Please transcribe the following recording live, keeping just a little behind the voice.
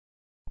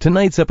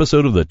Tonight's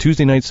episode of the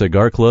Tuesday Night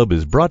Cigar Club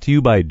is brought to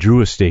you by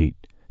Drew Estate.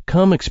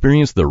 Come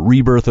experience the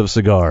rebirth of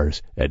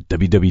cigars at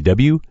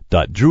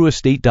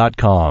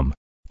www.drewestate.com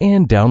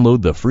and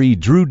download the free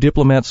Drew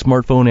Diplomat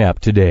smartphone app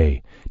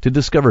today to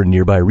discover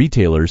nearby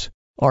retailers,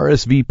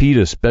 RSVP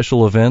to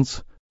special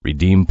events,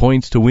 redeem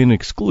points to win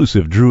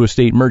exclusive Drew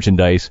Estate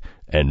merchandise,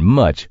 and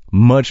much,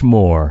 much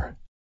more.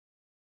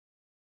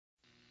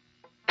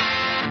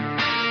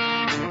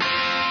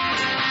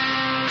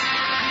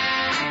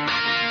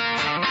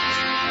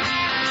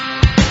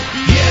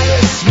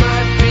 This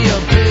might be a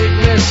big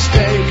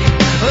mistake,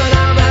 but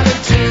I'm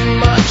having too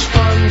much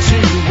fun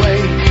to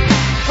wait.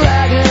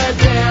 Flag her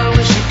down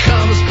when she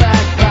comes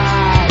back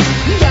by.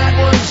 That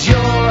one's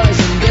yours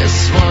and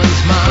this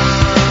one's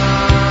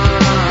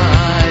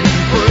mine.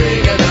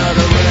 Bring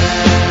another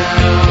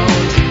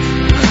round.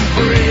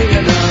 Bring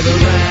another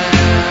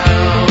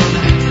round.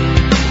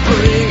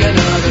 Bring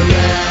another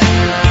round.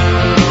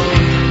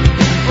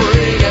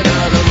 Bring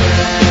another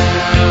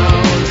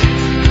round.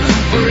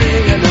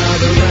 Bring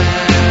another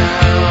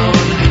round.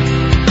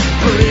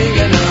 Bring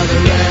another round. Bring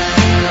another round.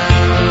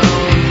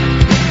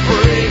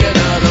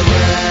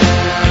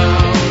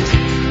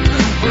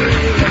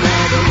 Bring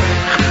another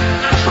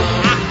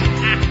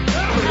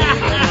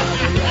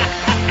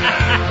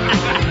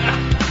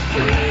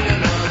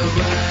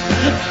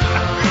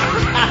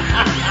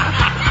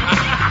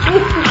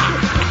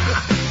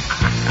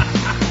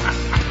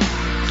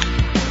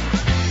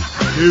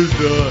Here's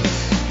the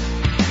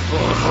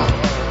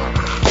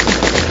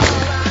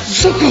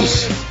so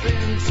close.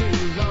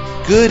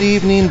 Good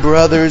evening,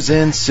 brothers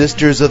and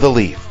sisters of the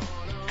Leaf.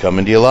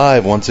 Coming to you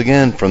live once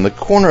again from the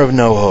corner of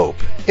No Hope.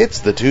 It's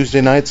the Tuesday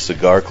Night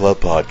Cigar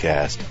Club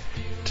podcast.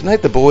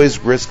 Tonight the boys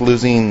risk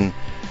losing,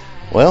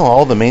 well,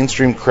 all the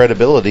mainstream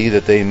credibility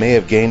that they may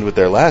have gained with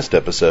their last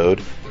episode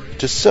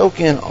to soak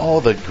in all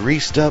the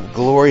greased up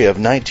glory of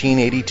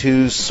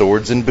 1982's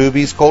Swords and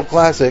Boobies cult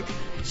classic,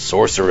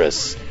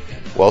 Sorceress,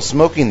 while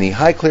smoking the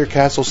High Clear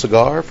Castle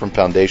cigar from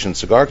Foundation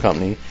Cigar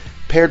Company,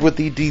 paired with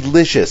the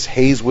delicious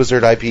Haze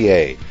Wizard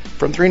IPA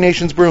from Three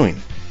Nations Brewing.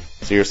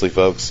 Seriously,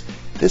 folks,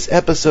 this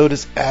episode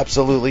is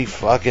absolutely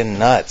fucking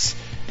nuts.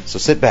 So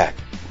sit back,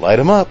 light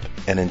 'em up,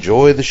 and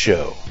enjoy the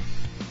show.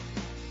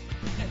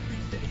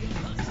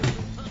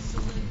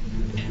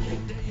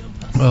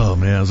 Oh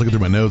man, I was looking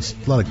through my notes.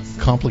 A lot of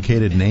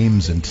complicated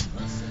names, and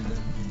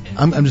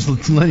I'm just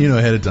letting you know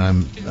ahead of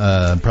time.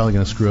 I'm probably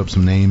going to screw up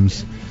some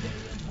names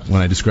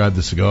when I describe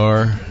the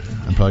cigar.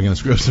 I'm probably going to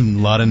screw up a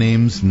lot of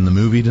names in the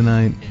movie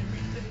tonight.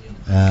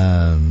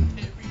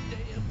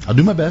 I'll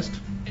do my best.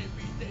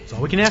 That's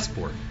all we can ask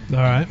for. All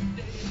right.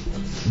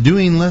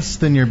 Doing less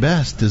than your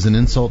best is an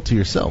insult to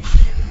yourself.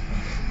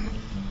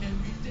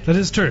 That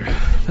is true.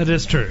 That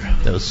is true.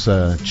 That was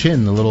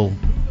Chin, the little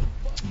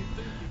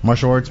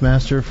martial arts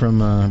master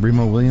from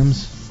Remo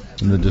Williams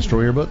in the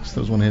Destroyer books.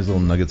 That was one of his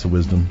little nuggets of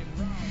wisdom.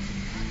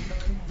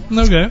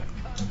 Okay.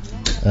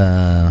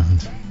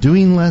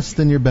 Doing less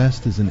than your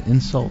best is an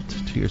insult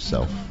to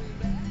yourself.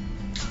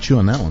 Chew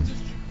on that one.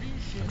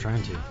 I'm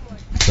trying to.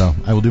 So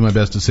I will do my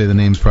best to say the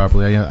names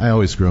properly. I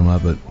always screw them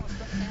up, but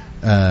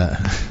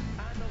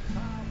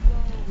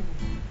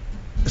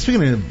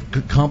speaking of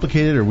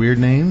complicated or weird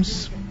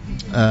names,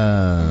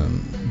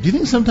 do you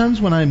think sometimes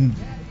when I'm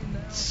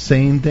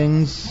saying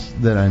things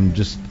that I'm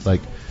just like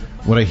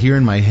what I hear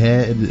in my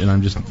head and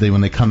I'm just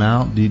when they come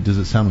out, does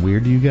it sound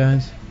weird to you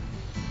guys?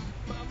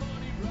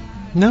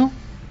 No.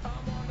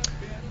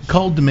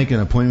 Called to make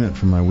an appointment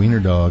for my wiener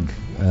dog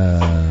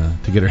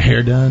to get her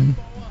hair done.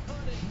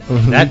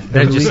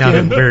 That just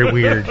sounded very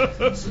weird.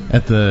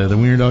 At the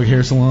wiener dog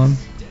hair salon.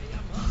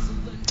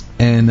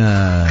 And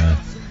I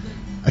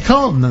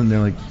called and then they're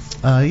like,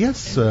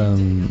 yes,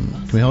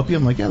 can we help you?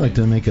 I'm like, yeah, I'd like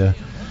to make a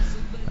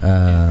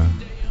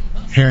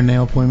hair and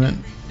nail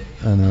appointment.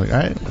 And they're like, all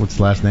right, what's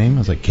the last name? I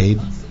was like,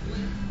 Cade.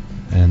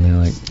 And they're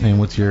like, and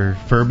what's your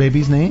fur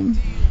baby's name?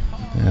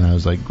 And I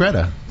was like,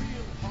 Greta.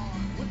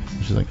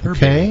 And she's like,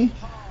 okay.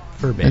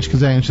 Fur baby. And she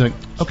comes out and she's like,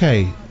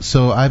 okay,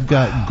 so I've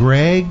got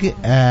Greg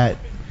at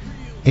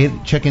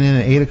checking in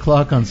at 8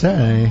 o'clock on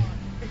Saturday.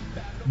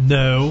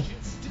 No.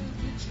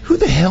 Who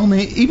the hell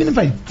even if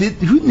I did,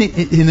 who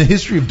in the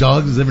history of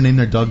dogs has ever named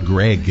their dog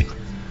Greg?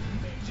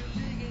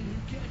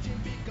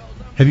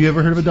 Have you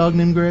ever heard of a dog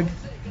named Greg?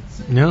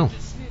 No.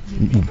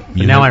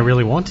 But now I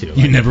really want to.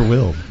 You never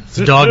will. It's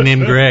a dog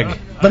named Greg.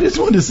 But I just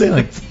wanted to say,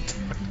 like,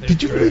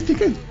 did you really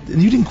think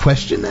and you didn't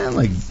question that?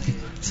 Like,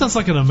 sounds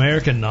like an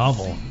American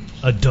novel.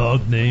 A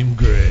dog named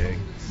Greg.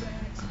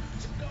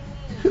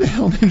 Who the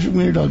hell names your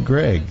wiener dog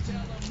Greg?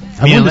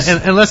 I mean,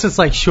 unless it's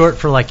like short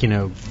for like, you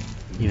know,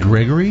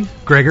 Gregory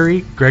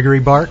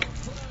Bark.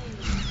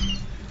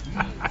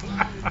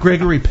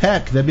 Gregory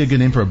Peck. That'd be a good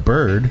name for a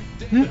bird.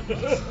 Yeah.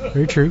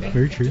 Very true.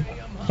 Very true.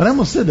 But I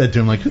almost said that to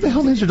him, like, who the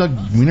hell names your dog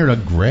wiener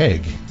dog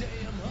Greg?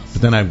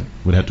 But then I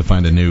would have to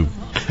find a new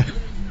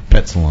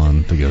pet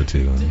salon to go to,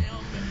 and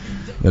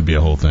that'd be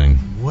a whole thing.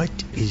 What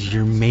is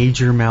your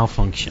major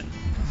malfunction?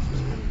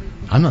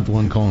 I'm not the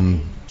one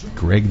calling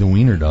Greg the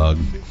wiener dog.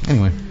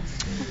 Anyway.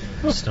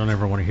 Just don't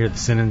ever want to hear the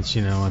sentence,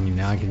 I mean,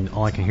 now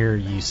all I can hear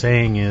you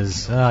saying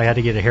is, I had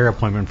to get a hair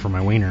appointment for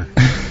my wiener.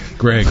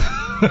 Greg.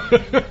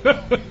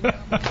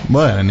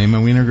 What? I named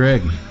my wiener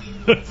Greg.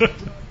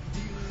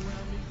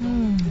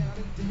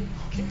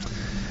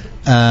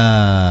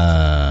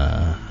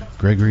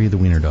 Gregory the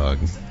Wiener Dog.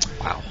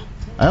 Wow.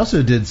 I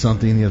also did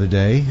something the other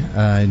day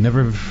I'd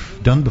never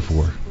done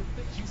before.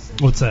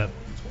 What's that?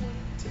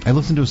 I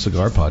listened to a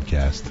cigar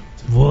podcast.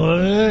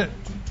 What?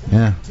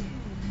 Yeah.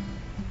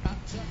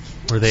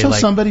 Were they So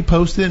somebody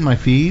posted it in my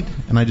feed,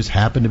 and I just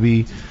happened to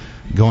be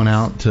going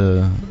out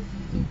to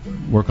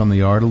work on the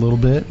yard a little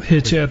bit.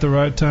 Hit you at the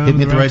right time. Hit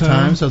me at the right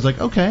time. So I was like,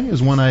 okay. It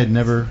was one I had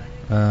never,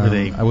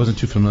 I wasn't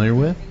too familiar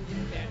with.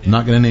 I'm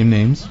not going to name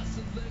names.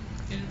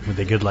 Were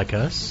they good like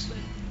us?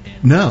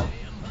 No.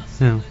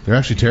 No. They're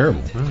actually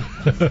terrible.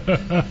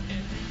 Oh.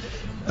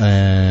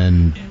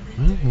 And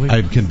Well,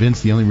 I'm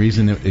convinced the only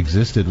reason it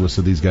existed was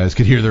so these guys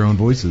could hear their own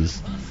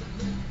voices.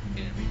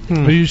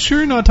 Are you sure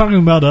you're not talking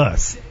about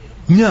us?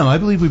 No, I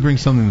believe we bring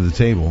something to the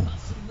table.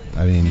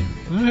 I mean,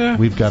 Yeah.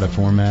 we've got a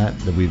format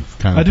that we've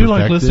kind of I do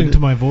like perfected. listening to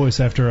my voice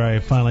after I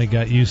finally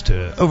got used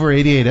to it. Over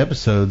 88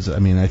 episodes, I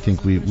mean, I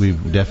think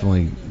we've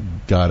definitely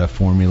got a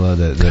formula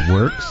that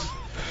works.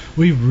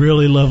 We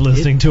really love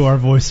listening to our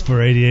voice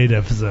for 88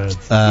 episodes.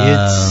 it's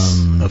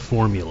a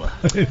formula.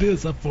 It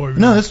is a formula.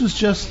 No, this was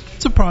just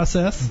It's a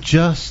process.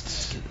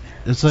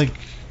 it's like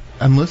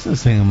I'm listening to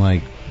this thing. I'm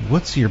like,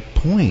 what's your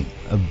point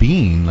of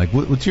being? Like,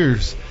 what's your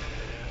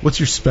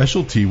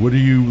specialty? What are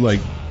you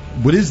like?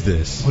 What is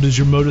this? What is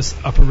your modus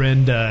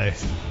operandi?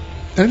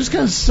 And it just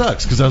kind of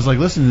sucks because I was like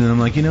listening and I'm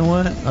like, you know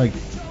what? Like,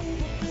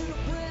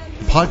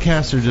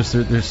 podcasts are just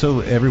they're so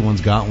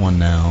everyone's got one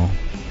now,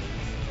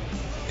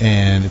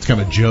 and it's kind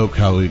of a joke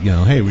how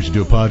hey, we should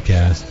do a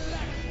podcast.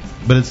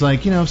 But it's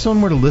like, if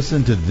someone were to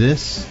listen to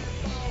this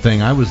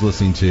thing I was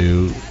listening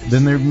to,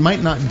 then they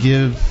might not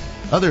give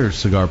other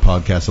cigar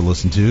podcasts a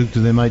listen to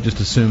because they might just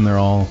assume they're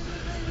all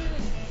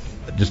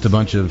just a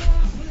bunch of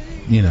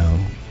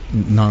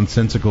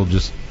nonsensical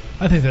just.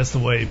 I think that's the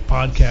way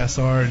podcasts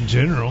are in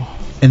general.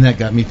 And that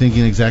got me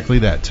thinking exactly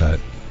that, Tut.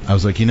 I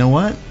was like, you know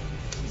what?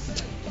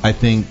 I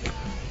think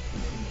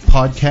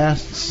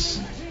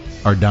podcasts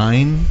are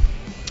dying,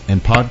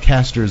 and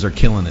podcasters are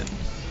killing it.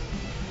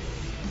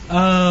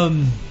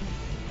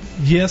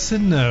 Yes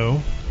and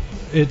no.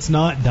 It's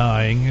not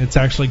dying. It's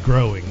actually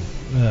growing.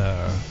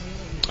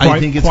 I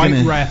think it's quite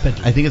gonna,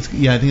 rapidly. I think it's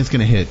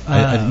going to hit.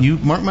 You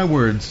mark my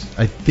words.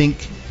 I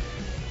think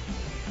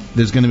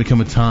there's going to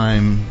become a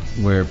time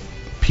where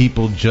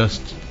people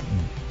just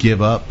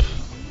give up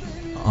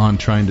on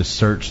trying to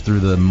search through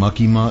the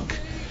mucky muck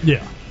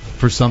Yeah.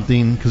 for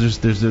something, because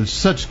there's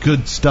such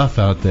good stuff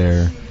out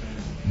there,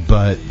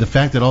 but the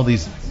fact that all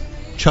these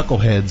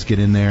chuckleheads get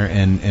in there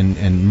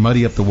and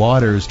muddy up the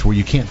waters to where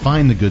you can't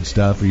find the good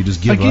stuff, or you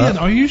just give Again,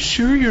 up. are you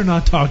sure you're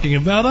not talking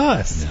about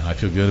us? No, I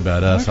feel good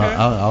about us. Okay.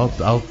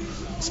 I'll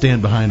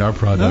stand behind our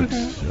product.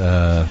 Okay.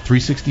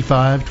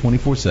 365,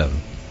 24/7.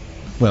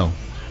 Well,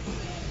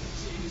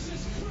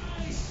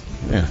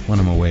 yeah, when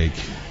I'm awake.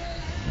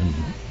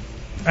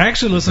 I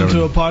actually listened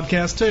to a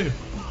podcast too.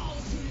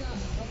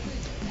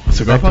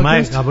 Cigar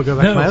podcast? I'll go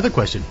back to my other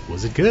question.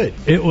 Was it good?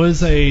 It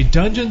was a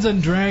Dungeons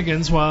and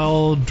Dragons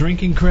while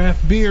drinking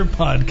craft beer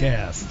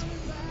podcast.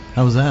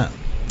 How was that?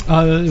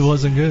 It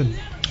wasn't good.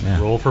 Yeah.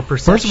 Roll for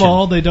perception. First of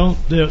all,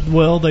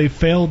 they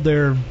failed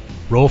their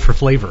roll for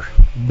flavor.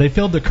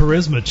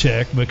 charisma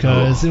check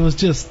because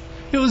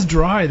it was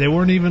dry. They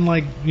weren't even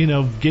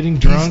getting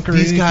drunk or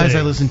these anything. guys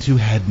I listened to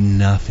had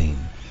nothing.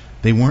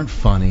 They weren't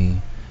funny.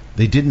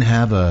 They didn't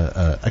have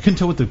I couldn't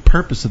tell what the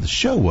purpose of the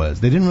show was.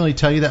 They didn't really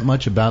tell you that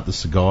much about the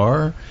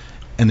cigar,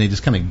 and they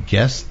just kind of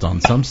guessed on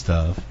some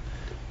stuff.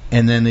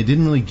 And then they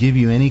didn't really give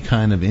you any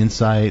kind of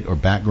insight or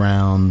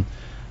background.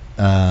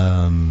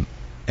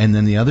 And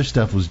then the other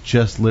stuff was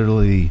just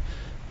literally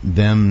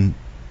them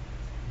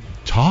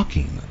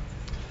talking.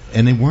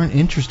 And they weren't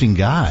interesting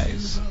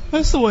guys.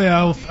 That's the way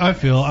I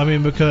feel. I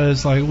mean,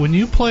 because when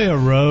you play a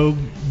rogue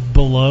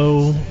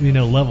below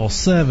level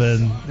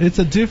 7, it's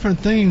a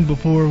different thing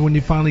before when you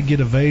finally get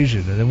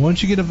evasion, and then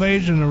once you get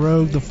evasion and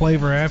rogue, the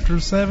flavor after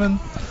 7,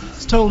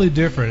 it's totally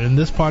different. And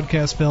this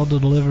podcast failed to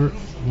deliver.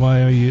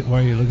 Why are you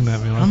looking at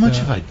me like that? How much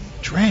have I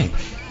drank?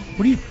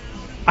 What are you?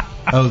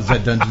 Oh, is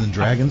that Dungeons and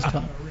Dragons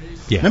talk?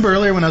 Yeah. Remember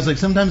earlier when I was like,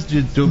 sometimes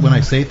when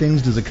I say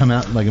things, does it come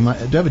out like, do I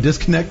have a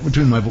disconnect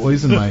between my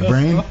voice and my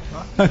brain?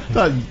 I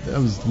thought I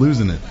was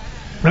losing it.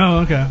 Oh,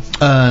 okay.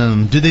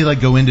 Did they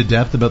go into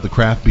depth about the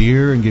craft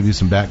beer and give you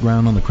some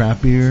background on the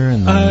craft beer?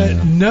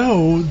 And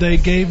no, they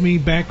gave me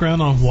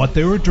background on what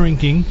they were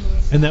drinking,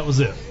 and that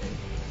was it.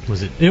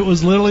 Was it? It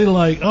was literally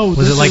Was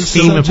this it like is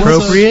theme so-and-so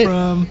appropriate?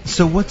 from-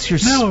 so what's your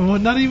No,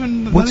 not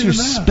even. what's not your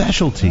even that.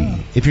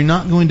 specialty? If you're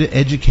not going to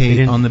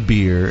educate on the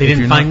beer, They if didn't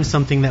you're find not,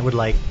 something that would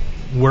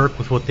work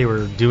with what they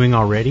were doing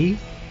already.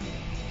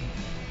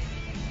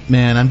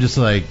 man, I'm just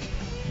like,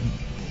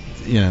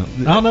 know.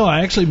 I don't know.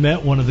 I actually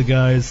met one of the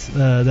guys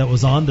that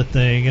was on the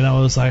thing, and I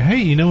was like, "Hey,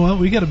 you know what?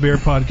 We got a beer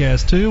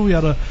podcast too. We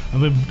got a.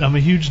 I'm a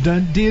huge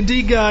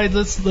D&D guy.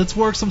 Let's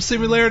work some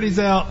similarities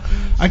out."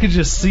 I could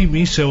just see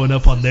me showing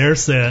up on their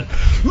set.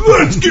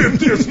 Let's get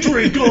this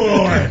drink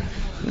on.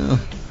 Yeah.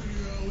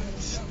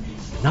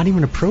 Not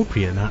even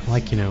appropriate. Not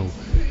like, you know,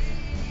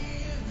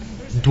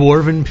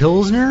 Dwarven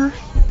Pilsner?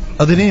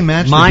 Oh, they didn't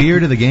match the beer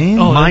to the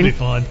game? Oh, that'd be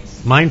fun.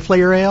 Mind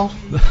Flayer Ale?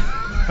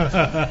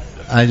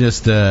 I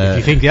just... if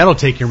you think that'll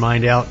take your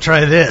mind out,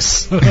 try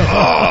this.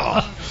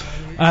 My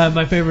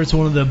favorite's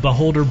one of the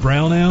Beholder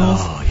Brown Ales.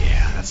 Oh,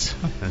 yeah. That's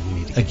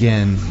neat.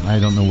 Again, I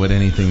don't know what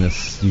anything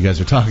you guys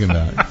are talking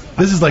about.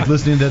 This is like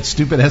listening to that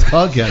stupid-ass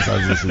podcast I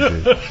was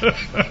listening to.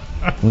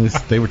 Well,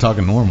 they were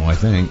talking normal, I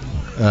think.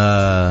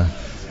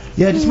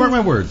 Yeah, just mark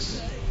my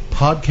words.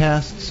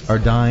 Podcasts are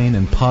dying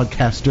and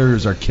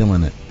podcasters are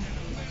killing it.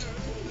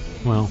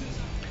 Well,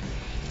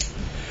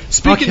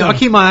 I'll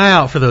keep my eye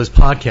out for those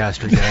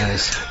podcaster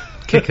guys.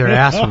 Kick their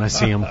ass when I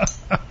see them.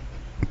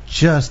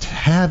 Just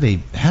have a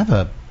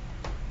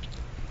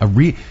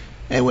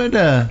Hey,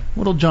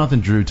 what old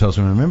Jonathan Drew tells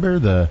me? Remember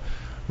the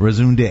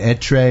raison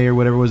d'être or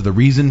whatever it was, the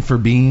reason for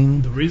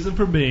being? The reason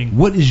for being.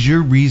 What is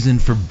your reason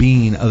for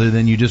being other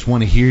than you just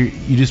want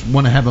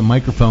to have a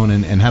microphone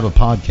and have a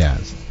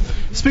podcast?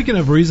 Speaking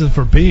of reason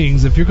for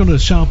beings, if you're going to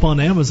shop on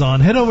Amazon,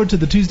 head over to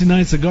the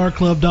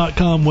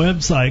TuesdayNightCigarClub.com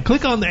website.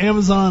 Click on the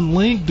Amazon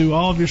link, do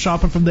all of your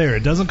shopping from there.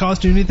 It doesn't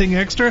cost you anything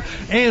extra,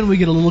 and we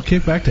get a little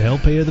kickback to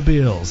help pay the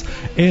bills.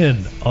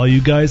 And all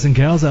you guys and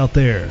gals out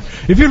there,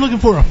 if you're looking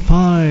for a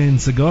fine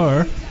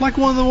cigar, like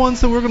one of the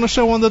ones that we're going to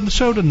show on the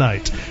show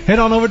tonight, head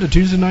on over to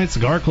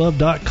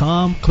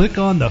TuesdayNightCigarClub.com, click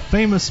on the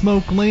Famous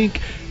Smoke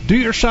link, do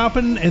your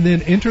shopping, and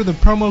then enter the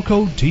promo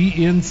code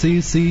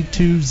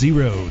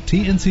TNCC20,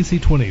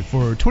 TNCC20,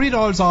 for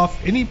 $20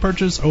 off any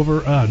purchase over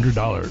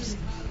 $100.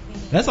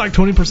 That's like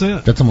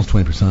 20%. That's almost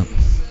 20%.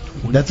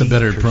 That's a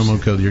better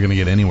promo code you're going to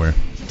get anywhere.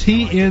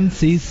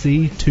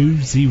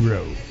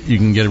 TNCC20. You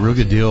can get a real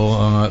good deal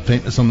on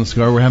the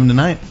cigar we're having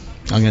tonight.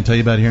 I'm going to tell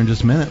you about it here in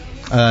just a minute.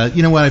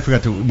 You know what? I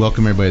forgot to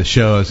welcome everybody to the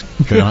show. I was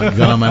got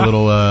on my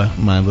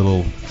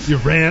little Your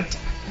rant.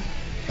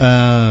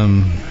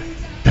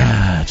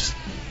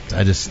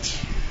 I just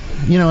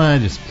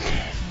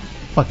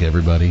fuck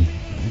everybody.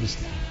 I'm just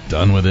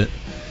done with it.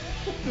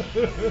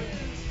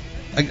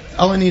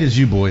 All I need is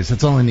you boys.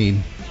 That's all I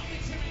need.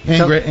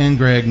 And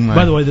Greg.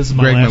 By the way, this is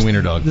my my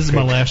wiener dog. This is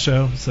my last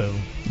show, so.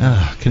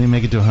 Can you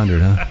make it to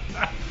 100, huh?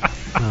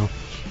 No.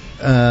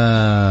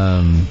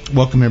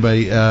 Welcome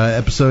everybody.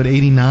 Episode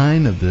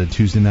 89 of the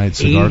Tuesday Night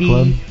Cigar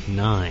Club.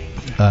 89.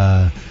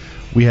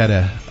 We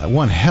had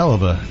one hell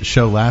of a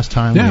show last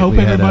time. Yeah, I hope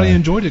everybody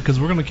enjoyed it, because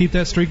we're going to keep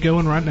that streak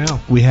going right now.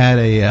 We had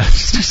a...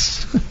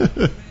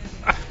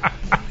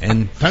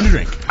 and time to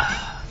drink.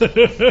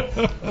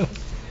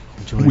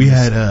 We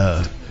had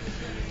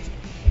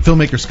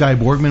filmmaker Skye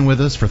Borgman with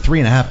us for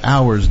 3.5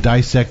 hours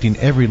dissecting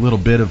every little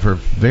bit of her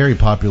very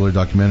popular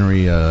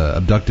documentary,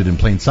 Abducted in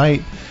Plain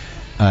Sight.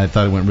 I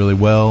thought it went really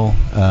well.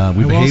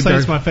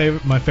 It's my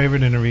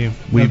favorite interview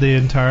of the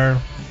entire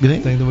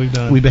thing that we've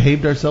done. We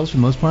behaved ourselves for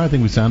the most part. I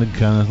think we sounded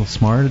kind of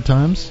smart at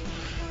times.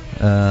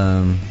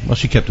 Well,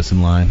 she kept us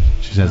in line.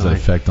 She has that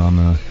effect on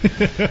the...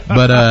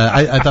 But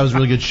I thought it was a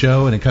really good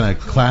show, and it kind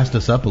of classed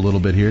us up a little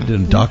bit here. Did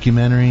a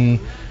documentary.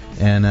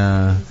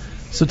 And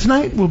so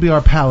tonight will be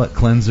our palate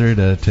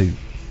cleanser to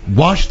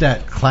wash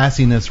that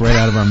classiness right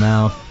out of our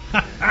mouth.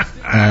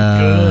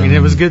 I mean, it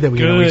was good that we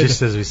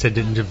just, as we said,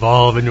 didn't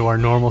devolve into our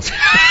normal...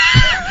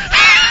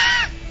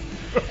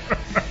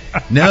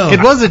 No. It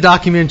was a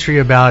documentary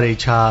about a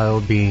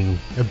child being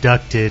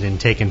abducted and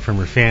taken from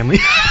her family.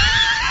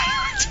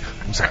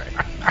 I'm sorry.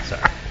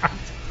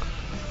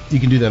 You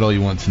can do that all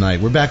you want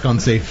tonight. We're back on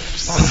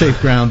safe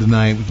ground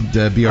tonight. We can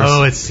be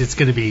it's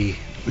going to be...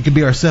 We can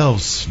be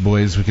ourselves,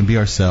 boys. We can be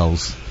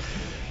ourselves.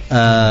 So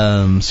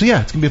yeah, it's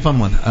going to be a fun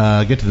one.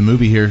 Get to the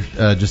movie here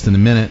just in a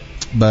minute.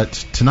 But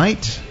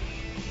tonight,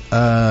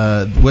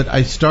 everything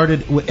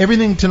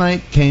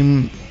tonight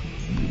came...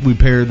 We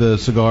pair the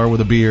cigar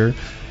with a beer.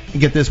 And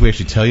get this, we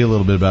actually tell you a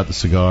little bit about the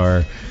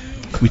cigar.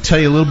 We tell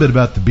you a little bit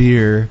about the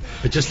beer.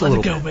 But just let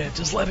it go, man.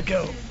 Just let it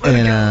go.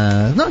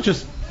 Not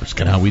just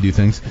kind of how we do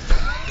things.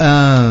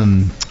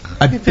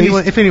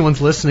 If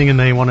anyone's listening and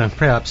they want to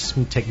perhaps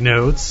take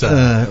notes.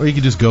 Or you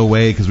could just go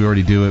away because we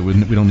already do it.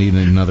 We don't need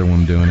another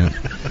one doing it.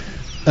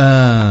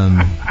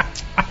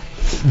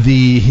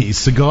 The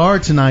cigar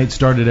tonight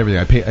started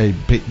everything. I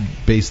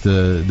based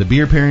the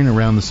beer pairing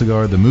around the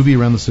cigar, the movie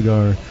around the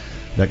cigar.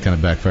 That kind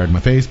of backfired in my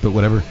face, but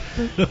whatever.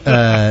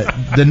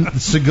 The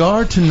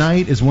cigar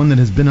tonight is one that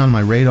has been on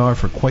my radar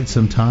for quite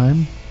some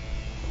time.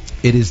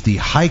 It is the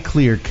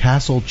Highclere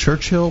Castle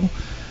Churchill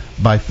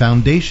by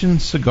Foundation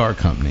Cigar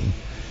Company.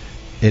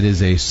 It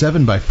is a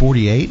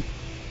 7x48,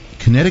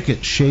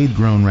 Connecticut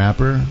shade-grown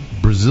wrapper,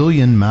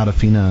 Brazilian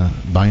Matafina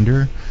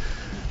binder.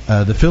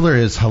 The filler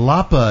is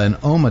Jalapa and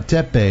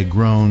Ometepe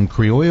grown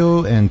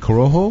Criollo and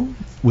Corojo,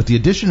 with the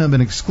addition of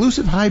an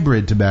exclusive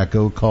hybrid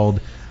tobacco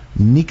called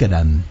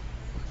Nicodan.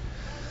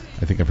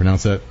 I think I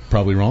pronounced that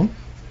probably wrong.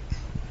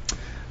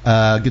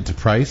 Get to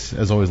price,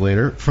 as always,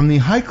 later. From the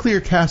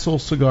Highclere Castle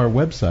Cigar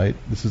website,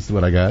 this is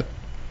what I got.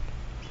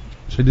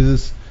 Should I do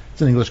this?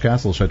 It's an English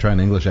castle. Should I try an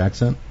English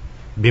accent?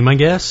 Be my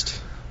guest.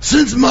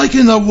 Since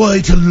making our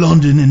way to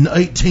London in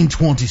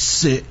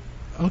 1826...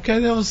 Okay,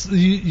 that was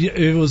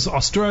it was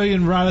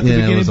Australian right at the Yeah, it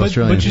beginning, was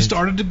Australian. but you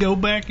started to go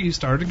back. You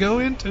started to go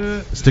into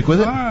it. Stick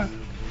with it. All right.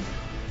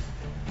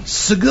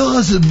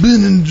 Cigars have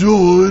been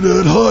enjoyed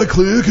at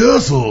Highclere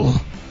Castle.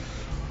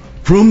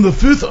 From the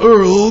 5th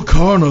Earl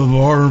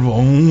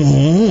Carnarvon.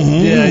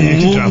 Yeah, you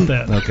can drop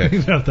that. Okay. You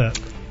can drop that.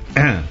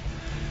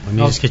 Let me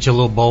just get you a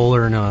little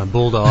bowler and a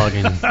bulldog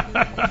and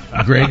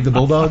Greg the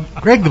Bulldog?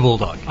 Greg the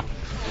bulldog.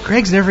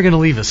 Greg's never going to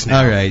leave us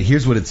now. All right,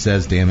 here's what it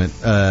says, damn it.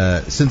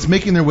 Since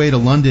making their way to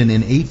London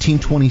in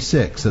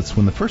 1826, that's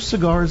when the first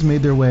cigars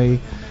made their way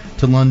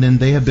to London,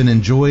 they have been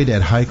enjoyed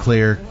at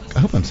Highclere.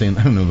 I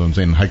don't know if I'm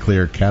saying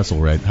Highclere Castle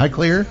right.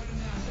 Highclere?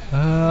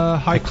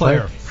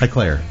 Highclere.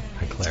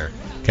 Highclere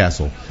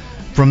Castle.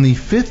 From the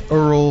 5th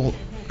Earl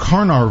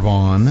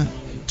Carnarvon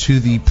to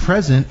the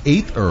present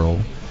 8th Earl,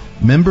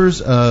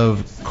 members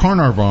of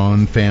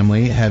Carnarvon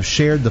family have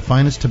shared the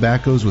finest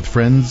tobaccos with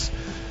friends,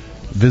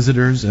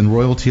 visitors, and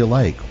royalty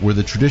alike, where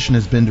the tradition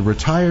has been to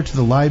retire to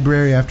the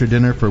library after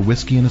dinner for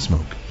whiskey and a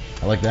smoke.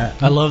 I like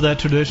that. I love that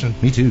tradition.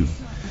 Me too.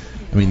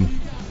 I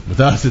mean, with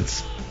us,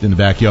 it's in the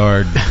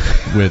backyard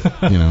with,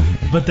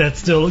 But that's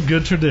still a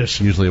good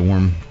tradition. usually a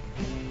warm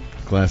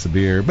glass of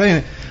beer. But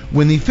anyway,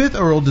 when the 5th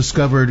Earl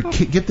discovered,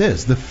 get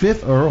this, the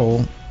 5th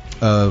Earl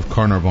of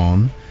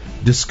Carnarvon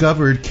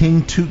discovered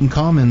King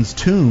Tutankhamun's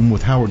tomb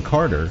with Howard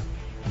Carter,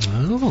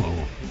 Oh.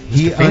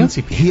 he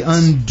Fancy pants.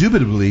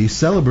 undoubtedly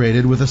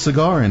celebrated with a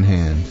cigar in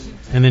hand.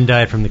 And then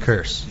died from the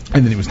curse.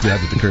 And then he was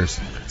stabbed with the curse.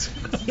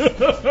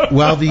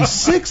 While the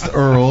 6th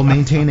Earl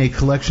maintained a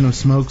collection of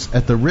smokes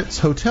at the Ritz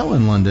Hotel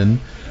in London,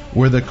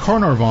 where the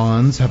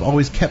Carnarvons have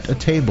always kept a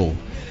table.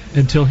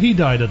 Until he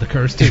died of the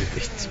curse, too.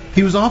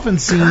 He was often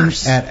seen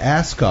Curse. at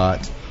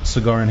Ascot,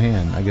 cigar in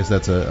hand. I guess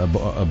that's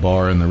a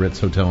bar in the Ritz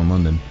Hotel in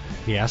London,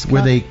 The Ascot?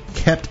 where they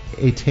kept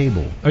a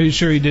table. Are you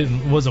sure he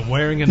wasn't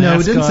wearing an No,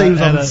 ascot? it didn't say he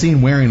was often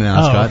seen wearing an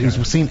Ascot. Oh, okay. He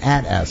was seen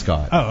at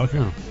Ascot. Oh,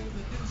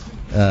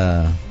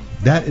 okay.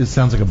 That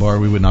sounds like a bar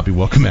we would not be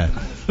welcome at.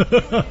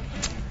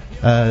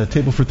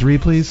 Table for 3,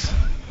 please.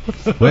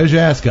 Where's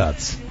your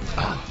Ascots?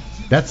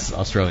 That's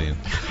Australian.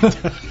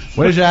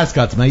 Where's your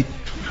Ascots, mate?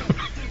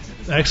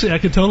 Actually, I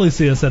could totally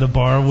see us at a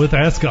bar with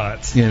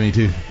ascots. Yeah, me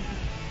too.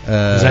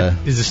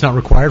 Is this not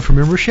required for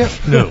membership?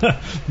 No.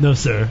 No,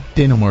 sir.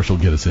 Daniel Marshall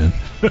get us in.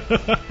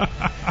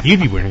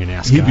 You'd be wearing an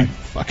Ascot. He'd be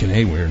fucking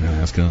A wearing an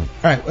Ascot. All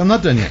right, I'm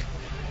not done yet.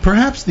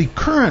 Perhaps the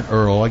current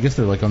Earl, I guess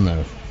they're like on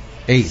the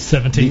 8th.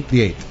 17th.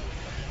 The 8th.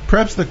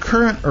 Perhaps the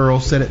current Earl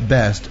said it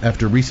best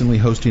after recently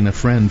hosting a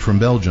friend from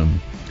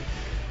Belgium.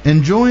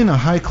 Enjoying a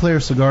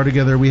Highclere cigar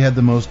together, we had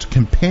the most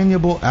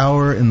companionable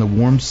hour in the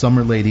warm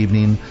summer late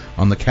evening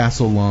on the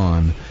castle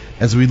lawn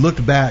as we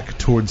looked back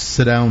towards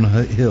Siddown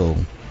Hill.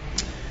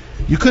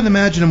 You couldn't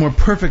imagine a more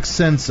perfect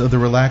sense of the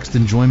relaxed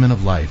enjoyment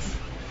of life.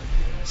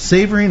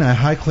 Savoring a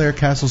Highclere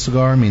Castle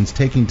cigar means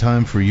taking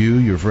time for you,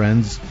 your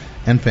friends,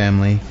 and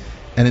family,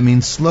 and it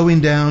means slowing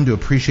down to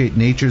appreciate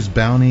nature's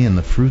bounty and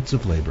the fruits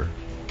of labor.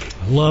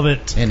 I love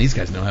it. And these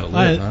guys know how to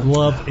I live, huh?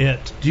 love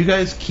it. Do you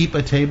guys keep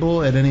a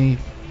table at any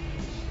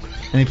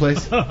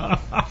place?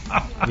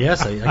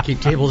 Yes, I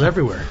keep tables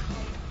everywhere.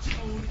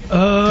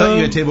 Thought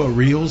you had a table at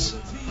Reels?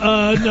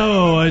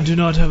 No, I do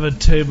not have a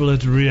table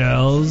at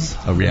Rial's.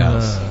 Oh,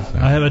 Rial's.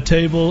 I have a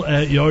table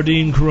at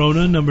Yardine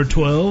Corona, number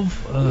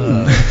 12.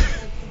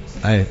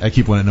 I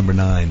keep one at number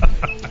 9.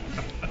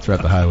 It's right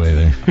at the highway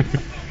there.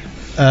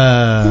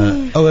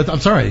 I'm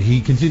sorry.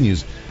 He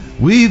continues.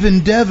 We've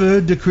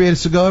endeavored to create a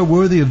cigar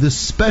worthy of this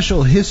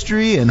special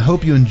history and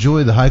hope you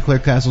enjoy the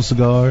Highclere Castle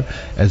cigar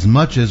as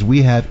much as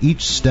we have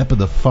each step of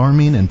the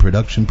farming and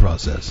production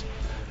process.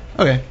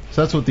 Okay,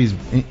 so that's what these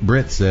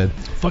Brits said.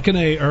 Fucking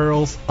A,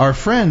 Earls. Our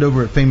friend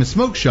over at Famous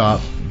Smoke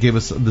Shop gave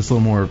us this a little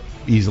more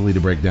easily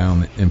to break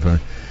down info.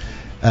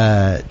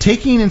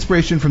 Taking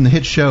inspiration from the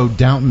hit show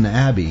Downton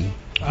Abbey.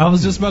 I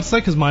was just about to say,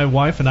 because my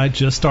wife and I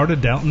just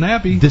started Downton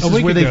Abbey This a is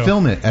week where ago. they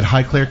film it, at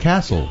Highclere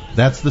Castle.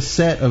 That's the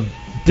set of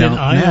Then Downton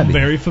I am Abbey.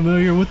 very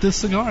familiar with this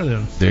cigar,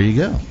 then. There you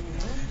go.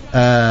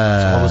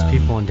 All those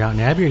people in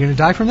Downton Abbey are going to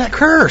die from that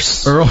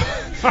curse.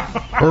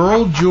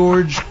 Earl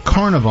George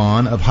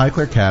Carnarvon of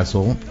Highclere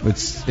Castle,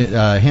 it's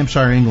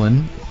Hampshire,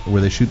 England,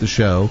 where they shoot the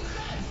show,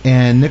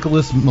 and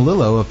Nicholas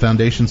Melillo of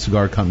Foundation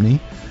Cigar Company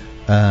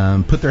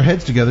put their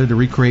heads together to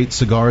recreate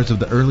cigars of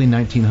the early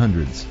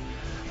 1900s.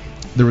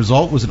 The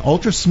result was an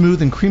ultra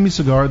smooth and creamy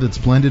cigar that's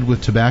blended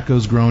with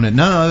tobaccos grown at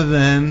none other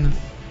than...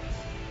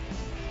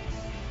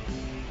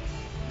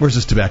 Where's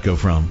this tobacco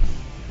from?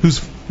 Whose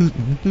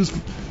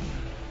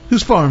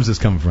farm is this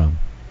coming from?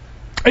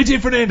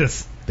 AJ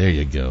Fernandez. There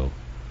you go.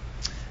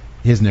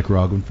 His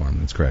Nicaraguan farm,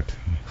 that's correct.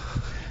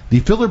 The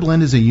filler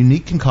blend is a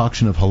unique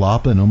concoction of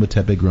Jalapa and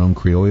Ometepe grown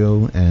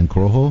Criollo and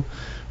Corojo,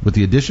 with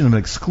the addition of an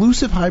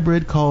exclusive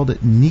hybrid called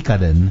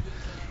Nicaden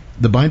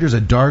The binder's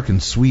a dark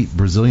and sweet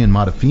Brazilian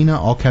Matafina,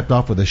 all capped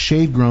off with a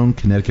shade-grown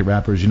Connecticut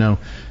wrapper. As you know,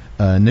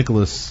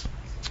 Nicholas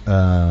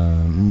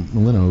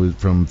Molino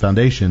from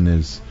Foundation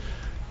is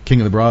king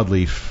of the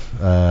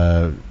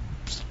broadleaf.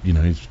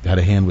 He's had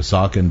a hand with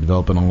Saka in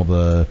developing all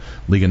the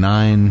Liga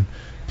 9,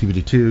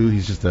 TBD2.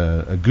 He's just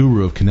a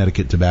guru of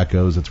Connecticut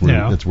tobaccos. That's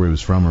where he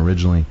was from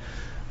originally.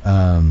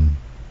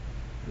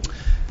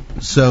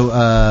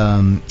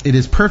 So it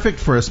is perfect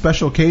for a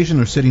special occasion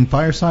or sitting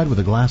fireside with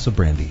a glass of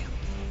brandy.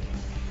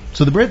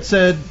 So the Brit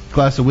said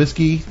glass of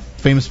whiskey.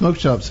 Famous Smoke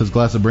Shop says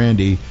glass of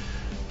brandy.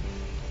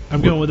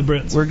 I'm going with the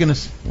Brits. I was going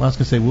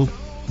to say we'll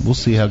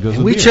see how it goes.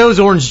 We chose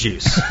orange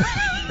juice.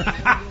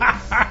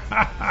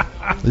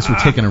 At least we're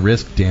taking a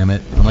risk, damn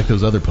it. Unlike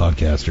those other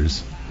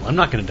podcasters. Well, I'm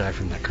not going to die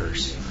from that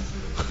curse.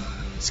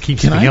 This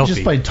keeps Can me I healthy.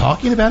 just by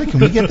talking about it? Can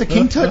we get the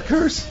King Tut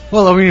curse?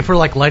 Well, I mean, if we're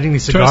like lighting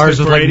these cigars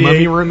with like 88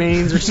 mummy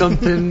remains or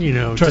something,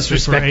 Trust me,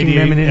 for disrespecting 88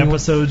 them in any way.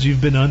 episodes,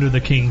 you've been under the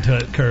King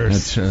Tut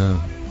curse.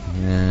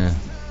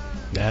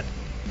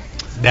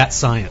 That's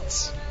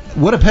science.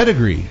 What a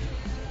pedigree!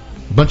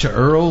 A bunch of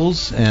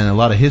earls and a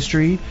lot of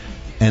history.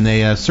 And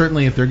they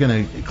certainly, if they're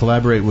going to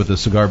collaborate with a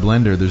cigar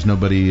blender, there's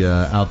nobody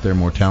out there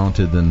more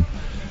talented than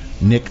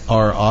Nick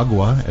R.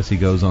 Agua, as he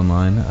goes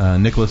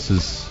online. Nicholas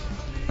is...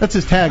 That's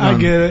his tag on... I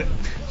get it.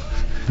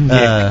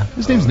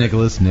 His name's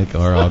Nicholas, Nick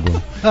R.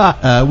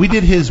 Agua. We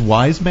did his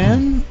Wise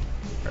Man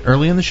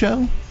early in the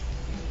show.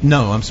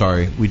 No, I'm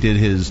sorry. We did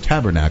his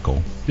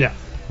Tabernacle. Yeah.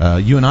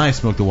 You and I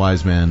smoked the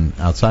Wise Man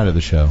outside of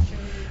the show.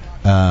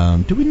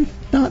 Did we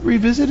not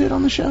revisit it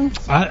on the show?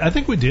 I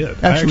think we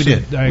did. Actually, we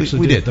did. I actually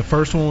We did. did. The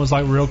first one was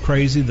like real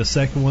crazy. The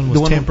second one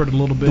was tempered a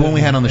little bit. The one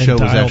we had on the show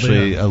was dialed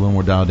actually in. a little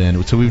more dialed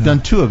in. So we've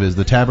done two of his.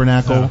 The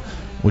Tabernacle,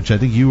 which I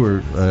think you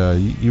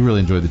really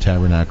enjoyed the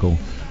Tabernacle.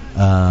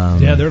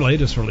 Yeah, their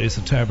latest release,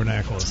 the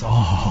Tabernacle, is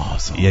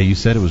awesome. Yeah, you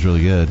said it was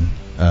really good.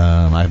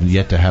 I haven't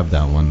yet to have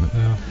that one.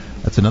 Yeah.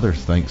 That's another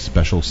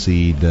special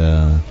seed.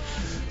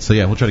 So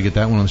yeah, we'll try to get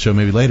that one on the show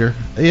maybe later,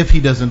 if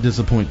he doesn't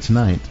disappoint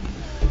tonight.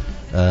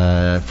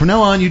 From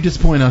now on, you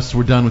disappoint us,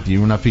 we're done with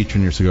you. We're not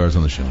featuring your cigars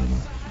on the show anymore.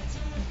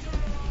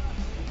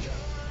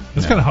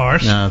 That's kind of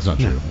harsh. No, that's not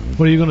true.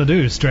 What are you going to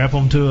do? Strap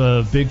them to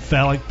a big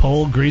phallic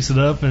pole, grease it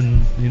up,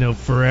 and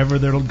forever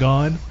they're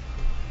gone?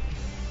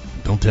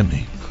 Don't tempt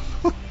me.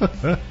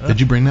 Did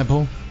you bring that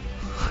pole?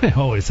 I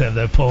always have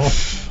that pole.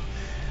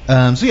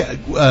 So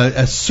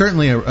yeah,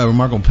 certainly a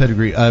remarkable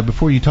pedigree.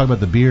 Before you talk about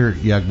the beer,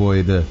 Yak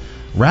Boy, the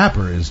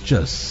wrapper is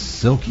just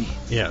silky.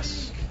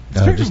 Yes.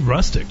 It's very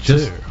rustic,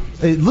 too.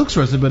 It looks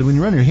rustic, but when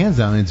you run your hands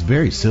down, it's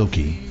very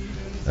silky.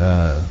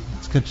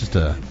 It's got just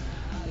a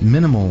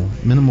minimal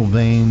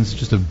veins,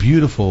 just a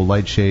beautiful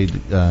light shade.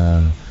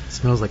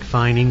 Smells like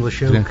fine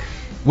English oak.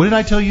 What did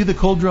I tell you the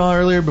cold draw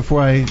earlier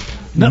before I...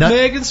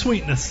 Nutmeg and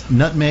sweetness.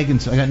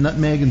 I got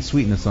nutmeg and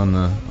sweetness on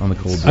the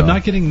cold draw. I'm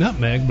not getting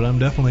nutmeg, but I'm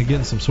definitely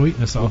getting some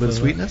sweetness off of it. A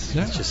little bit of sweetness?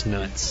 Yeah. It's just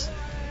nuts.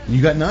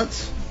 You got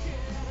nuts?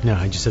 No,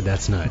 I just said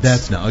that's nuts.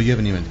 That's nuts. Oh, you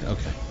haven't even...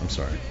 Okay, I'm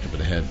sorry.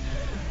 Jumping ahead.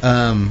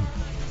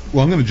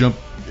 Well, I'm going to jump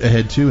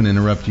ahead, too, and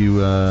interrupt you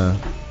to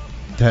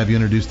have you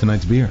introduce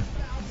tonight's beer.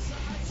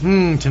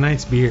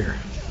 Tonight's beer.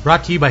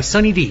 Brought to you by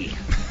Sunny D.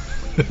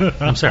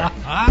 I'm sorry.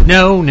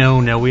 No.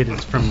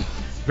 It's from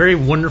very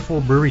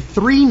wonderful brewery,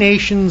 Three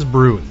Nations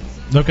Brewing.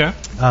 Okay.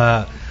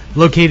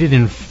 Located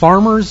in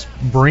Farmers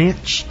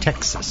Branch,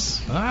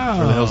 Texas. Oh,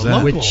 Where the hell's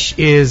that? Which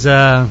is...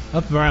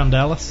 up around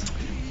Dallas.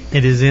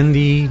 It is in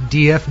the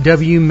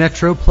DFW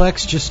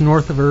Metroplex, just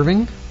north of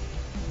Irving.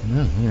 Oh,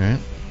 all right.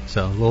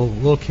 So,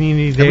 little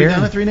community Have there. we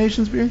done a Three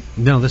Nations beer?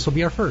 No, this will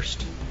be our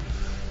first.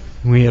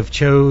 We have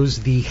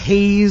chose the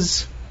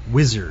Haze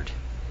Wizard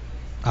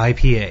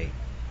IPA. It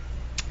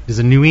is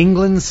a New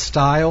England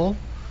style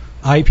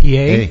IPA.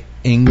 Hey,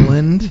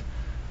 England,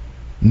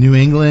 New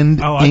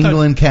England,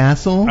 England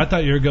Castle. I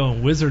thought you were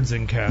going Wizards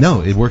in Castle.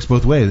 No, it works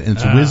both ways. And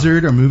it's a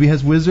wizard. Our movie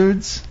has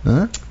wizards.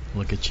 Huh?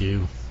 Look at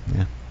you.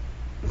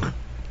 Yeah.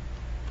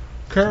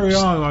 Carry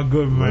on, my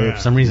good man. For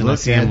some reason, I Look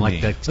see him at like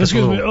me. that.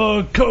 Excuse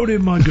me, Cody,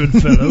 my good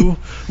fellow.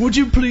 Would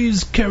you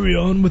please carry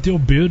on with your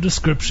beer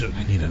description?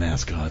 I need an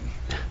ascot.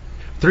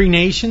 Three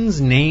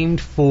Nations, named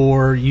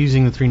for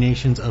using the Three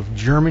Nations of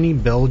Germany,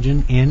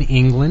 Belgium, and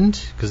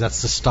England, because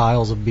that's the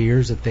styles of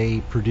beers that they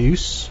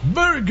produce.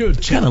 Very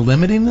good. Kind of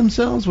limiting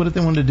themselves. What if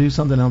they wanted to do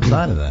something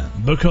outside of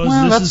that? Because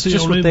Well, this that's is the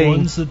just what only they.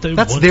 ones that they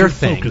That's want their to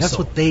thing. focus That's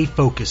on. what they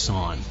focus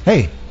on.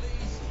 Hey,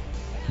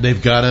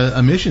 they've got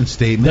a mission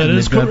statement. That and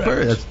is they've got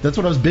correct. That's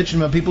what I was bitching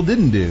about people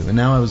didn't do, and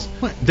now I was.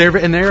 They're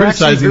Criticizing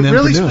actually them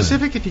really for doing it.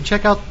 specific. If you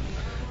check out,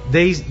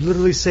 they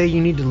literally say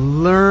you need to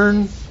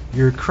learn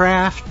your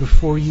craft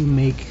before you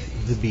make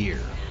the beer.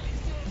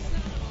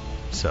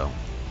 So,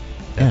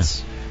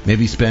 that's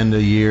Maybe spend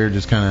a year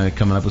just kind of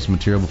coming up with some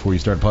material before you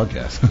start a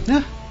podcast.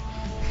 yeah.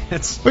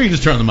 That's Or you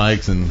just turn on the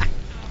mics and.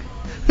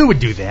 who would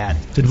do that?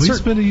 Did we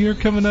spend a year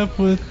coming up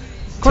with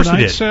Of course we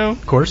tonight's did. show?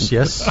 Of course,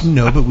 yes.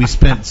 No, but we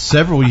spent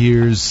several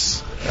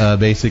years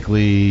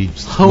basically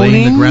Honing?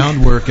 laying the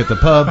groundwork at the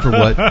pub for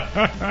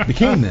what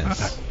became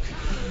this.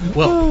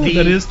 Well,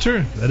 that is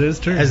true. That is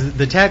true. As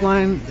the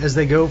tagline as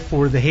they go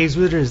for the Haze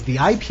Wizard is the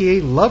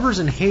IPA lovers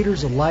and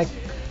haters alike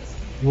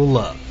will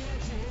love.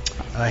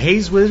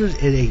 Haze Wizard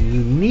is a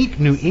unique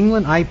New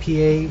England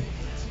IPA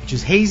which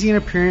is hazy in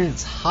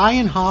appearance, high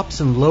in hops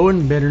and low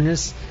in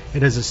bitterness.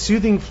 It has a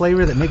soothing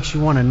flavor that makes you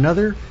want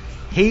another.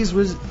 Haze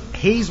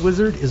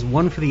Wizard is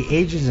one for the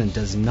ages and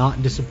does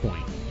not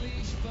disappoint.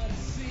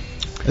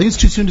 I think it's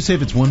too soon to say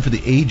if it's one for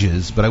the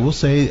ages, but I will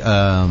say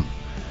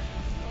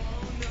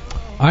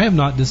I am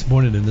not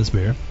disappointed in this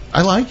beer.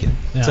 I like it.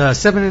 It's a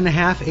 7.5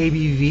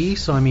 ABV,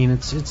 so I mean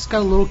it's got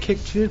a little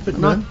kick to it, but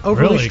not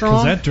overly Really,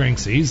 strong. because that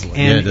drinks easily.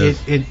 And Yeah, it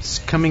does. it's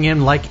coming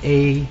in like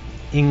a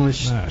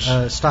English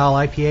Gosh. style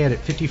IPA at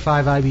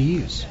 55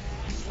 IBUs.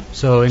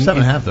 So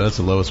 7.5 though, that's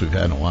the lowest we've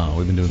had in a while.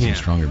 We've been doing some Yeah.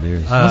 stronger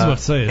beers. I was about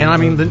to say, and I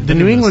mean the the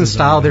New England bitterness is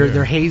style, over they're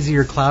there. hazy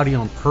or cloudy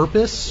on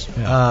purpose.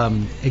 Yeah.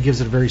 It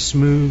gives it a very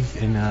smooth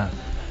and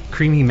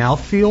creamy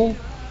mouthfeel.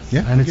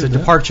 Yeah, And it's I a get that.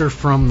 departure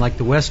from like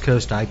the West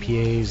Coast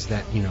IPAs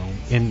that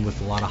end with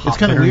a lot of hop. It's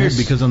kind of weird bitterness.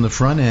 because on the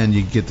front end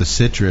you get the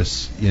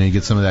citrus, you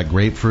get some of that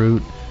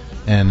grapefruit,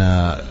 and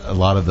a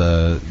lot of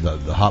the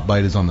hop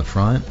bite is on the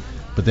front.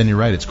 But then you're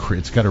right,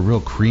 it's got a real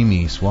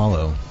creamy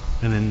swallow.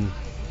 And then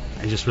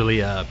it just really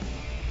it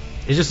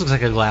just looks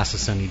like a glass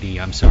of Sunny D.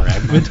 I'm sorry,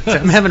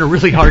 I'm having a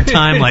really hard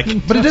time. Like,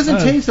 But it doesn't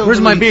taste. Where's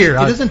overly, my beer? It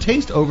doesn't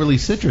taste overly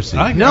citrusy.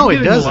 No, I'm it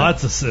getting doesn't.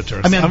 Lots of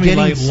citrus. I mean, I'm getting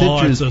like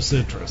lots citrus. of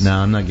citrus. No,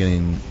 I'm not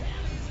getting.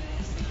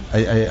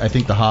 I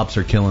think the hops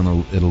are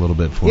killing it a little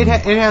bit for it me.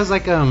 it has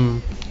like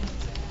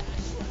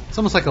it's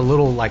almost like a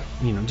little like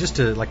just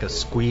like a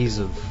squeeze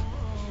of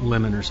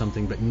lemon or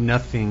something, but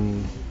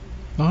nothing.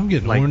 Oh, I'm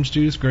getting Like- orange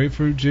juice,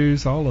 grapefruit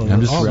juice, all of it.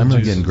 I'm all the getting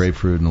juices.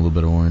 grapefruit and a little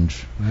bit of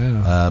orange.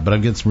 Yeah. But I'm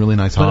getting some really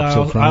nice But hops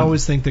up front. I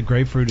always think that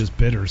grapefruit is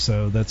bitter,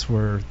 so that's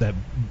where that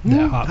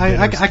hop I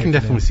bitterness can kicking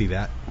definitely in. see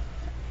that.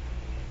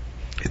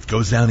 It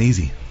goes down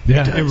easy.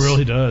 Yeah, It it does.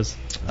 really does.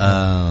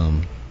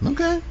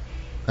 Okay.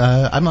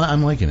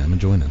 I'm liking it. I'm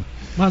enjoying it.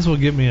 Might as well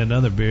give me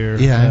another beer.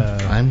 Yeah,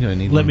 I'm gonna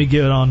need. Let one. me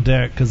get it on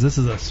deck because this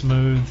is a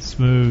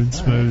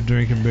smooth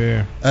drinking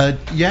beer.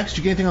 Yax, did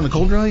you get anything on the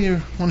cold draw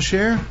you want to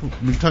share?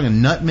 We're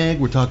talking nutmeg.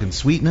 We're talking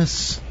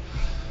sweetness.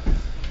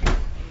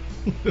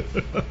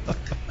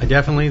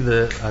 Definitely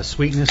the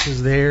sweetness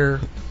is there.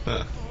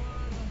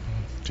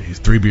 Jeez,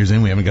 3 beers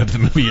in, we haven't got to the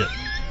movie yet.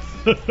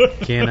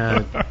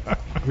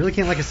 Really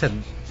can't, like I said,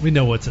 We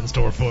know what's in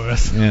store for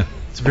us. Yeah.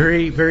 it's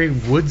very very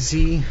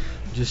woodsy.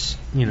 Just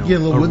You get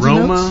a little woodsy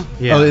aroma. notes?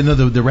 Yeah. Oh, no,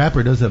 the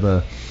wrapper does have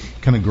a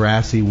kind of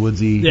grassy,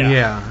 woodsy. Yeah.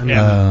 Yeah, I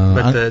mean,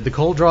 but the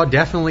cold draw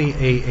definitely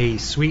a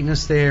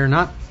sweetness there.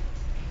 Not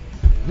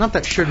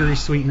that sugary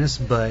sweetness,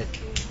 but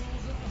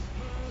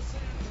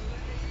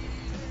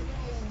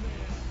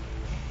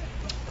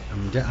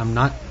I'm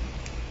not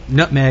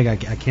nutmeg. I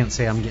can't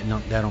say I'm getting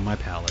that on my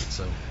palate.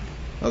 So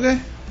Okay.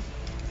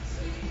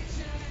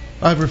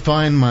 I've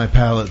refined my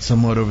palate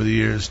somewhat over the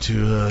years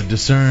to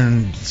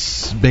discern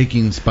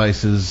baking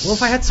spices. well,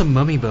 if I had some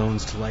mummy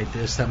bones to light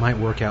this, that might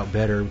work out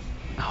better.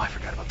 Oh, I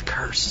forgot about the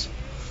curse.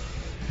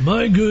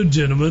 My good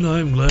gentlemen,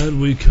 I'm glad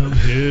we come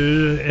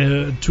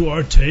here to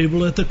our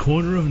table at the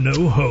corner of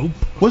No Hope.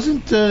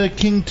 Wasn't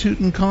King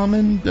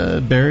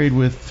Tutankhamun buried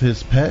with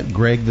his pet,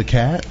 Greg the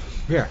cat?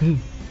 Yeah.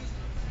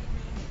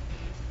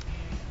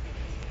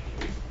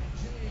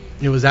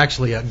 It was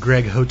actually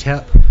Greg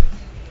Hotep.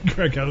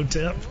 Greg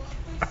Hotep.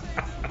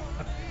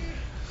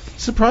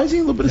 Surprising,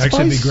 a little bit of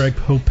Actually, spice. it'd be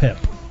Greg Hopep.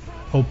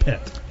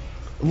 Hopet.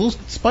 A little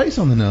spice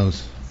on the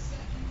nose.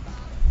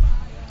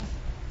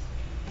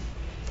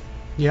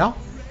 Yeah.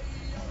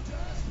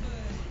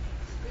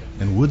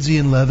 And woodsy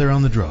and leather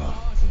on the draw.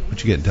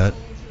 What you get, Tut?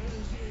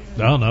 I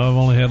don't know. I've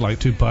only had like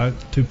two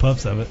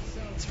puffs of it.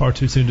 It's far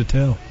too soon to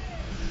tell.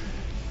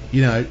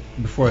 You know,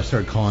 before I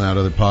started calling out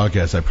other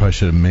podcasts, I probably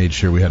should have made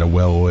sure we had a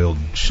well-oiled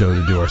show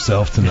to do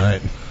ourselves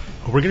tonight.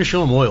 We're gonna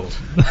show them oiled.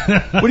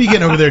 What are you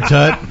getting over there,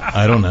 Tut?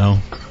 I don't know.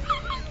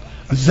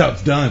 This is how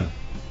it's done.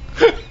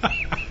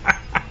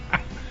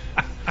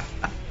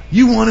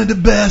 You wanted the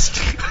best.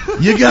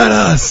 You got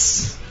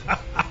us.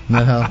 Isn't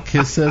that how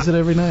Kiss says it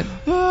every night?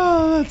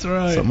 Oh, that's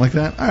right. Something like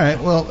that? All right,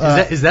 well...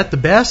 Is that the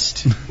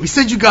best? We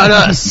said you got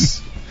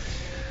us.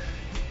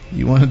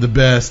 you wanted the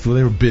best. Well,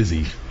 they were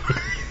busy.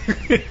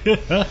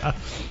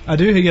 I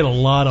do get a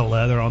lot of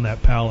leather on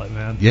that palate,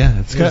 man. Yeah,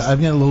 I've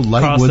got a little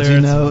light Cross woodsy there,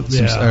 it's- note.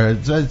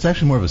 yeah. It's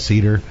actually more of a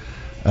cedar.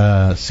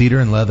 Cedar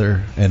and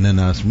leather, and then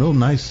some real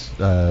nice,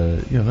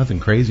 nothing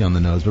crazy on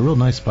the nose, but real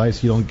nice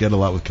spice. You don't get a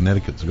lot with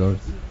Connecticut cigars.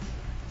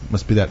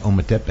 Must be that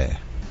Ometepe.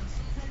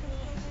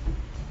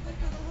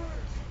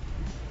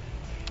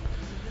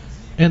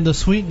 And the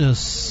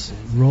sweetness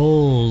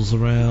rolls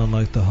around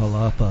like the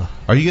jalapa.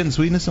 Are you getting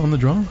sweetness on the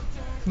draw?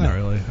 Not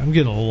really. I'm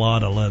getting a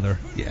lot of leather.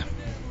 Yeah.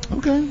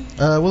 Okay.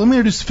 Well, let me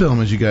introduce the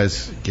film as you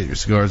guys get your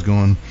cigars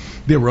going.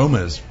 The aroma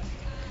is...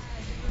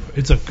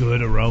 It's a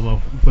good aroma.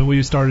 When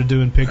we started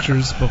doing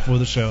pictures before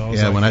the show, I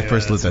was like, when I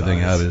first lit that's that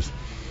thing nice. out,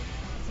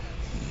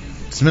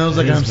 it smells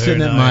like It is I'm sitting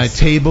very at my nice.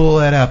 table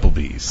at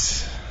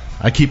Applebee's.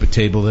 I keep a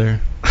table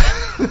there.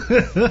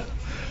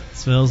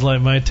 Smells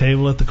like my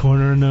table at the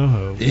corner of No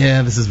Hope.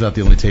 Yeah, this is about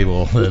the only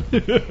table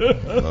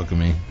that welcome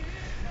me.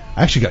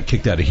 I actually got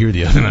kicked out of here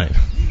the other night.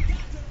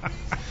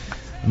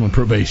 I'm on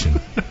probation.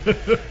 All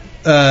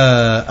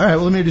right, well,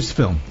 let me introduce the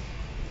film.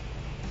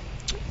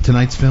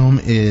 Tonight's film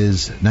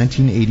is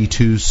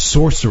 1982's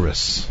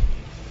Sorceress.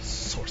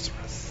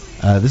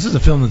 This is a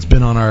film that's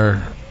been on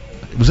our...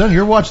 Was that on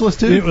your watch list,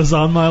 too? It was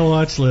on my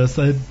watch list,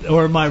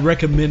 or my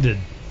recommended.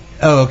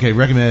 Oh, okay,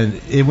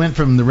 recommended. It went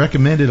from the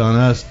recommended on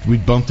us, we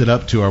bumped it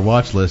up to our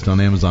watch list on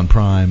Amazon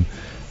Prime.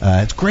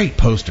 It's a great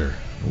poster.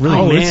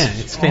 Really,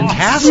 it's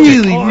fantastic.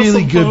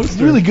 Really good,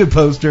 poster. really good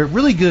poster.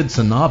 Really good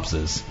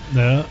synopsis.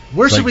 Yeah.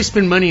 Where should we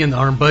spend money in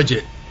our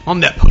budget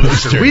on that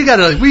poster? We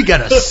gotta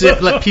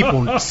let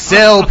people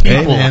sell people.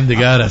 Hey man, they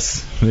got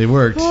us. They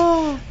worked.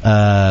 But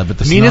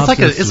the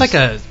synopsis it's like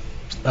a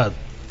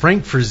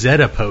Frank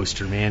Frazetta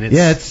poster, man.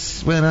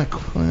 It's not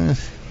quite.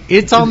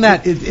 It's on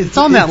that. It's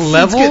on that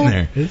level. It's getting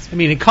there. I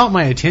mean, it caught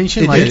my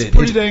attention. It's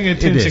pretty dang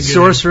attention.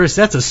 Sorceress.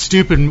 That's a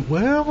stupid.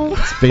 Well,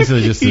 it's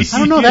basically just this. I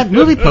don't know that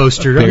movie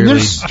poster.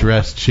 Barely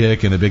dressed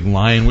chick and a big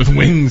lion with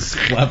wings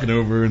flapping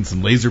over and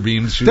some laser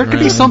beams shooting There could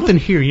be something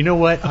here. You know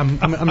what? I'm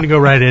going to go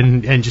right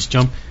in and just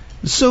jump.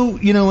 So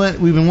you know what?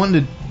 We've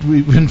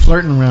been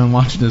flirting around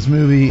watching this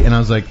movie, and I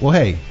was like, well,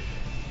 hey,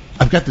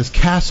 I've got this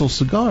Castle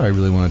cigar I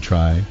really want to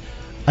try.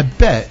 I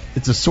bet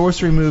it's a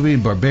sorcery movie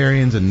and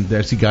barbarians, and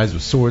I see guys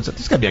with swords.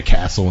 There's got to be a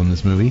castle in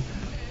this movie.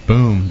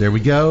 Boom, there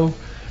we go.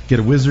 Get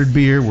a wizard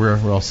beer. We're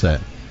all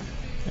set.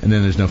 And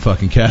then there's no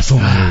fucking castle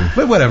in the movie.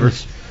 But whatever.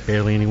 There's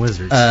barely any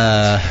wizards.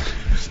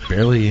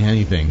 Barely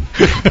anything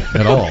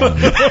at all.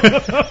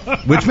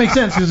 Which makes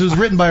sense because it was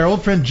written by our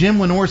old friend Jim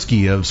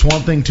Wynorski of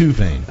Swamp Thing 2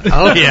 fame.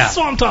 Oh yeah,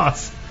 Swamp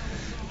Toss.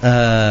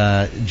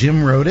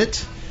 Jim wrote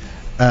it.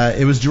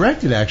 It was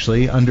directed,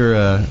 actually, under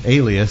an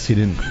alias. He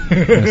didn't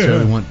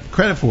necessarily want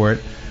credit for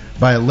it,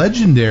 by a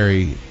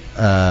legendary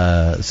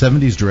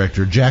 70s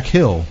director, Jack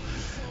Hill,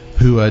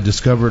 who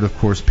discovered, of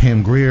course,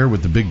 Pam Grier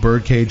with The Big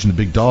Birdcage and The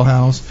Big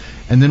Dollhouse,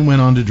 and then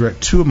went on to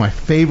direct two of my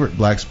favorite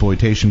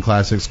blaxploitation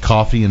classics,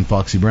 Coffee and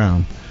Foxy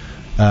Brown.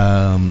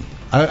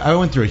 I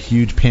went through a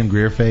huge Pam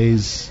Grier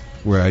phase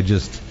where I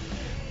just...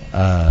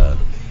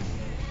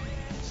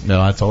 No,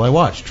 that's all I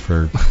watched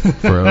for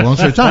a long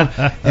stretch of time.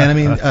 And I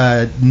mean,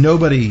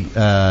 nobody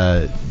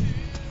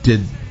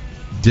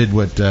did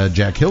what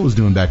Jack Hill was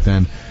doing back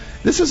then.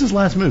 This is his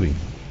last movie.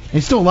 And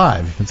he's still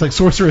alive. It's like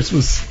Sorceress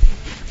was...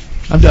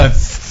 I'm done.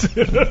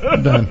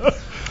 I'm done.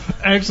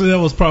 Actually, that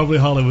was probably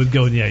Hollywood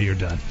going, yeah, you're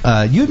done.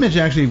 You had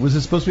mentioned, actually, was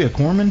it supposed to be a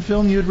Corman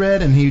film you had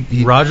read? And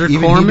he Roger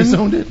even Corman he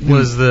disowned it?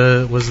 was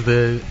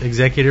the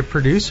executive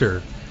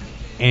producer.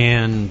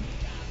 And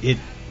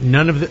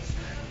none of the...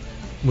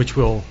 which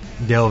we'll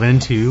delve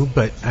into,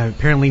 but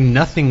apparently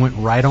nothing went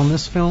right on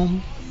this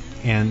film,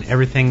 and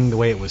everything, the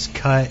way it was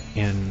cut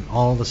and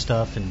all the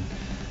stuff, and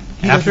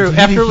he doesn't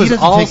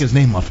take his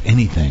name off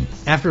anything.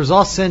 After it was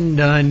all said and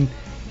done,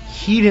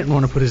 he didn't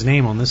want to put his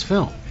name on this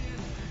film,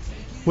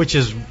 which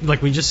is,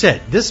 like we just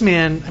said, this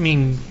man, I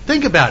mean,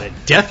 think about it,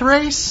 Death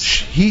Race?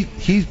 He's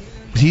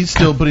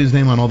still putting his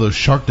name on all those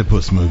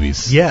Sharktopus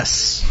movies.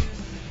 Yes.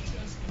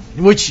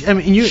 Which, I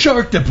mean,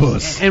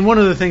 Sharktopus. And one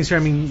of the things here,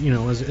 I mean, you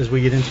know, as we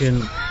get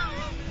into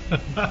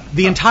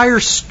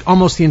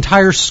almost the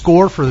entire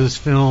score for this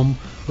film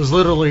was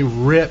literally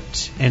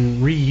ripped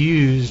and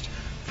reused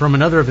from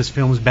another of his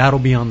films, Battle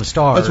Beyond the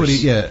Stars. That's what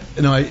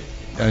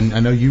I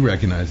know you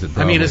recognize it.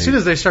 Probably. I mean, as soon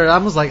as they started, I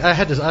was like, I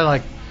had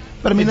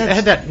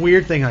that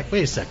weird thing, like,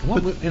 wait a second,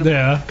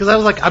 yeah. Because I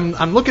was like,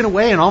 I'm looking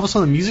away, and all of a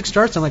sudden the music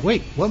starts. I'm like,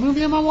 wait, what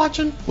movie am I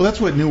watching? Well,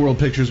 that's what New World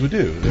Pictures would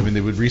do. I mean,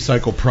 they would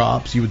recycle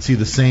props. You would see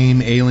the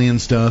same alien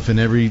stuff in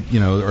every,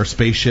 or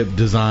spaceship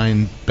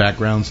design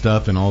background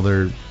stuff, and all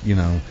their,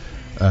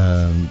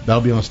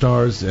 Battle Beyond the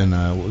Stars, and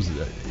what was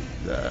it?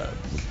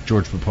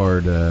 George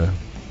Papard.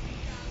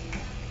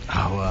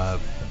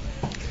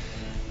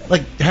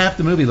 Like half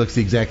the movie looks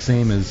the exact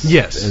same as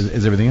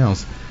everything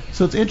else.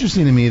 So it's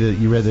interesting to me that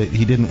you read that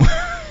he didn't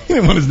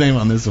want his name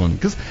on this one,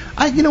 because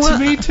you know what? To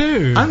me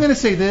too. I'm going to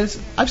say this: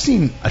 I've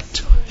seen a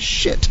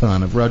shit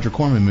ton of Roger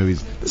Corman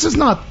movies. This is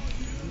not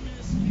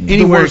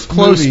anywhere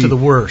close to the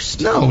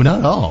worst. No, not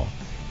at all.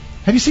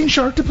 Have you seen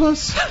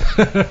Sharktopus?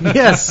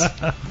 Yes.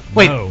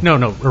 Wait,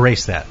 no,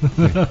 erase that. Edit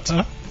that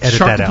out.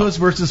 Sharktopus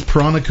versus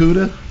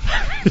Pranakuda.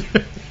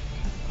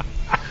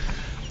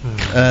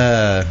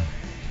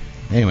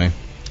 Anyway,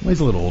 he's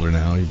a little older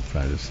now. He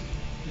probably just.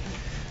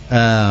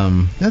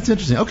 That's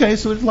interesting. Okay,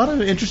 so there's a lot of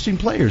interesting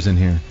players in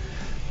here.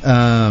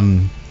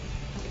 Man,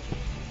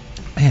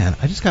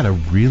 I just got to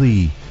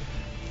really see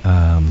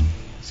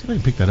if I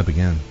can pick that up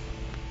again.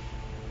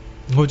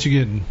 What you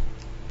getting?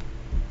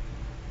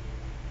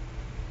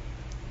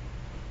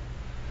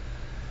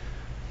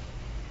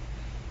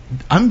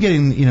 I'm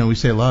getting, we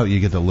say a lot, you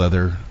get a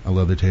leather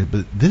taste,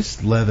 but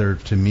this leather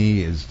to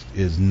me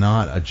is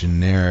not a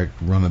generic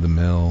run of the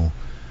mill.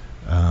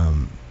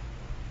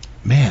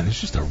 Man, there's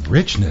just a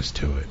richness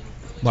to it.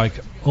 Like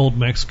old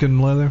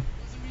Mexican leather?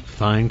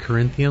 Fine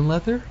Corinthian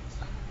leather?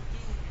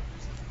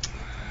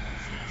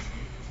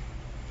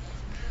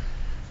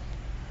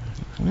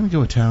 gonna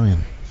go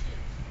Italian.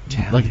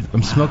 Like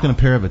I'm smoking a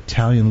pair of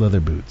Italian leather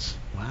boots.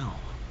 Wow.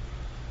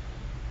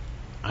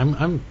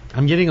 I'm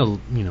getting a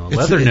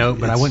leather note,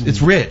 but I wouldn't.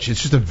 It's rich.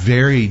 It's just a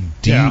very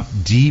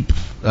deep.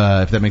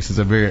 If that makes sense,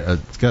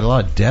 it's got a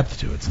lot of depth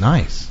to it. It's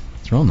nice.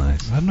 It's real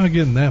nice. I'm not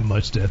getting that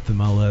much depth in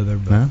my leather,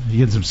 but Huh? You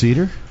getting some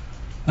cedar?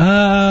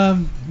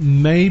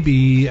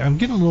 maybe I'm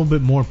getting a little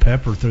bit more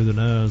pepper through the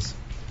nose.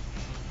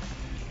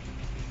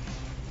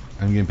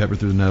 I'm getting pepper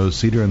through the nose,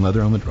 cedar and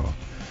leather on the draw.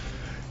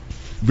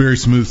 Very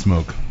smooth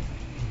smoke.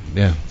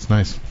 Yeah, it's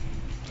nice.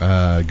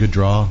 Good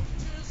draw.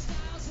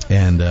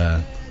 And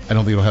I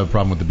don't think it'll have a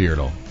problem with the beer at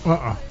all.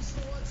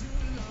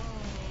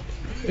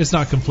 It's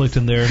not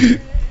conflicting there.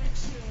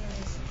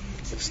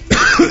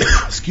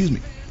 Excuse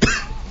me.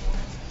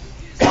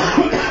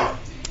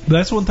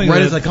 That's one thing.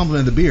 Right as I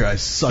complimented the beer, I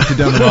sucked it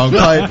down the wrong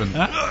pipe. And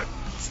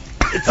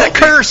It's a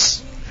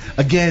curse.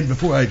 again,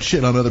 before I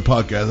shit on other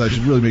podcasts, I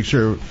should really make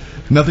sure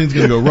nothing's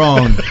going to go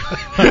wrong.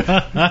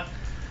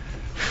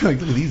 Like,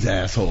 look at these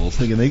assholes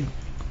thinking they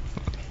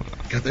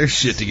got their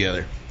shit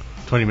together.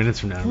 20 minutes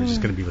from now, we're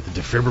just going to be with the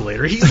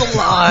defibrillator. He's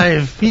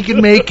alive. He can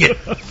make it.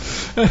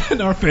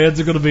 And our fans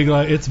are going to be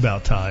like, it's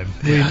about time.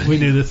 We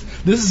knew this.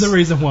 This is the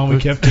reason why we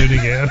kept tuning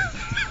in.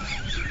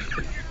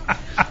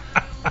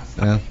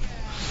 Yeah.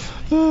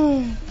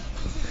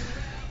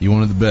 You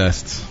wanted the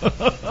best. There's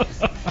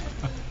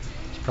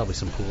probably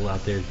some pool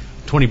out there.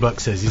 $20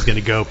 says he's going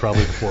to go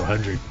probably before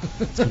 100.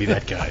 It's going to be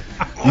that guy.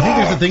 You think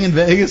there's a thing in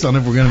Vegas on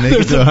if we're going to make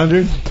it to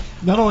 100?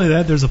 Not only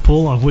that, there's a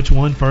poll on which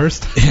one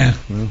first. Yeah.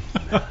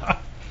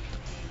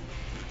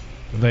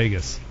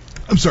 Vegas.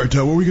 I'm sorry,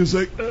 Todd. What were you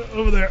going to say?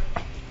 Over there.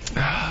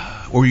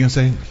 What were you going to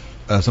say?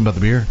 Something about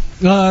the beer?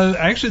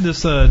 Actually,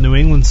 this New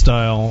England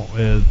style,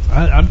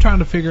 I'm trying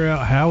to figure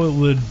out how it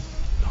would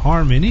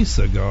harm any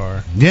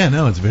cigar. Yeah,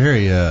 no, it's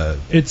very...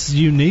 It's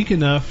unique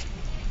enough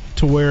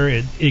to where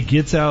it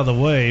gets out of the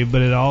way,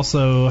 but it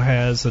also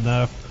has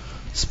enough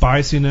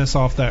spiciness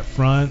off that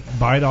front,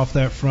 bite off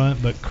that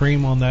front, but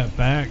cream on that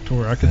back to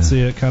where I could see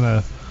it kind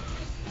of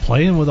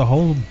playing with a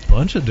whole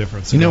bunch of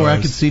different cigars. You know where I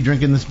could see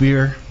drinking this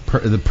beer?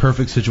 The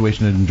perfect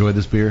situation to enjoy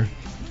this beer?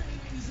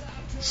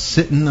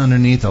 Sitting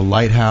underneath a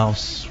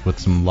lighthouse with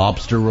some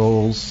lobster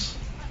rolls,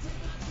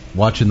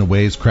 watching the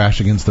waves crash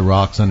against the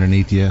rocks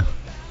underneath you.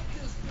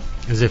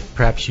 As if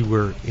perhaps you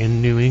were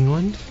in New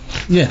England?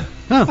 Yeah.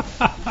 Huh.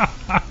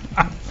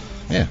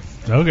 Yeah.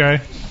 Okay.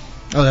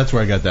 Oh, that's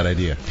where I got that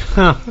idea.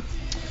 Huh.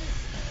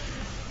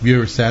 Have you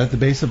ever sat at the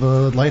base of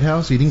a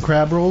lighthouse eating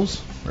crab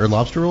rolls or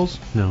lobster rolls?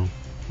 No,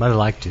 but I'd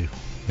like to.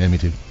 Yeah, me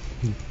too.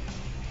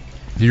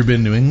 Have you ever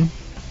been to New England?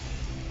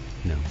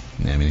 No.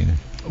 Yeah, me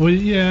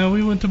neither.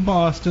 We went to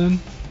Boston.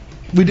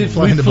 We did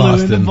fly We into flew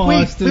Boston. into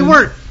Boston. We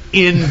weren't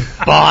in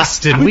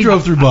Boston. We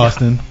drove through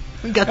Boston.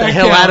 We got the That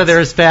hell out of counts. there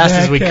as fast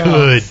as we That could.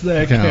 counts.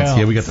 That Counts. counts.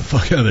 Yeah, we got the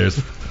fuck out of there.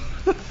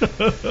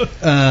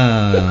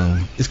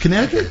 Is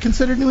Connecticut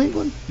considered New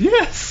England?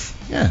 Yes.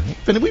 Yeah.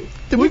 We've been there.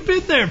 Yeah, we've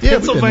been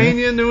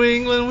Pennsylvania, New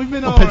England. We've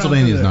been all Well,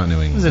 Pennsylvania is around not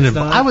New I was England. in, It's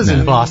not-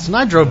 in Boston.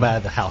 I drove by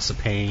the House of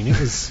Pain. It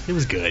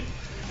was good.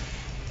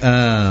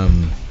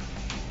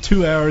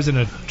 2 hours in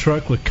a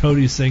truck with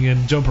Cody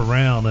singing "Jump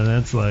Around," and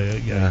that's like, I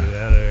gotta get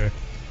out of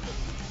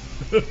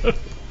there.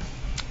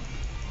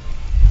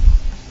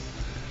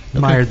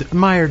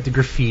 Admired the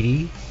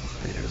graffiti.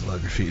 There's a lot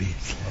of graffiti.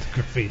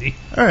 Graffiti.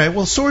 All right.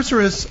 Well,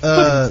 Sorceress.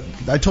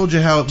 I told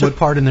you how. Took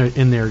part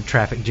in their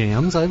traffic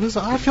jams. I felt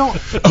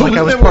like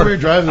I was where we part were of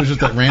driving. There was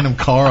just that random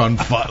car on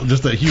fire,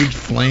 just a huge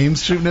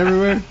flames shooting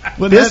everywhere.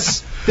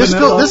 this.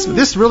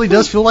 This really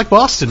does feel like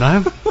Boston.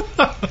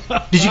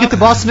 Did you get the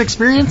Boston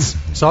experience?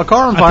 Saw a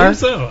car on fire.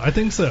 I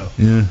think so.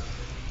 Yeah.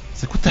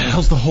 It's like, what the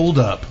hell's the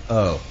holdup?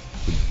 Oh,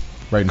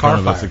 right in Car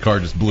front of us, fire. the car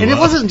just blew And up. it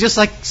wasn't just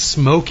like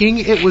smoking;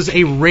 it was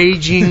a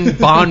raging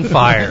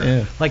bonfire.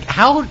 Yeah. Like,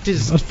 how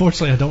does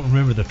Unfortunately, I don't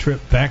remember the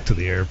trip back to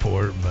the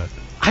airport, but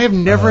I have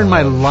never in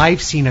my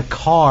life seen a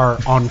car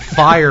on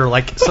fire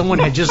like someone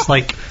had just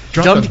like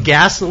dumped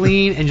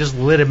gasoline and just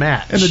lit a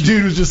match. And the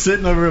dude was just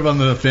sitting over on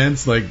the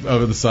fence, like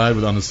over the side,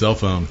 on the cell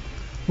phone.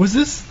 was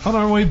this on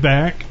our way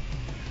back?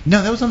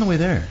 No, that was on the way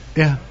there.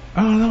 yeah.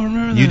 I don't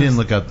remember. You this. didn't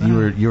look up.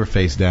 You were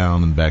face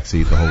down in the back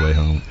seat the whole way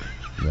home.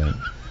 Right.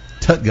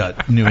 Tut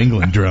got New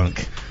England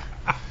drunk.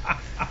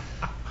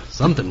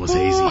 Something was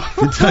hazy.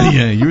 Good time.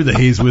 Yeah, you were the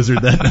haze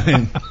wizard that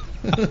night.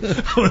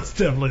 I was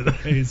definitely the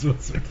Haze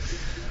Wizard.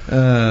 All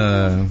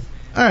right.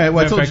 Well, I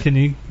Matter of told fact,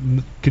 you.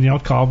 can y'all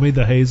call me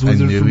the Haze I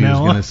Wizard knew from he was now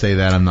going to on? say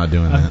that. I'm not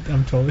doing that.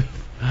 I'm totally.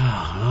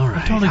 Oh, all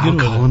right. totally I'll good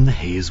with call it. him the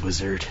Haze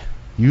Wizard.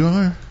 You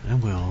are? I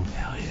will.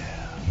 Hell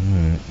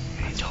yeah.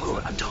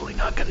 I'm totally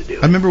not going to do I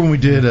it. remember when we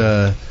did,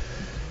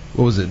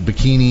 what was it,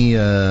 bikini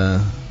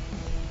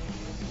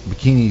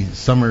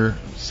summer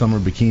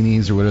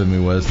bikinis or whatever it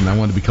was, and I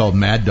wanted to be called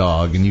Mad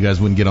Dog, and you guys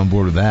wouldn't get on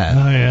board with that.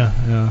 Oh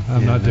yeah.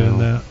 I'm not doing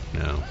that.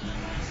 No.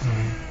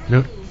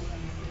 No.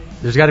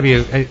 There's got to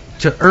be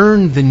to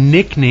earn the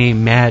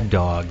nickname Mad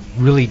Dog.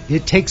 Really,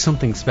 it takes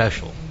something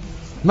special.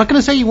 I'm not going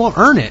to say you won't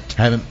earn it.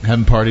 Haven't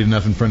partied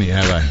enough in front of you,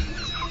 have I?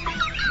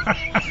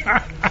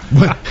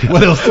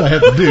 what else do I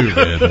have to do,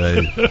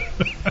 man?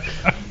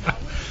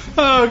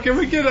 Oh, can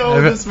we get on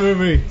with this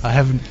movie? I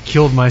haven't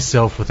killed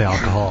myself with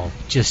alcohol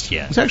just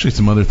yet. There's actually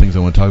some other things I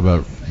want to talk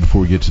about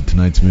before we get to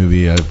tonight's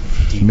movie.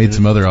 I've made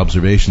some other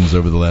observations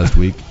over the last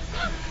week.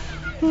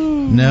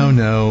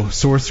 No,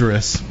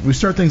 sorceress. We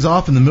start things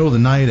off in the middle of the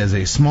night as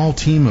a small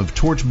team of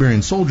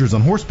torch-bearing soldiers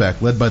on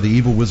horseback, led by the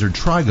evil wizard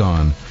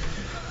Trigon,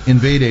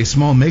 invade a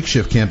small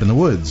makeshift camp in the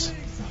woods.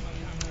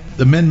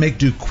 The men make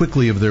do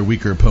quickly of their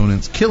weaker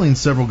opponents, killing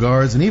several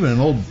guards and even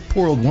an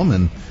poor old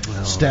woman.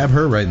 Stab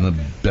her right in the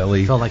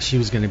belly. Felt like she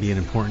was going to be an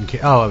important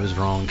I was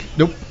wrong.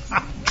 Nope.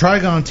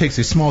 Trigon takes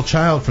a small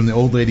child from the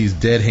old lady's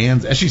dead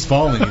hands as she's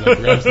falling. He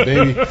grabs the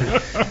baby,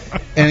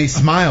 and he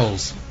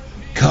smiles.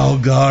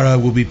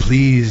 Kalgara will be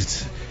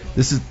pleased.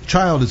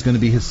 Child is going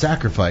to be his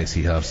sacrifice,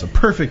 he huffs. A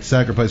perfect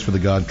sacrifice for the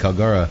god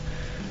Kalgara.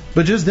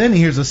 But just then he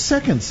hears a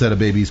second set of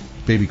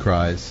baby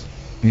cries.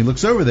 And he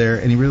looks over there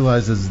and he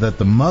realizes that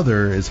the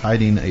mother is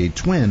hiding a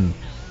twin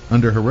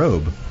under her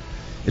robe.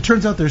 It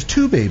turns out there's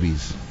two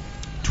babies,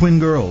 twin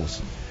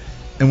girls.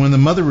 And when the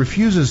mother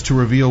refuses to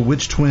reveal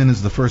which twin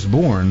is the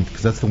firstborn,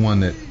 because that's the one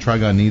that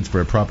Trigon needs for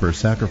a proper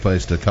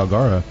sacrifice to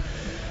Kalgara,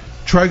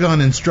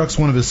 Trigon instructs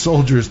one of his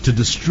soldiers to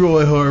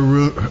destroy her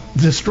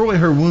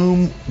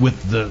womb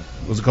with the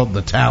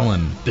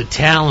Talon. The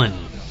Talon.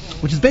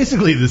 Which is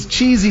basically this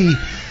cheesy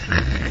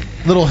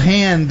little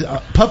hand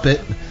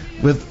puppet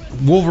with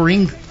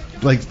Wolverine,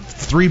 like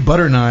 3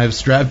 butter knives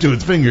strapped to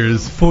its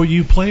fingers. For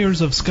you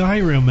players of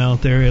Skyrim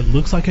out there, it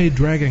looks like a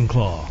dragon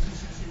claw.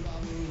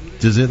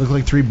 Does it look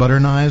like 3 butter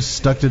knives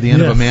stuck to the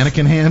end of a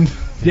mannequin hand?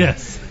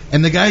 Yes.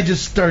 And the guy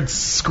just starts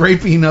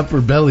scraping up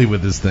her belly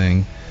with this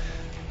thing.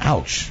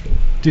 Ouch.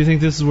 Do you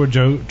think this is where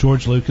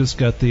George Lucas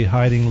got the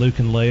hiding Luke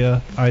and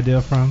Leia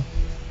idea from?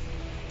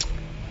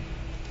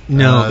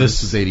 No,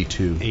 this is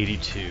 82.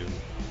 82.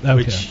 Okay.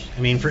 Which,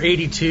 I mean, for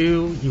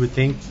 82, you would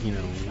think,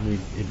 we'd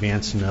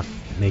advanced enough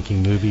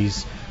making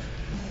movies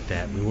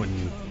that we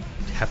wouldn't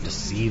have to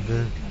see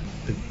the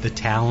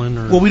Talon.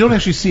 Or well, we don't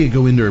actually see it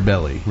go into her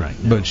belly.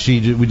 Right. No. But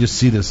we just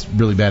see this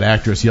really bad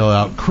actress yell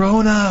out,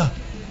 Krona!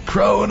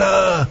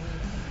 Krona!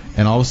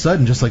 And all of a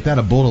sudden, just like that,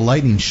 a bolt of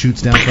lightning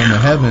shoots down from the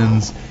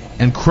heavens,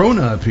 and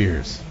Krona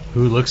appears.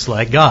 Who looks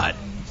like God.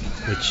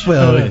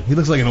 He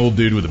looks like an old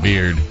dude with a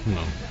beard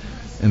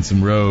and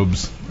some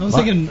robes. I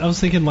was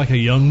thinking like a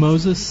young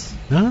Moses.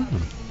 No.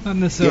 Not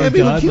necessarily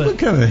God, he looked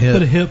kind of hip.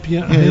 But a hip, he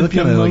looked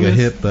kind of like a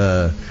hip. It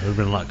would have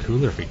been a lot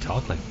cooler if he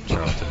talked like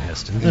Charlton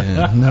Heston.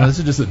 Yeah, no, this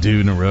is just a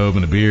dude in a robe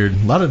and a beard.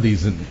 A lot of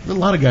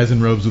guys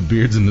in robes with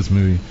beards in this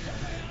movie.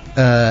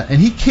 And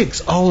he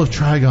kicks all of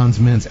Trigon's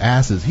men's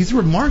asses. He's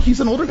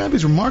an older guy, but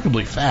he's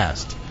remarkably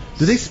fast.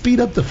 Did they speed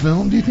up the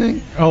film, do you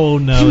think? Oh,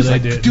 no, he was they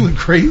didn't. Doing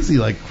crazy,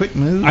 quick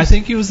moves. I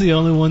think he was the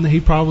only one that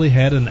he probably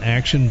had an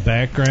action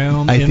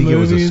background I in think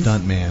movies. It was a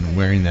stuntman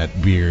wearing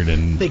that beard.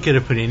 And they could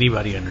have put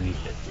anybody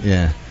underneath it.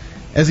 Yeah.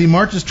 As he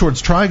marches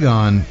towards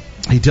Trigon,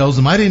 he tells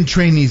him, I didn't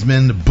train these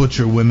men to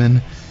butcher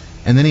women.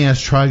 And then he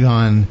asks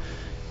Trigon,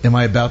 am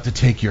I about to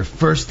take your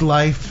first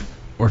life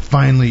or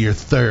finally your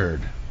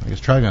third? I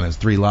guess Trigon has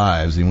 3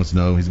 lives. He wants to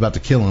know, he's about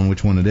to kill him,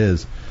 which one it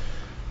is.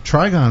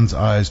 Trigon's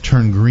eyes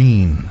turn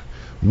green,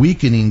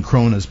 weakening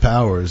Krona's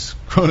powers.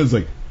 Krona's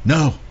like,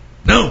 no.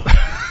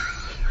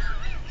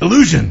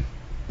 Illusion.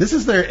 This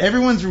is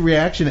everyone's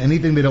reaction to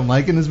anything they don't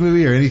like in this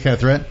movie or any kind of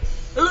threat.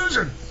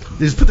 Illusion.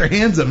 They just put their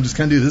hands up and just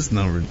kind of do this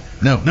number.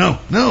 No.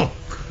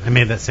 I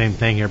made that same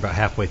thing here about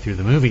halfway through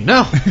the movie.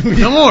 No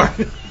more.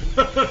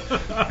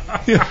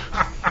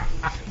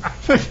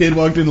 My kid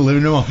walked in the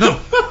living room.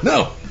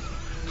 No.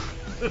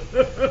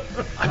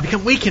 I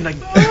become weakened. I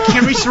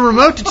can't reach the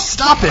remote to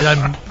stop it.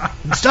 I'm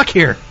stuck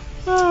here.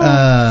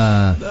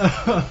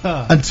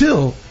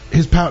 Until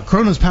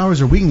Krona's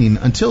powers are weakening,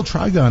 until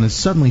Trigon is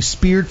suddenly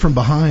speared from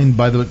behind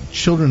by the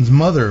children's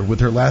mother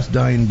with her last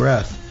dying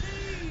breath.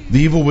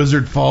 The evil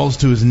wizard falls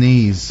to his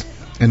knees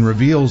and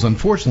reveals,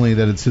 unfortunately,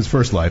 that it's his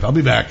first life. I'll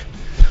be back.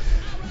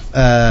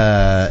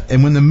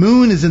 And when the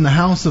moon is in the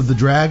house of the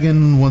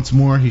dragon once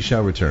more, he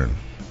shall return.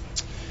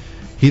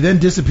 He then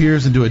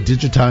disappears into a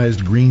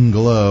digitized green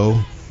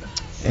glow,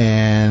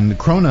 and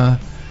Krona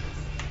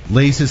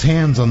lays his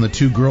hands on the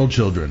 2 girl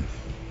children.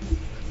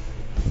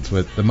 That's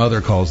what the mother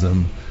calls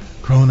them.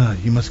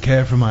 Krona, you must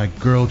care for my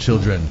girl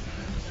children.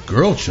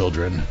 Girl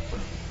children?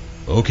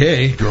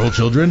 Okay, girl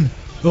children.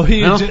 Well,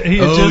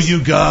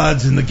 you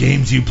gods and the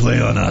games you play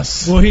on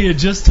us. Well, he had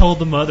just told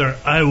the mother,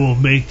 I will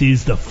make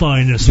these the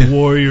finest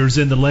warriors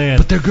in the land.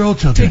 But they're girl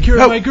children. Take care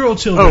of my girl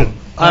children.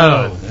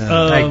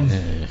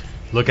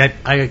 Look,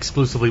 I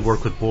exclusively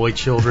work with boy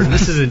children.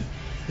 This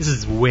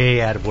is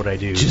way out of what I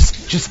do.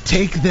 Just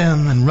take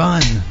them and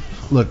run.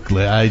 Look,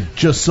 I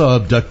just saw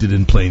abducted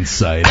in plain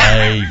sight.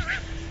 I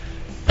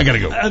gotta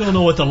go. I don't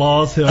know what the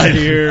laws are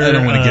here. I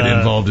don't want to get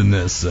involved in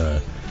this.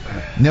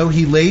 No,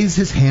 he lays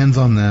his hands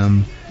on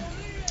them,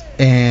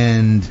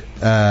 and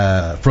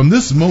from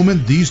this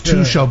moment, these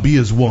 2 shall be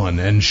as one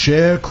and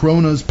share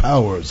Krona's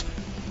powers.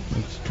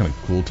 It's kind of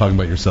cool talking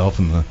about yourself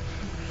in the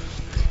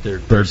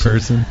third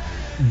person.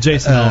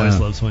 Jason always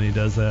loves when he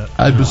does that.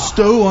 I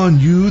bestow on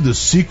you the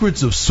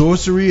secrets of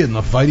sorcery and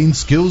the fighting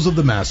skills of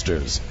the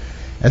masters.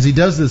 As he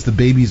does this, the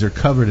babies are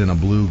covered in a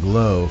blue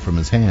glow from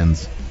his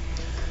hands.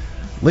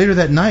 Later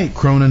that night,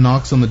 Krona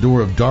knocks on the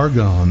door of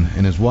Dargon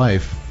and his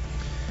wife.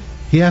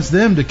 He asks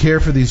them to care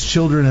for these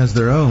children as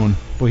their own.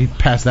 Boy, he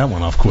passed that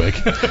one off quick.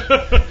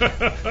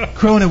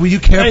 Krona, will you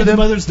care for them?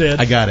 Mother's dead.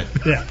 I got it.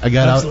 Yeah, I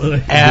got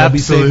absolutely. out. They'll be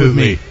safe with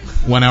me.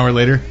 1 hour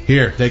later,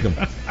 here, take them.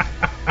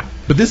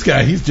 But this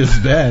guy, he's just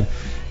as bad.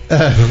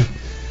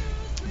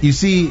 You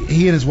see,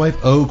 he and his wife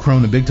owe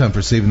Krona big time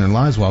for saving their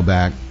lives a while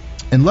back.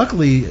 And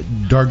luckily,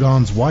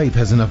 Dargon's wife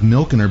has enough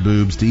milk in her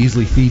boobs to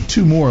easily feed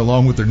 2 more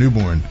along with their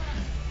newborn.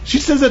 She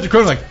says that to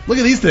Krona, like, look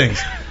at these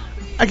things.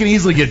 I can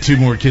easily get 2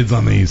 more kids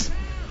on these.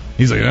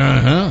 He's like,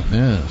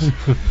 yes.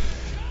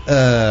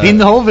 Feeding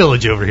the whole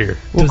village over here.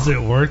 Does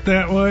it work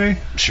that way?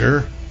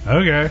 Sure.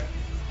 Okay.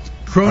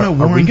 Krona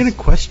warns. Are we going to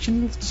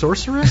question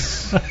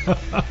Sorceress?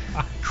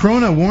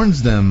 Krona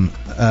warns them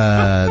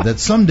that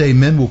someday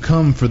men will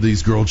come for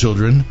these girl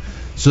children,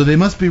 so they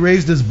must be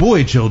raised as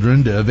boy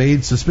children to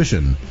evade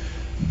suspicion.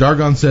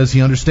 Dargon says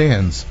he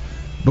understands,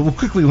 but we'll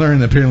quickly learn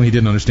that apparently he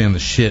didn't understand the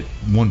shit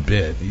one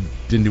bit. He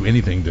didn't do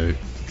anything to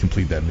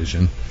complete that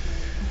mission.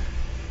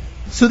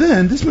 So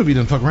then, this movie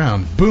doesn't fuck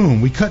around.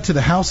 Boom, we cut to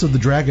the House of the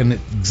Dragon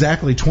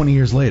exactly 20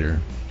 years later,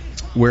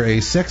 where a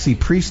sexy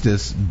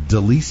priestess,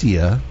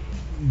 Delicia...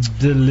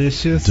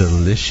 Delicious.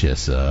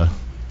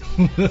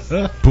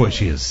 Boy,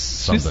 she is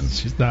something.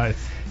 She's nice.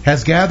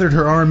 Has gathered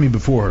her army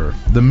before her.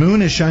 The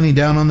moon is shining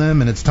down on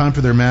them, and it's time for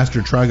their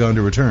master Trigon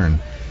to return.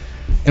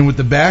 And with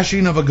the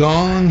bashing of a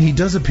gong, he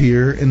does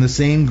appear in the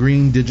same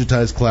green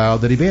digitized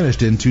cloud that he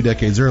vanished in 2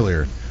 decades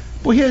earlier.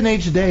 Boy, he hadn't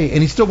aged a day,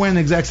 and he's still wearing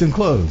the exact same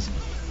clothes.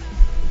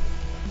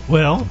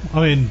 Well,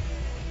 I mean,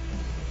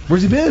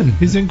 where's he been?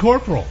 He's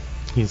incorporeal.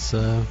 He's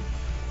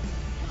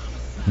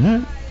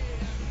Yeah.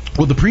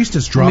 Well, the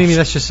priestess drops. Maybe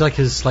that's just like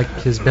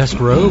his best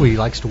robe. He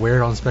likes to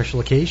wear it on special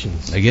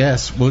occasions. I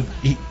guess. Well,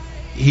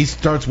 he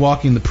starts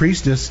walking the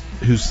priestess,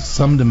 who's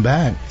summoned him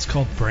back. It's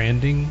called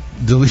branding.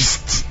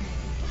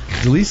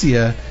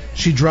 Delicia,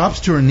 she drops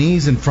to her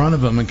knees in front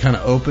of him and kind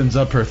of opens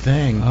up her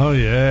thing. Oh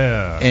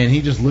yeah. And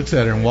he just looks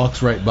at her and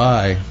walks right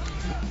by.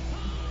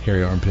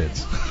 Hairy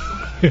armpits.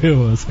 It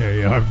was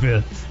hairy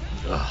armpits.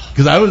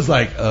 Because I was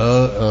like,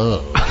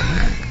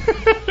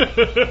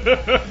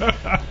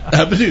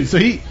 But dude, so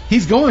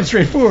he's going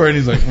straight forward, and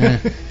he's like, eh.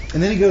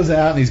 And then he goes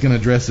out and he's going to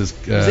address his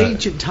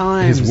ancient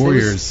times, his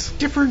warriors,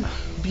 different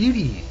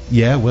beauty.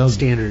 Yeah, well,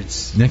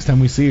 standards. Next time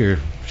we see her,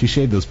 she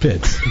shaved those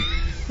pits.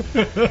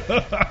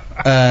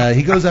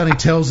 He goes out and he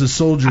tells his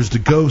soldiers to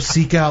go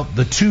seek out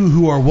the 2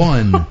 who are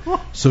one,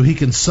 so he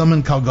can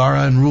summon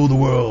Kalgara and rule the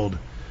world.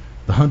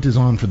 The hunt is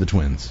on for the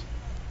twins,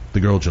 the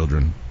girl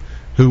children,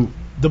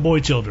 the boy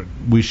children.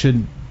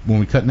 When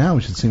we cut now,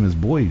 we should see them as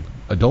boy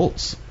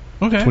adults.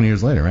 Okay. 20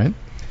 years later, right?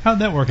 How'd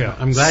that work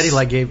out? I'm glad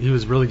he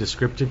was really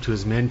descriptive to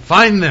his men.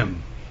 Find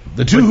them.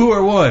 The 2 who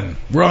are one.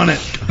 We're on it.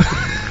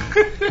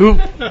 Who?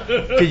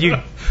 Could you?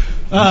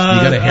 You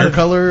got a hair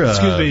color?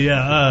 Excuse me.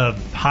 Yeah.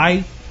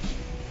 Height,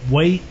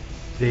 weight.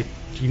 Do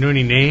you know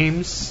any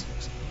names?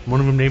 One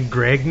of them named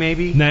Greg,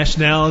 maybe.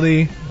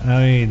 Nationality.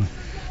 I mean,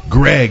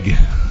 Greg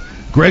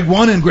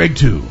 1 and Greg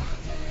 2.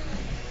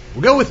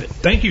 We'll go with it.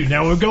 Thank you.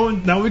 Now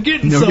we're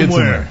getting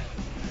somewhere.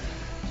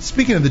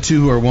 Speaking of the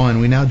 2 who are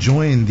one, we now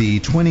join the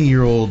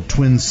 20-year-old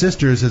twin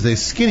sisters as they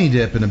skinny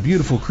dip in a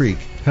beautiful creek.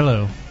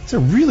 Hello. It's a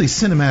really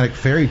cinematic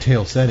fairy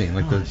tale setting.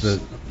 Like it's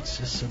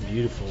just so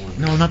beautiful.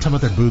 No, I'm not talking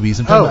about their boobies.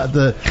 I'm talking about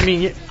the. I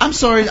mean, I'm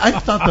sorry. I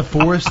thought the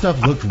forest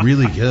stuff looked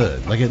really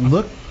good. Like it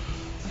looked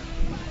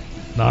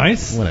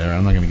nice. Whatever.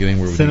 I'm not going to get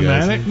anywhere with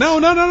cinematic. You guys. No.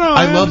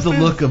 I love the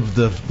look of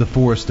the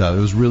forest stuff.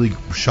 It was really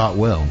shot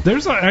well.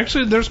 There's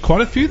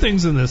quite a few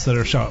things in this that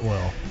are shot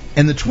well.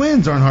 And the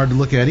twins aren't hard to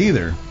look at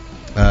either.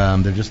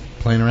 They're just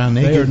playing around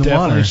naked in the water.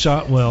 Definitely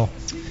shot well.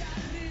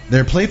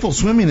 Their playful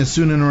swimming is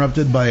soon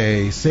interrupted by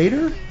a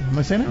satyr. Am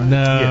I saying it right?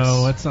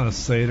 No, That's not a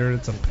satyr.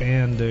 It's a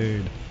pan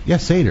dude. Yeah,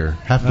 satyr.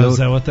 Half goat. Is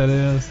that what that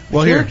is?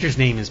 Well, the character's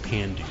name is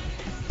Pandu.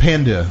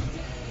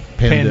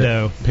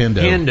 Pando.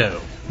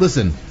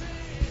 Listen.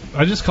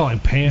 I just call him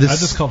Pan. I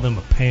just call them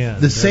a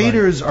pan. The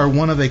satyrs are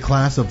one of a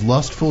class of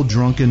lustful,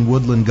 drunken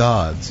woodland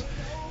gods.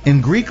 In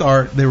Greek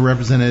art, they were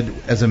represented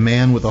as a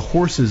man with a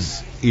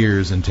horse's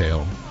ears and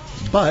tail.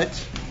 But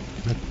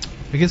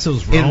I guess it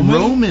was Roman. In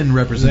Roman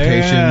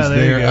representations,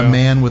 they're a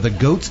man with a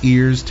goat's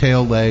ears,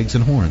 tail, legs,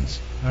 and horns.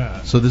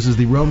 So this is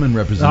the Roman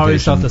representation. I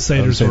always thought the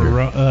satyrs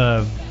were.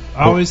 I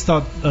always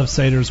thought of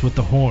satyrs with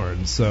the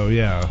horns. So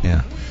yeah.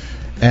 Yeah,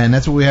 and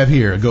that's what we have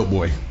here, a goat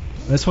boy.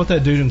 That's what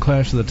that dude in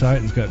Clash of the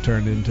Titans got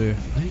turned into.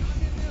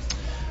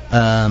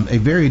 A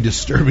very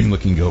disturbing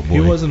looking goat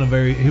boy.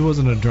 He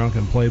wasn't a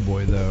drunken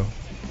playboy though.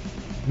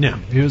 No,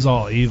 he was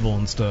all evil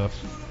and stuff.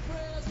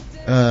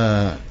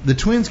 The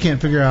twins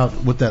can't figure out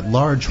what that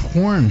large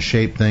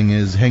horn-shaped thing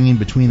is hanging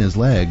between his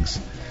legs.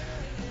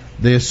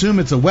 They assume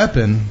it's a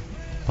weapon.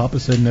 Papa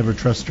said never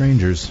trust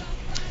strangers.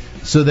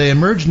 So they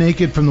emerge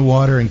naked from the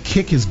water and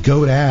kick his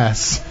goat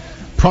ass,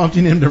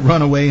 prompting him to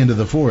run away into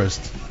the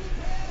forest.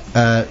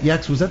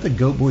 Yax, was that the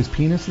goat boy's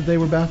penis that they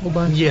were baffled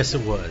by? Yes,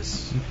 it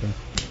was.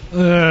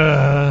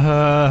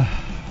 Okay.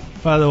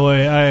 By the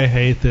way, I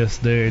hate this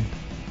dude.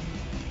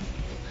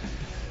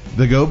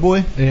 The Goat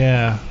Boy?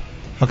 Yeah.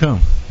 How come?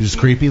 He's just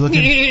creepy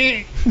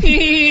looking?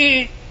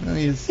 No,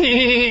 he is.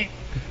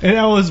 And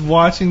I was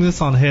watching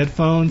this on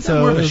headphones,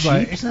 so it was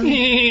like...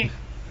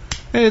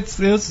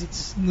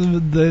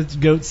 the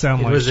goats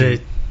sound like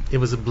sheep. It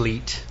was a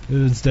bleat. It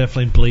was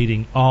definitely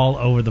bleeding all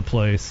over the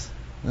place.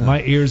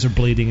 My ears are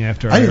bleeding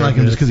after I didn't heard like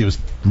him this. just because he was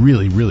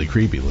really, really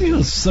creepy looking. He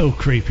was so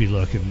creepy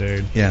looking,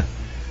 dude. Yeah.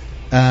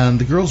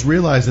 The girls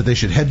realize that they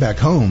should head back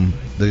home.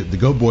 The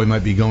Goat Boy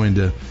might be going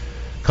to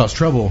cause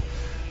trouble.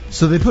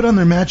 So they put on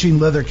their matching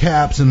leather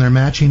caps and their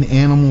matching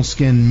animal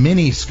skin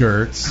mini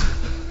skirts.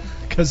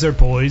 Because they're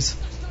boys.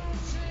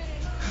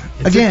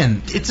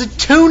 It's a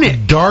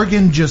tunic.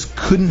 Dargan just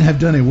couldn't have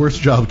done a worse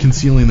job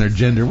concealing their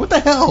gender. What the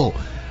hell?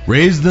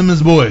 Raise them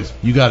as boys.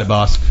 You got it,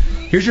 boss.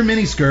 Here's your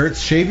mini skirts.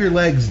 Shave your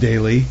legs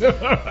daily.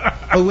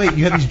 Oh, wait,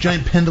 you have these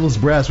giant pendulous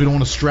breasts. We don't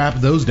want to strap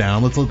those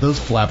down. Let's let those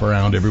flap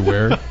around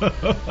everywhere.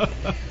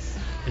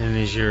 And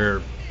as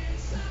you're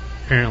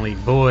apparently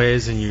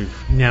boys and you're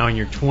now in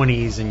your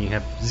 20s and you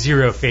have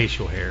zero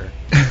facial hair,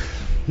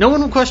 no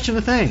one will question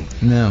a thing.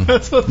 No.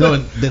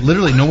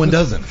 Literally, no one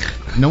doesn't.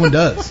 No one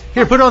does.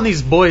 Here, put on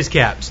these boys'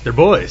 caps. They're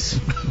boys.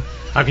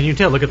 How can you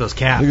tell? Look at those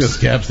caps. Look at those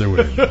caps they're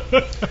wearing.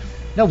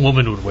 No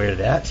woman would wear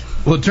that.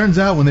 Well, it turns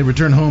out when they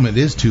return home, it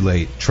is too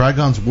late.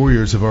 Trigon's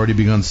warriors have already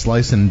begun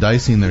slicing and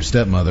dicing their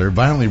stepmother,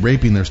 violently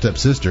raping their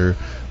stepsister,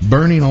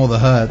 burning all the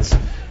huts,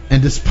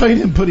 and despite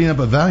him putting up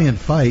a valiant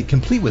fight,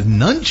 complete with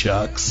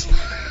nunchucks.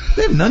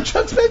 They have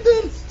nunchucks back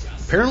then?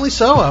 Apparently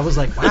so. I was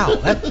like, wow,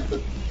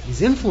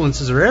 these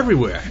influences are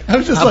everywhere. I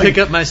was just I'll like, pick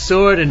up my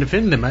sword and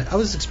defend them. I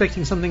was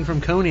expecting something from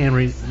Conan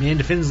where man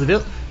defends the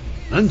village.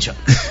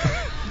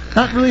 Nunchucks.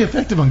 not really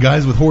effective on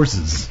guys with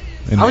horses.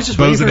 And I was just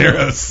bows waiting and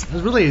for arrows. I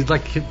was really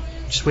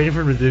just waiting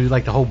for him to do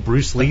like the whole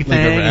Bruce Lee Like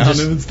thing. around and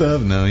him and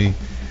stuff. No, he he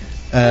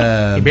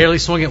barely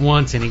swung it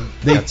once and he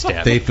got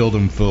stabbed. They filled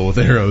him full with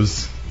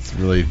arrows. It's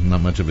really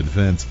not much of a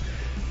defense.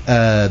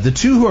 The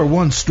two who are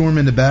one storm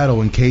into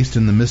battle encased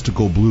in the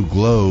mystical blue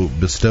glow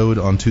bestowed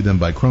onto them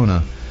by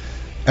Krona.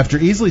 After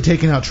easily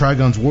taking out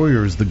Trigon's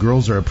warriors, the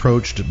girls are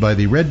approached by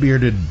the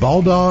red-bearded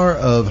Baldar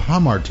of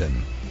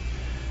Hamarton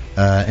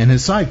and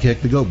his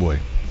sidekick, the Goat Boy.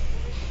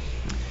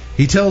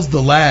 He tells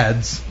the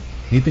lads,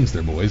 he thinks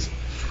they're boys,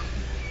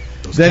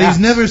 that he's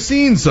never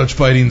seen such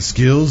fighting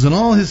skills in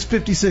all his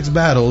 56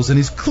 battles, and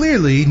he's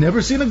clearly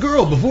never seen a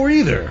girl before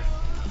either.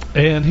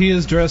 And he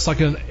is dressed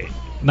like a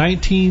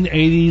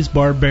 1980s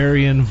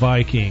barbarian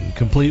Viking,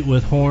 complete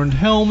with horned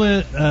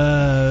helmet,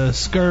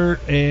 skirt,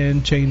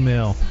 and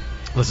chainmail.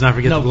 Let's not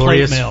forget the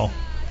glorious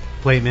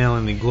plate mail,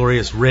 and the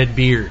glorious red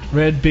beard.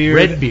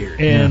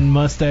 and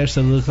mustache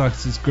that looks like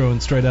it's growing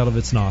straight out of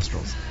its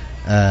nostrils.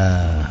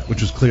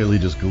 Which was clearly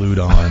just glued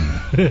on.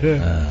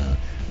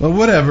 Well,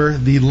 whatever.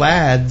 The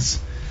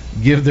lads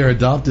give their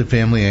adopted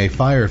family a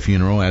fire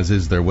funeral, as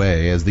is their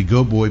way, as the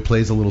Goat Boy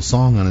plays a little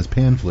song on his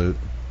pan flute.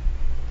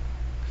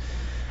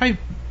 Hey,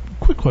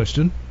 quick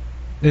question,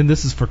 and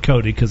this is for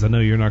Cody because I know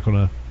you're not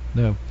going to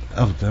know.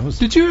 Oh, that was.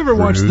 Did you ever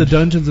watch rude. the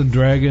Dungeons and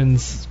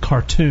Dragons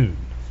cartoon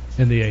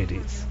in the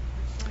 80s?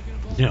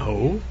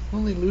 No.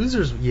 Only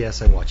Losers.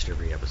 Yes, I watched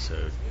every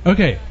episode.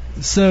 Okay,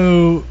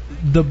 so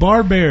the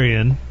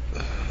barbarian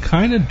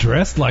kind of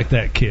dressed like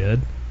that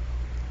kid,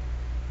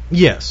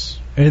 Yes.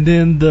 and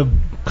then the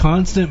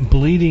constant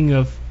bleeding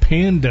of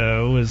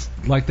Pando is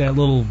like that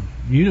little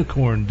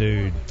unicorn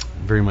dude.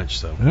 Very much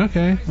so.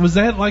 Okay, was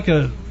that like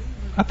a?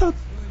 I thought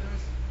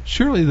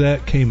surely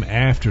that came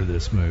after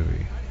this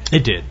movie.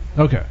 It did.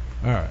 Okay,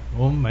 all right.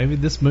 Well, maybe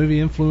this movie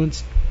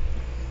influenced.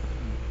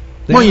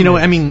 Well, you know,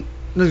 I mean,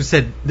 like I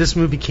said, this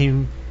movie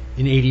came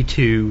in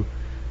 82,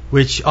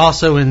 which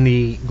also in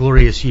the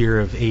glorious year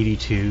of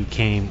 82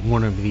 came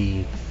one of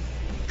the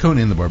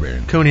Conan the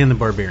Barbarian. Conan the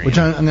Barbarian. Which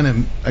I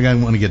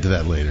want to get to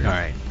that later. All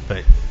right,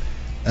 but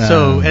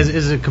so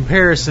as a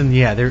comparison,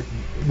 yeah, there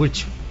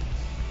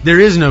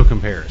is no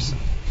comparison.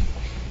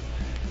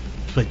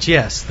 But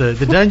yes,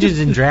 the Dungeons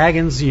and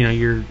Dragons, you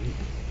know,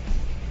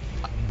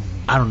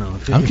 I don't know.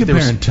 I'm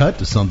comparing Tut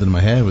to something in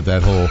my head with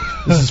that whole.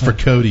 This is for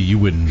Cody. You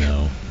wouldn't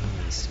know.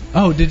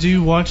 Oh, did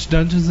you watch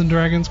Dungeons and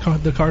Dragons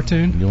the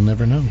cartoon? You'll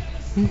never know.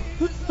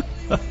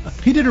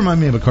 He did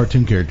remind me of a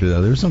cartoon character,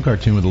 though. There was some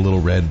cartoon with a little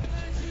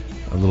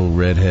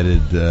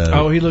redheaded.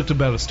 He looked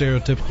about as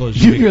stereotypical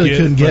as you could really get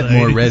couldn't for get the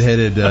more 80s.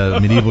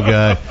 redheaded medieval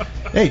guy.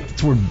 Hey,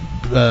 it's where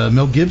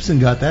Mel Gibson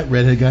got that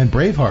redhead guy in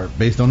Braveheart,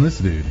 based on this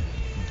dude.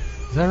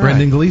 Is that right?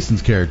 Brendan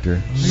Gleeson's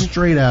character,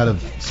 straight out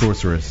of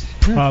Sorceress.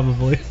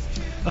 Probably.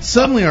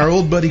 Suddenly, our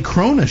old buddy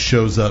Krona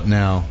shows up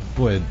now.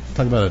 Boy,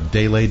 talk about a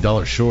day late,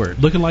 dollar short.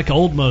 Looking like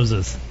old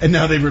Moses. And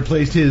now they've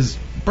replaced his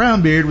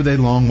brown beard with a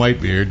long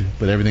white beard,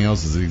 but everything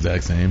else is the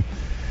exact same.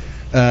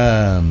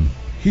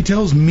 He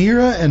tells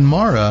Mira and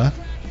Mara,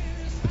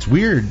 it's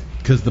weird,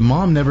 because the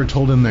mom never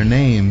told him their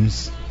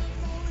names,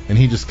 and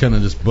he just kind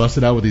of just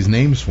busted out with these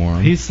names for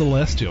them. He's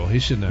celestial. He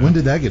should know. When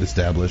did that get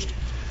established?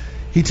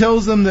 He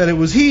tells them that it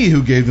was he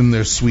who gave them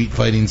their sweet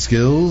fighting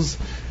skills,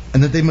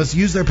 and that they must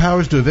use their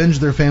powers to avenge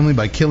their family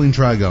by killing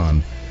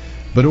Trigon.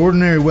 But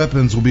ordinary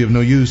weapons will be of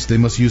no use. They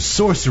must use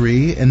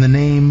sorcery and the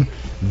name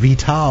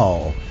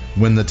Vital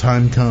when the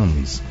time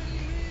comes.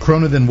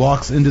 Krona then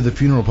walks into the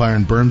funeral pyre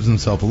and burns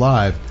himself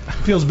alive.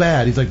 Feels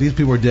bad. He's like, these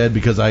people are dead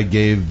because I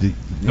gave the...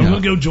 I'm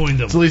going to go join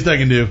them. It's the least I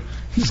can do.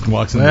 He just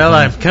walks in. Well,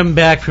 I've come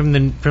back from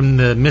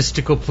the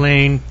mystical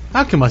plane.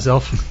 I'll kill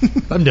myself.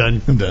 I'm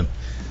done. I'm done.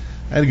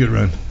 I had a good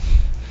run.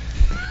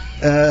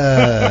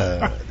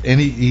 And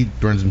he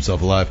burns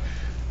himself alive.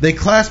 They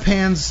clasp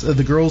hands,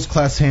 the girls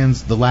clasp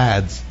hands, the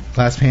lads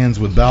clasp hands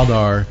with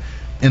Baldar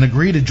and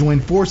agree to join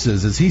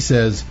forces as he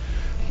says,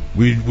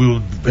 we will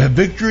have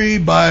victory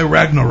by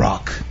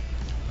Ragnarok.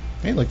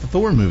 Hey, like the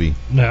Thor movie.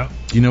 No.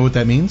 Do you know what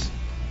that means?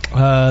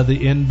 The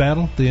end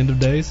battle, the end of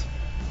days.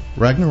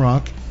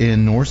 Ragnarok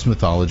in Norse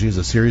mythology is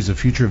a series of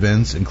future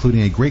events,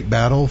 including a great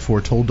battle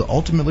foretold to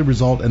ultimately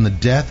result in the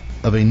death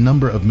of a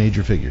number of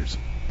major figures.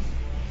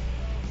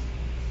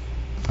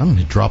 I'm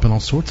dropping all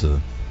sorts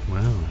of...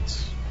 Wow,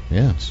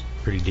 that's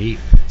pretty deep.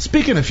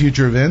 Speaking of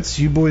future events,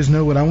 you boys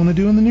know what I want to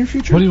do in the near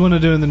future? What do you want to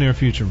do in the near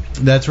future?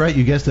 That's right,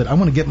 you guessed it. I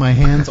want to get my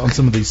hands on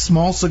some of these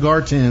small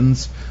cigar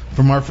tins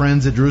from our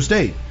friends at Drew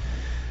Estate.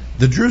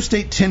 The Drew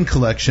Estate tin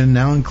collection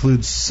now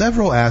includes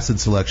several acid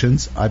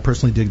selections. I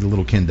personally dig the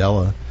little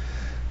Candela.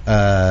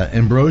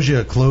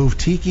 Ambrosia Clove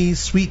Tiki,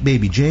 Sweet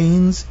Baby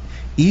Janes,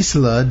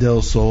 Isla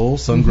del Sol,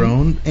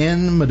 Sun-Grown,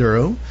 and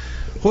Maduro.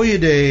 Joya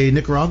de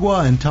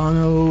Nicaragua and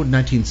Tano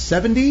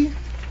 1970.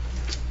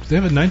 They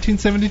have a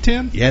 1970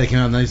 tin? Yeah, they came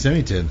out in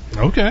 1970 tin.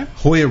 Okay.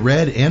 Hoya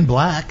Red and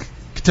Black,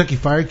 Kentucky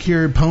Fire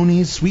Cured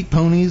Ponies, Sweet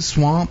Ponies,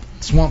 Swamp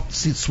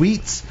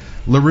Sweets,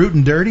 LaRoot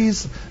and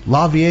Dirties,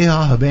 La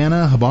Vieja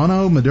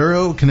Habano,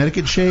 Maduro,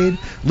 Connecticut Shade,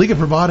 Liga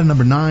Privada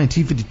number 9,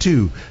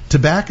 T52,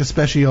 Tobacco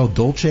Especial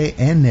Dolce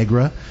and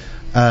Negra,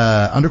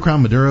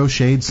 Undercrown Maduro,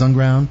 Shade,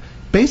 Sunground.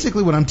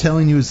 Basically what I'm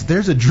telling you is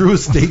there's a Drew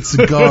Estate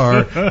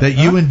cigar that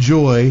you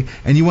enjoy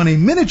and you want a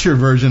miniature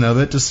version of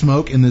it to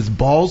smoke in this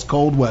balls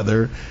cold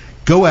weather.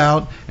 Go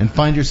out and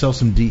find yourself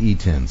some DE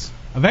tins.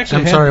 I'm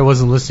sorry I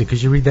wasn't listening.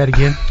 Could you read that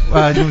again? Do you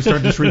want to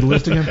start just read the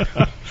list again?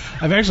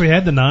 I've actually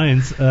had the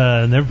 9s,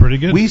 and they're pretty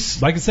good.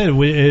 Like I said,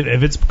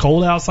 if it's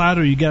cold outside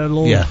or you got a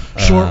little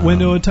short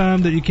window of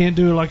time that you can't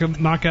do like a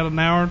knockout an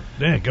hour,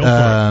 go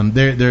for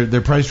it.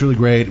 They're priced really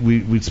great.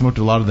 We smoked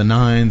a lot of the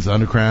 9s,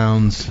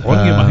 Undercrowns.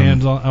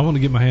 I want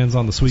to get my hands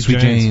on the Sweet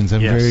Janes.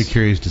 I'm very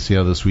curious to see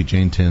how those Sweet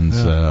Jane tins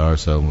are.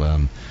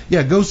 So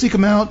go seek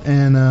them out,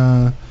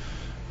 and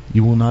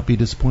you will not be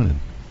disappointed.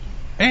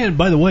 And,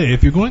 by the way,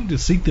 if you're going to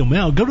seek them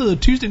out, go to the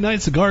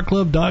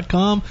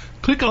TuesdayNightCigarClub.com,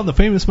 click on the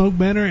Famous Smoke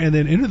banner, and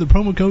then enter the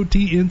promo code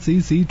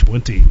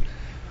TNCC20.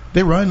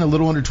 They run a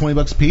little under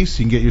 $20 a piece.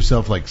 You can get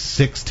yourself like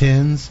 6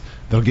 tins.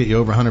 They'll get you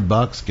over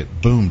 $100.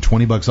 Get, boom,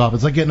 $20 off.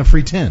 It's like getting a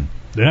free tin.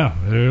 Yeah,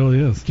 it really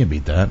is. You can't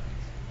beat that.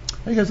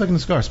 How you guys liking the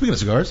cigar? Speaking of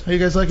cigars, how you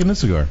guys liking this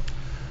cigar?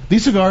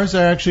 These cigars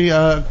are actually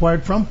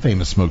acquired from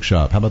Famous Smoke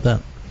Shop. How about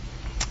that?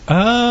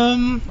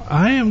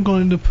 I am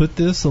going to put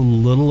this a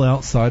little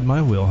outside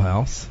my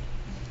wheelhouse.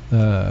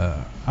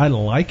 I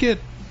like it.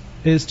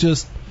 It's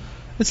a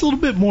little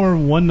bit more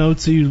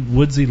one-notesy,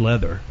 woodsy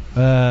leather.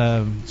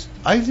 I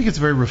think it's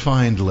very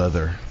refined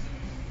leather.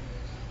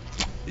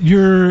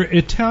 Your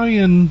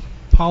Italian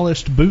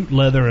polished boot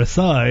leather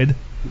aside.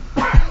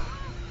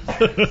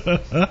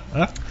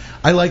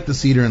 I like the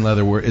cedar and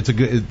leather. Where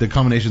the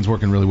combination's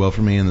working really well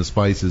for me, and the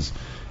spice is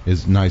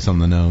nice on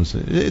the nose.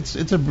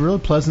 It's a real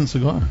pleasant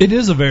cigar. It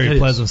is a very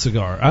pleasant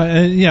cigar.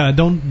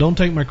 Don't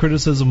take my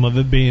criticism of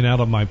it being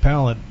out of my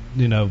palate,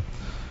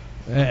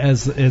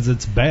 as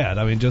it's bad.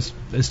 I mean,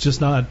 it's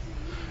just not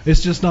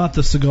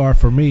the cigar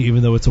for me,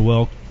 even though it's a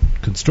well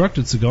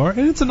constructed cigar,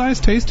 and it's a nice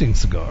tasting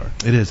cigar.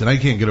 It is, and I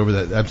can't get over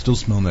that. I'm still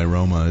smelling the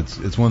aroma.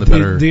 It's one of the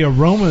better. The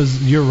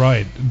aromas, you're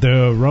right.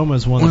 The aroma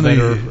is one of the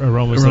better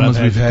aromas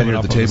that we've had here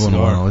at the table in a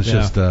while. It's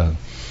just.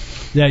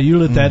 You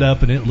lit that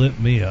up, and it lit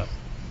me up.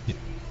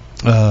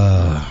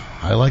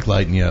 I like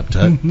lighting you up,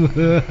 Tut. You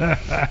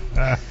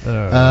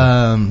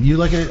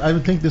like it? I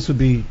would think this would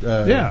be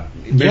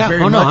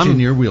very much in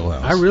your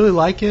wheelhouse. I really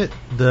like it.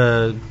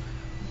 The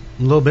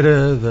little bit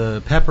of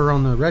the pepper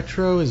on the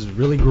retro is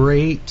really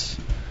great.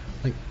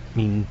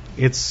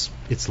 It's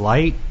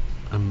light.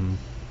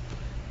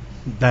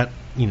 That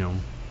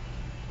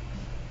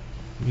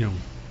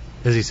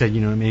as he said,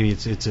 maybe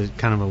it's a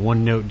kind of a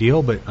one note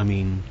deal, but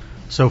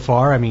so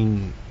far,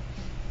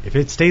 if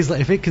it stays,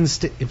 if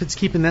it's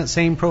keeping that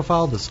same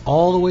profile this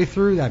all the way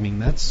through,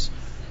 that's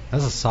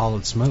a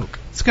solid smoke.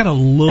 It's got a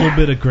little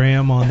bit of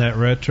graham on that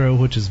retro,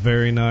 which is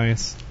very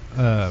nice.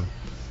 I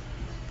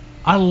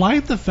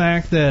like the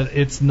fact that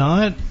it's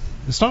not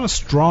a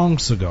strong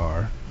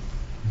cigar,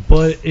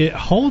 but it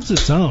holds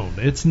its own.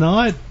 It's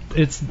not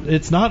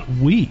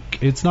weak.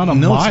 It's not a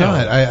mild. No, it's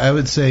not. I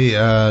would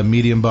say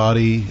medium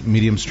body,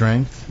 medium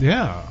strength.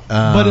 Yeah,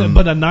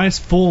 but a nice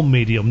full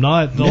medium.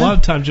 Not a lot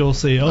of times you'll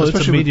see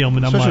it's a medium,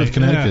 and I'm like, with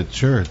Connecticut,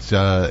 sure.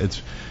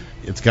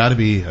 It's got to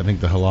be. I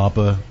think the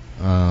Jalapa,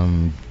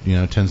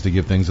 tends to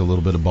give things a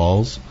little bit of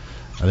balls.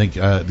 I think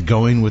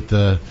going with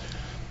the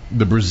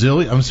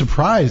Brazilian, I'm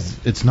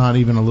surprised it's not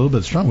even a little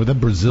bit strong with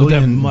that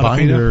Brazilian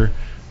binder.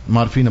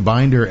 Modafina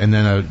binder and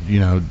then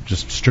a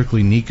just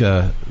strictly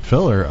Nika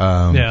filler.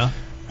 Yeah.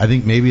 I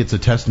think maybe it's a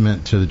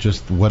testament to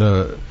just what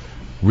a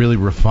really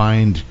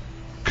refined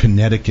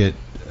Connecticut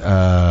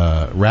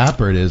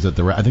wrapper it is.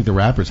 I think the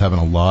wrapper's having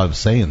a lot of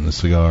say in the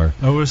cigar.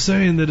 I was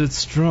saying that it's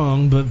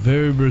strong but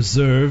very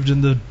reserved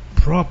in the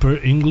proper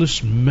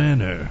English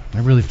manner. I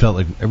really feel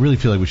like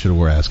we should have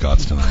wore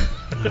ascots tonight.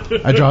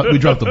 We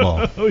dropped the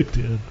ball. We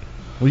did.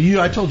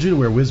 Well, I told you to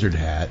wear a wizard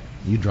hat.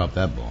 You dropped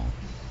that ball.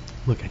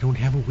 Look, I don't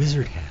have a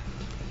wizard hat.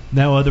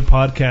 Now other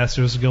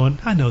podcasters are going,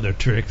 I know their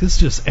trick. It's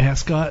just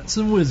ascots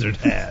and wizard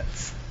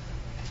hats.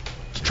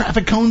 There's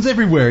traffic cones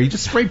everywhere. You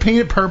just spray paint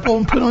it purple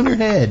and put it on your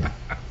head.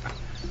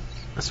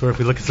 I swear if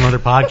we look at some other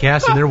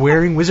podcasts and they're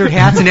wearing wizard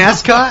hats and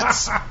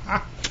ascots,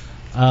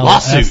 I'll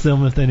lawsuit. ask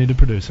them if they need a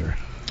producer.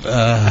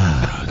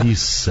 You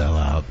sell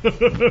out.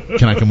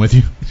 Can I come with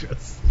you?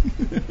 Yes.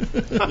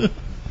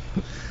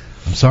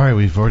 I'm sorry,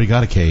 we've already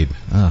got a Cade.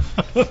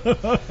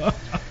 what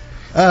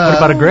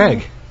about a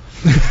Greg?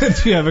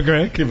 Do you have a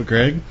Greg? Give it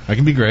Greg. I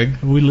can be Greg.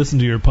 We listen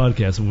to your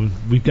podcast, and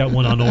we've got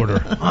one on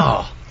order.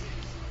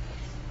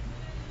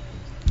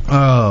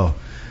 Oh.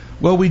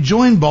 Well, we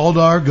joined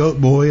Baldar, Goat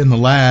Boy, and the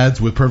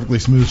lads with perfectly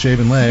smooth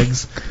shaven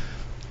legs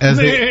as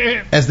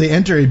they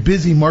enter a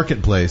busy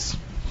marketplace.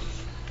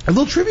 A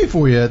little trivia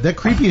for you: that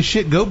creepy as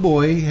shit Goat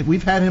Boy,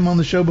 we've had him on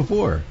the show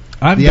before.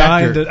 I'm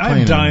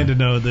dying to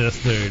know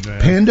this dude,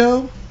 man.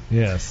 Pando?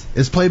 Yes.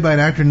 Is played by an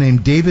actor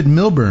named David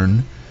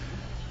Milburn,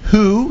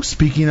 who,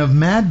 speaking of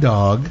Mad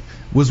Dog,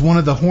 was one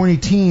of the horny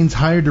teens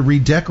hired to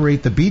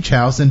redecorate the beach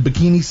house in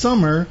Bikini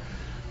Summer,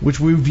 which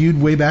we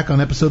reviewed way back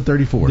on episode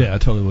 34. Yeah, I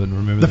totally wouldn't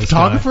remember the this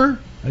photographer?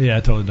 guy. Yeah,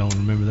 I totally don't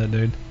remember that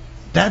dude.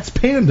 That's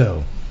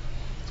Pando.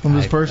 It's one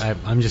of those person.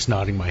 I'm just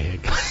nodding my head.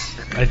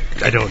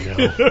 I don't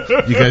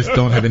know. You guys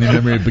don't have any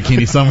memory of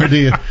Bikini Summer, do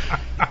you?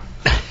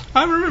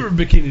 I remember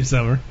Bikini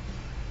Summer.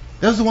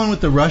 That was the one with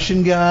the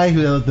Russian guy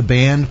who let the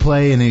band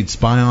play and they'd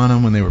spy on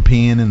them when they were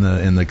peeing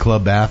in the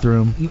club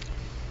bathroom.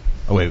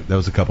 Oh wait, that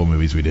was a couple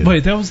movies we did.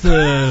 Wait, that was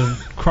the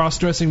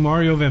cross-dressing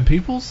Mario Van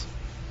Peebles?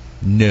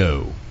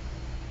 No.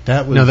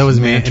 That was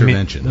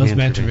Mantervention. That was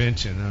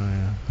Mantervention.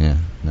 Oh yeah.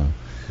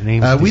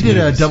 No. We did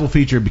a double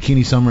feature,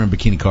 Bikini Summer and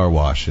Bikini Car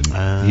Wash, and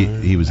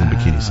he was in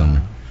Bikini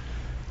Summer.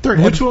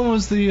 Which one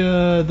was the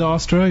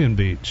Australian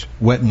beach?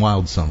 Wet and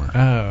Wild Summer.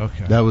 Oh,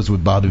 okay. That was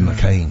with Badu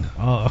McCain.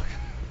 Oh, okay.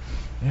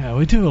 Yeah,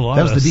 we do a lot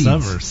That was of the deeds.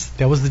 summers.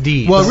 That was the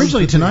deed. Well,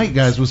 originally tonight,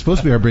 guys, was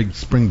supposed to be our big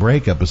spring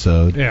break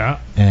episode. Yeah.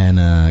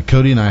 And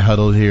Cody and I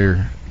huddled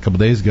here a couple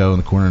days ago in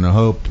the corner of No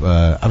Hope.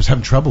 I was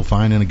having trouble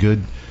finding a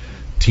good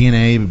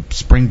TNA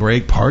spring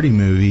break party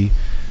movie.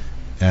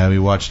 We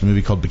watched a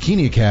movie called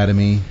Bikini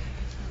Academy.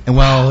 And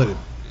while it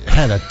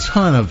had a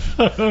ton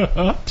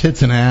of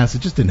tits and ass, it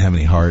just didn't have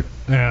any heart.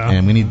 Yeah.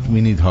 And we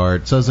need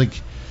heart. So I was like,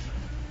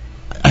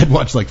 I'd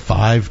watched like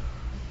 5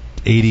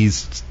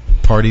 80s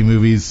party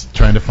movies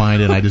trying to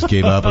find it, and I just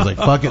gave up. I was like,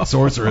 fuck it,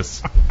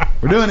 Sorceress.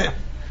 We're doing it.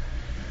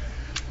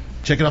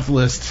 Check it off the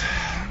list.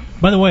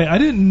 By the way, I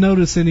didn't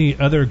notice any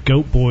other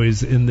Goat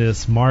Boys in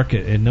this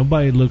market, and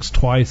nobody looks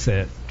twice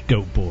at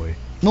Goat Boy.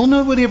 Well,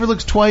 nobody ever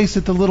looks twice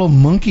at the little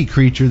monkey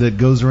creature that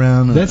goes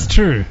around. That's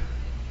true.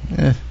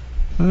 Yeah.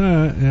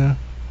 Yeah.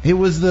 It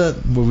was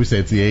what we say,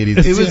 it's the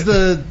 80s. It was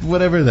the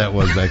whatever that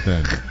was back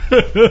then.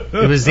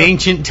 It was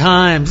ancient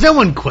times. No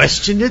one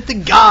questioned it. The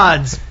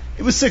gods.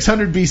 It was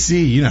 600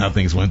 BC. You know how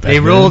things went back They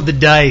then. rolled the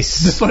dice.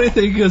 The funny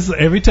thing is,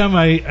 every time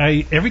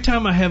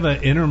I have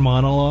an inner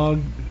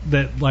monologue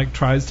that like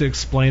tries to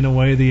explain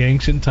away the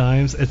ancient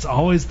times, it's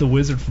always the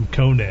wizard from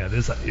Conan.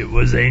 It's like, it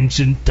was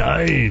ancient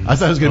times. I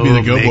thought it was going to be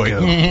the Go Boy.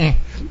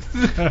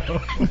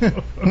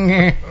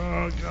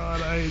 Oh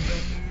God, I hate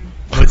that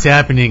dude. What's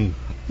happening?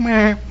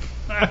 I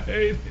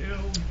hate him.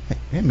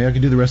 Hey, maybe I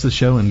could do the rest of the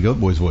show in Goat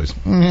Boy's voice.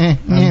 I'm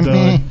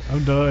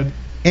done.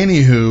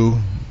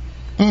 Anywho,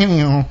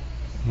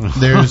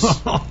 there's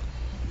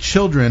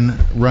children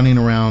running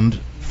around,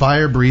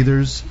 fire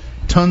breathers,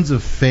 tons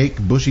of fake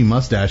bushy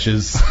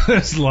mustaches.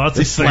 There's lots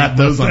They of slap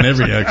those on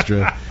every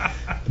extra.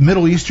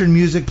 Middle Eastern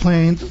music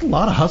playing. There's a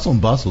lot of hustle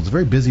and bustle. It's a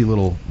very busy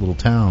little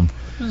town.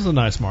 This is a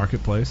nice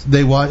marketplace.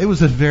 It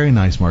was a very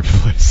nice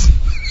marketplace.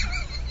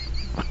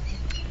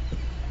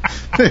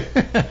 I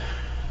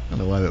don't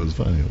know why that was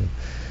funny.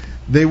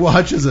 They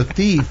watch as a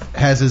thief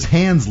has his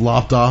hands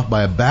lopped off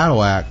by a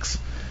battle axe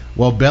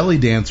while belly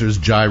dancers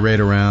gyrate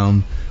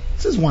around.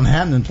 This is one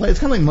happening in play. It's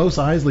kind of like Mos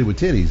Eisley with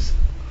titties.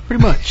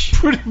 Pretty much.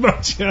 Pretty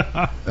much,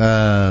 yeah.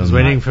 I was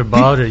waiting for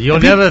Balder.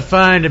 You'll never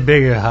find a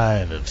bigger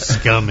hive of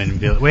scum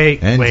and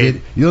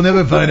wait. You'll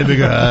never find a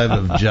bigger hive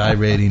of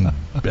gyrating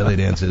belly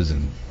dancers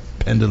and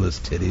pendulous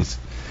titties.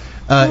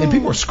 And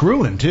people are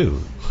screwing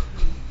too.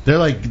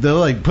 They'll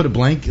put a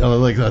blanket,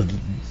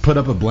 put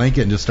up a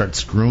blanket and just start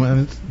screwing. I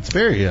mean, it's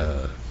very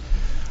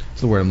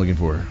what's the word I'm looking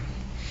for?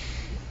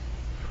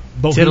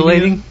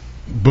 Titillating?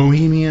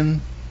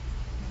 Bohemian.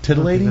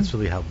 Titillating? That's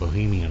really how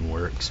Bohemian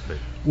works, but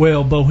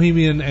Well,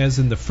 Bohemian as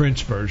in the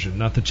French version,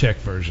 not the Czech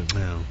version.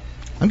 no.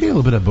 I'm getting a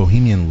little bit of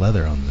Bohemian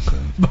leather on this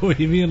thing.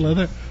 Bohemian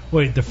leather?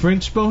 Wait, the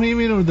French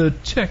Bohemian or the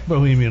Czech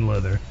Bohemian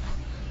leather?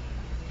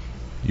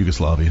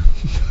 Yugoslavia.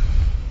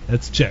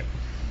 That's Czech.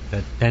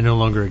 That no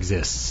longer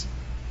exists.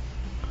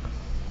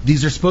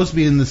 These are supposed to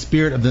be in the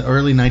spirit of the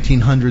early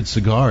 1900s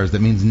cigars.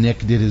 That means Nick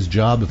did his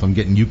job if I'm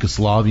getting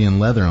Yugoslavian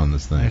leather on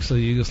this thing.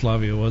 Actually,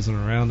 Yugoslavia wasn't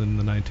around in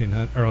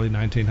the early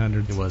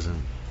 1900s. It wasn't.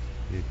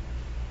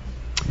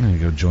 I'm going to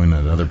go join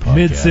that other podcast.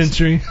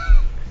 Mid-century.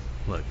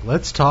 Look,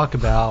 let's talk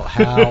about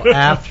how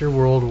after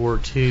World War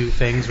II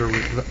things were...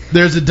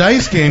 There's a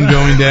dice game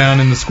going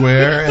down in the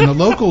square, and the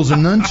locals are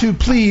none too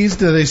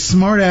pleased at a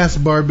smart-ass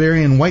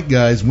barbarian white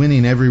guys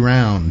winning every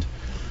round.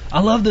 I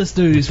love this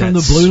dude. He's With from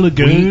the that Blue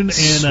Lagoon and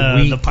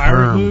sweet the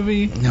pirate perm.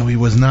 movie. No, he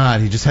was not.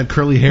 He just had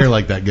curly hair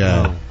like that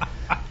guy.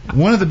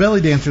 One of the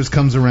belly dancers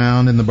comes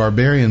around, and the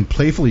barbarian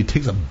playfully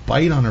takes a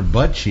bite on her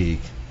butt cheek.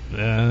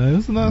 Yeah,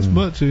 it's a nice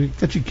butt cheek.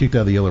 Got you kicked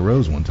out of the Yellow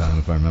Rose one time,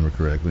 if I remember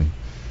correctly.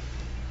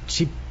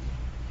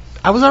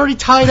 I was already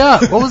tied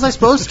up. What was I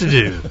supposed to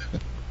do?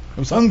 I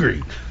was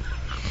hungry.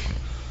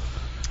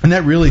 And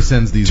that really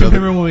sends these Do you other...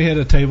 remember when we had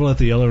a table at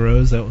the Yellow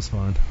Rose? That was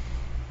fun.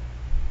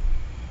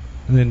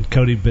 And then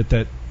Cody bit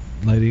that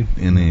lady.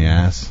 in the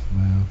ass.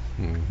 Wow.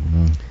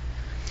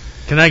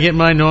 Can I get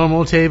my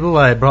normal table?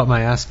 I brought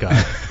my ascot.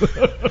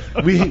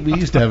 We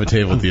used to have a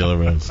table at the Yellow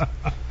Rose. And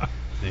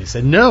he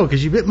said, no,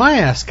 because you bit my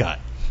ascot.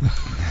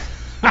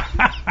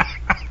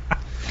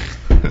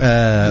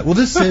 Well,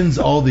 this sends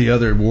all the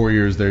other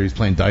warriors there he's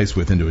playing dice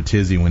with into a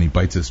tizzy when he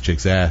bites this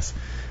chick's ass.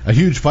 A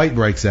huge fight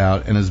breaks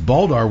out, and as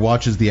Baldar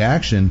watches the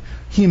action,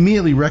 he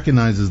immediately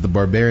recognizes the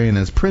barbarian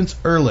as Prince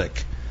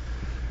Erlich.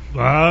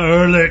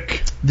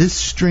 Erlich. This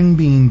string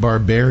bean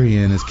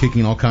barbarian is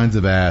kicking all kinds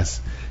of ass.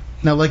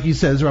 Now, like you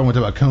said, this is where I want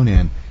to talk about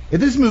Conan. If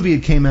this movie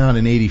had came out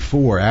in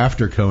 '84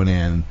 after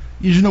Conan,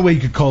 there's no way you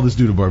could call this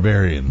dude a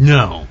barbarian.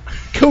 No.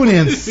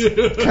 Conan's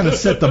kind of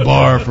set the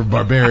bar for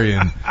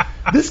barbarian.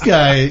 This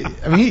guy,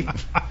 I mean, he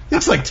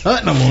looks like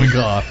Tut in a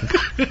loincloth.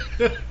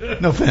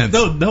 No offense.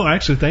 No,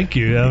 actually, thank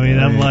you. I mean,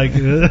 I'm like, I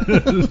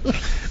mean,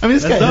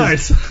 this guy.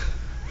 nice. I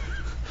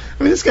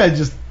mean, this guy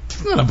just.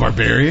 He's not a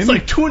barbarian. It's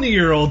like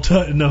 20-year-old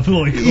Tut in a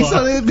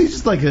loincloth. He's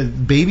just like a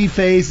baby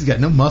face. He's got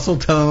no muscle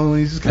tone.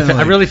 He's just kind of.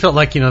 I really felt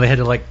like, they had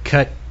to like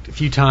cut a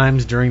few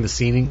times during the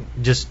scening.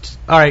 Just,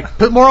 all right,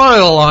 put more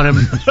oil on him.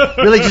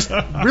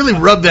 really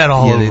rub that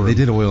all over. They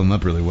did oil him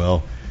up really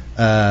well.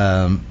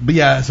 But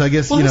yeah, so I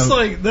guess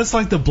that's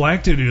like the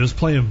black dude he was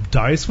playing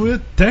dice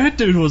with. That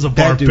dude was a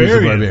That dude was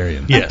a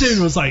barbarian. That dude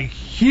was like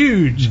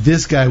huge.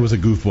 This guy was a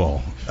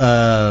goofball.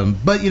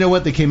 But you know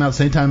what? They came out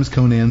same time as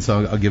Conan,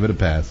 so I'll give it a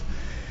pass.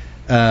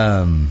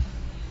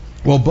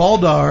 Well,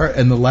 Baldar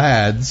and the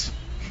lads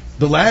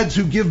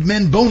who give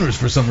men boners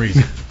for some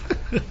reason.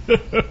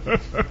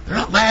 They're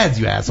not lads,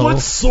 you asshole. What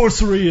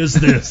sorcery is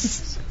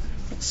this?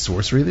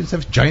 Sorcery? They just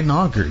have giant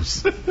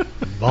knockers.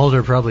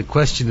 Balder probably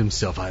questioned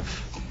himself.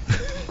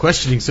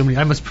 Questioning so many.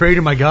 I must pray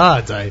to my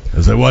gods.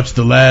 As I watched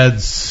the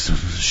lads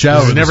shower,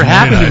 This has never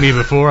happened to me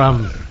before.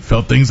 I'm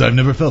felt things I've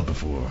never felt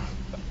before.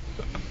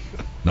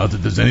 Not that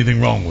there's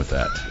anything wrong with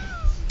that.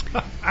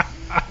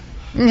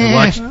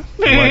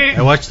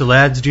 I watched the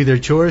lads do their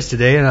chores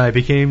today, and I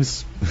became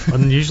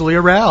unusually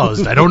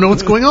aroused. I don't know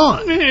what's going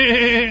on. Do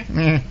you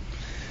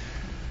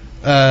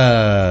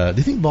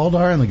think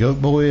Baldar and the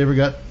Goat Boy ever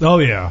got? Oh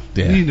yeah,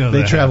 you know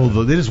they that traveled.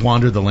 happened. They just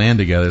wandered the land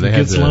together. It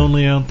gets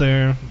lonely out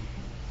there.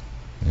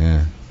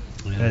 Yeah,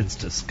 that's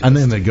disgusting. and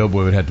then the Goat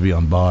Boy would have to be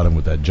on bottom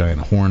with that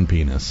giant horn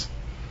penis.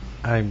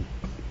 I'm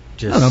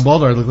just. I don't know.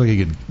 Baldar looked like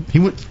he could. He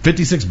went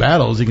 56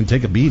 battles. He can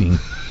take a beating.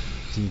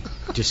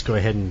 Just go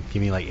ahead and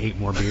give me like 8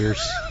 more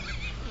beers.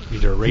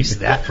 Need to erase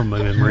that from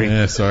my memory.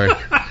 Yeah, sorry.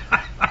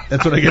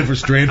 That's what I get for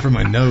straying from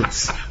my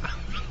notes.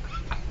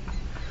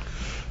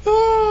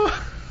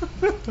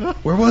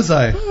 Where was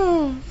I?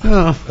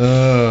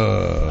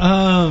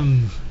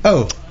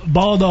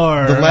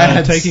 Baldar the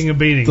lads, taking a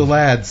beating. The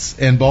lads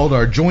and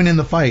Baldar join in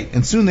the fight,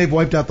 and soon they've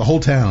wiped out the whole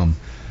town.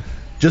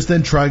 Just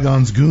then,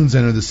 Trigon's goons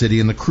enter the city,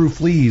 and the crew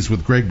flees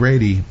with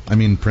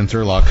Prince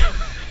Erlich.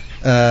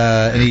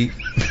 And he...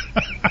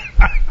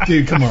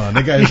 Dude, come on.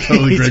 That guy is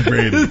totally Greg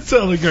Brady. It's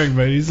totally Greg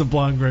Brady. He's a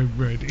blonde Greg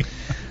Brady.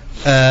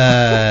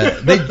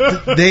 Because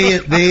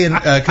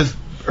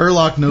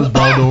Erlich knows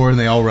Baldur, and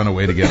they all run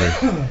away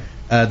together.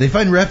 They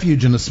find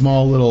refuge in a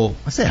small little...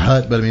 I say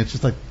hut, but I mean, it's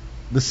just like...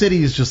 The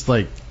city is just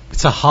like...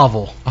 It's a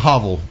hovel.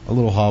 A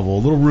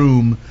little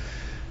room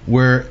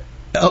where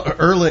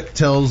Erlich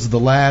tells the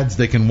lads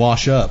they can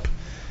wash up.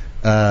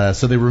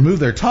 So they remove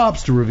their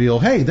tops to reveal,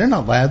 hey, they're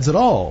not lads at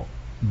all.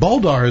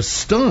 Baldar is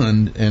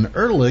stunned, and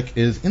Erlich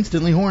is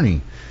instantly horny.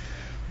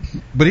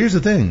 But here's the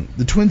thing.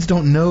 The twins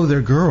don't know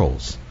they're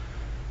girls.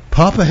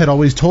 Papa had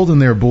always told them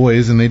they were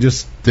boys, and they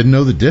just didn't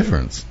know the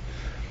difference.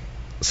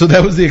 So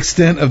that was the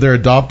extent of their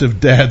adoptive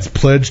dad's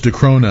pledge to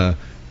Krona.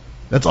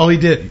 That's all he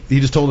did. He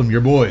just told them, you're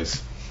boys.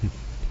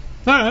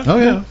 All right. Oh,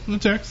 yeah.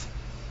 That checks.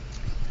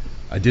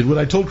 I did what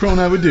I told Krona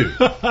I would do.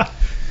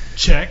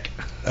 Check.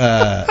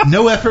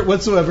 No effort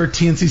whatsoever,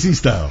 TNCC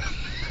style.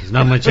 There's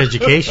not much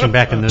education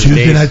back in those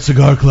Tuesday days. Night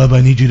Cigar Club,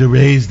 I need you to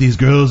raise these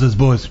girls as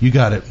boys. You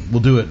got it.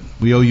 We'll do it.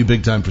 We owe you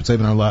big time for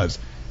saving our lives.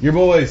 You're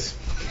boys.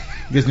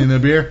 You guys need another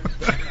beer?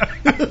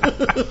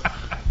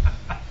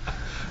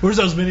 Where's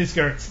those mini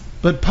skirts?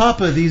 But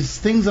Papa, these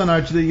things on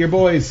your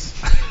boys.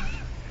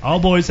 All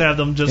boys have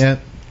them, just Yeah.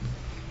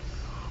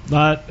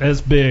 not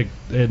as big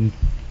and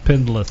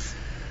pendulous.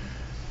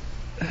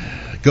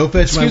 Go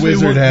fetch my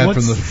wizard hat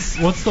from the.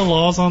 What's the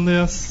laws on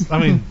this? I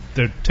mean,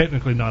 they're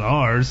technically not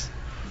ours.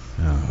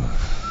 Oh,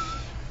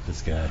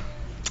 this guy.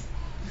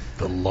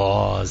 The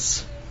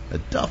laws.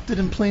 Adopted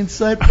in plain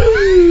sight.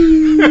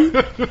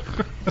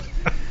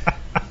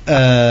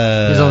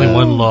 There's only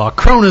one law.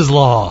 Krona's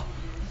law.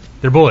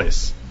 They're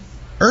boys.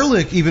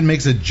 Ehrlich even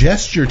makes a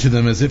gesture to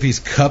them as if he's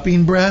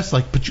cupping breasts,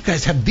 like, but you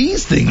guys have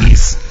these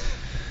thingies.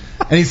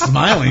 And he's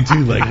smiling,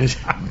 too, like,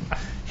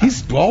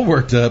 he's all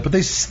worked up, but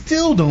they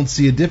still don't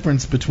see a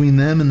difference between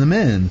them and the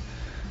men.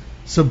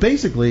 So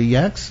basically,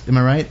 Yax, am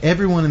I right?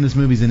 Everyone in this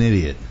movie's an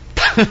idiot.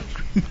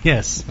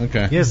 Yes.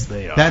 Okay. Yes,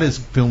 they are. That is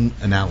film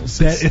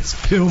analysis. That is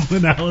film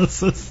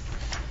analysis.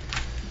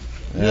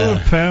 Your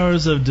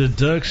powers of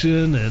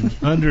deduction and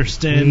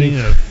understanding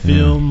of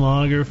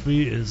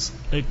filmography is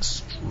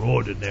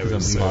extraordinary. I'm a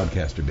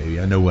podcaster, baby.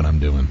 I know what I'm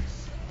doing.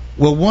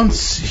 Well,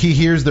 once he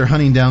hears they're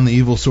hunting down the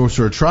evil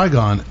sorcerer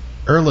Trigon,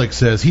 Ehrlich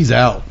says he's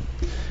out.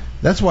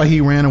 That's why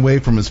he ran away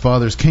from his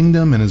father's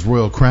kingdom and his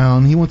royal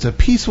crown. He wants a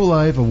peaceful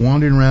life of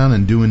wandering around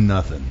and doing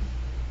nothing.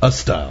 Us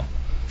style.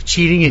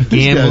 Cheating and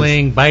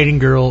gambling, biting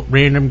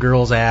random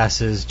girls'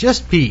 asses,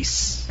 just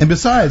peace. And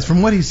besides,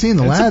 from what he's seen,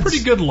 the lads... It's a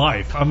pretty good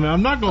life. I mean,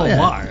 I'm not going to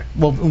lie.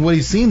 Well, from what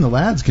he's seen, the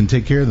lads can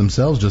take care of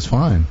themselves just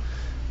fine.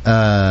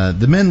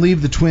 The men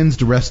leave the twins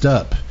to rest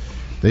up.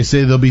 They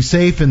say they'll be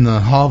safe in the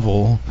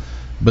hovel,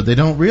 but they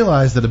don't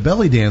realize that a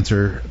belly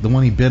dancer, the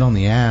one he bit on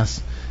the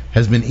ass,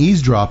 has been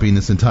eavesdropping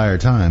this entire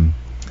time.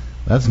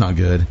 That's not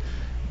good.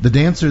 The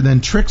dancer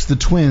then tricks the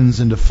twins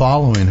into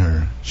following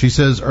her. She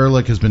says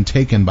Ehrlich has been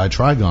taken by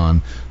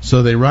Trigon,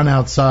 so they run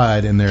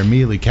outside and they're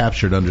immediately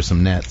captured under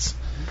some nets.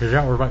 Because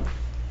that was like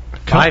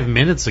 5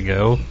 minutes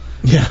ago.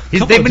 Yeah.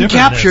 They've been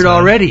captured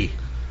already.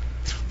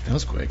 That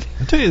was quick.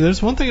 I tell you,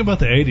 there's one thing about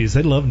the 80s.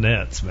 They love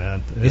nets,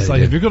 man. It's Yeah, like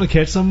yeah. if you're going to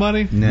catch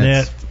somebody, Nets.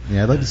 net.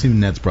 Yeah, I'd like to see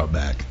nets brought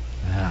back.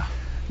 Yeah.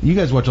 You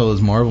guys watch all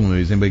those Marvel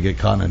movies. Anybody get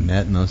caught in a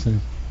net and those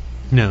things?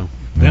 No.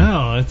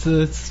 No,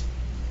 it's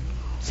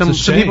Some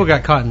shame. people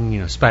got caught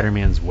in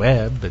Spider-Man's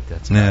web, but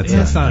that's not it.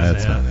 That's not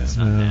that's a net. not it. It's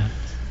not that.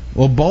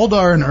 Well,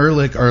 Baldar and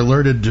Ehrlich are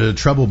alerted to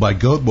trouble by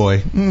Goat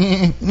Boy.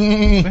 Man,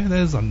 that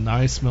is a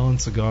nice smelling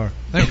cigar.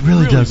 That It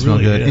really does smell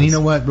good. is. And you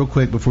know what? Real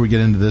quick before we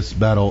get into this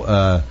battle,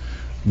 I'm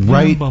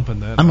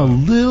bumping that I'm a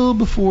up. little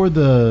before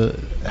the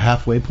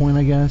halfway point,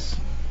 I guess.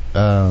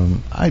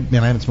 I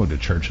haven't smoked a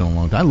Churchill in a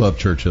long time. I love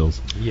Churchills.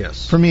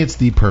 Yes. For me, it's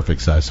the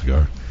perfect size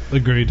cigar.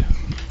 Agreed.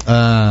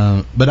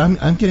 But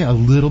I'm getting a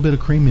little bit of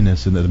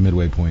creaminess in the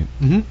midway point.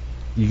 Mm-hmm.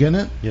 You getting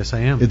it? Yes, I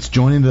am. It's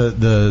joining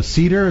the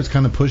cedar. It's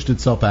kind of pushed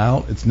itself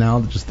out. It's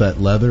now just that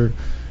leather,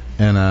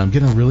 and I'm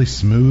getting a really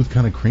smooth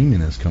kind of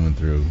creaminess coming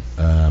through.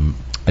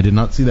 I did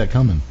not see that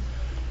coming.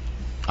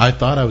 I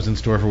thought I was in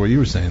store for what you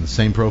were saying, the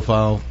same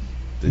profile.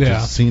 It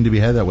just seemed to be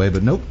headed that way,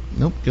 but nope.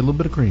 Get a little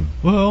bit of cream.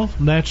 Well,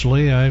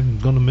 naturally, I'm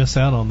going to miss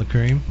out on the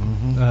cream.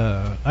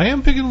 Mm-hmm. I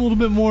am picking a little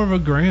bit more of a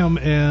gram,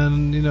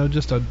 and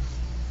just a.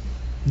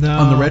 No.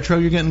 On the retro,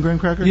 you're getting graham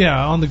cracker?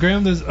 Yeah, on the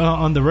gram,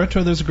 on the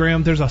retro, there's a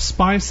gram. There's a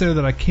spice there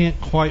that I can't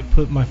quite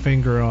put my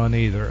finger on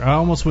either. I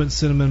almost went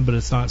cinnamon, but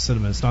it's not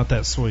cinnamon. It's not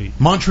that sweet.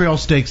 Montreal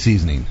steak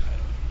seasoning.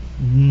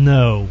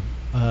 No.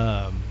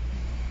 Yeah,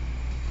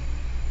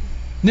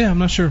 I'm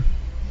not sure.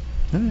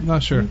 I'm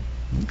not sure.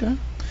 Okay.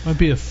 Might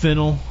be a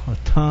fennel, a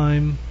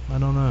thyme. I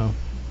don't know.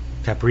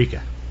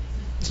 Paprika.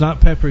 It's not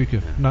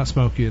paprika. Not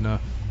smoky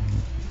enough.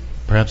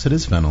 Perhaps it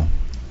is fennel.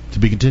 To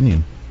be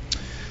continued.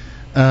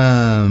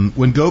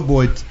 When Goat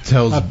Boy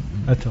tells...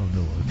 I tell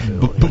him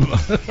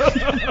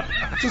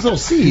Those little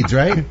seeds,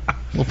 right?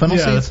 Little fennel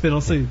yeah, seeds?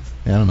 fennel seeds.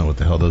 Yeah, I don't know what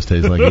the hell those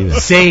taste like either.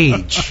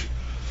 Sage.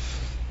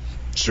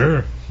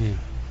 Sure. Yeah.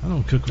 I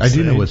don't cook with I do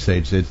sage. know what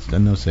sage is. I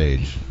know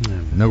sage.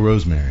 No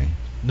rosemary.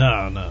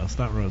 No, it's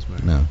not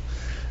rosemary. No.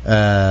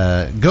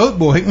 Goat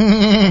Boy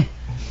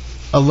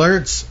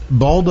alerts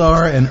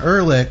Baldar and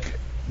Ehrlich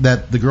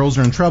that the girls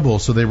are in trouble,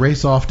 so they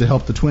race off to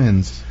help the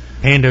twins.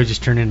 Pando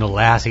just turned into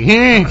Lassie.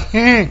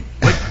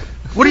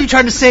 What are you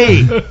trying to say?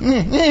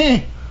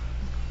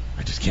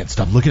 I just can't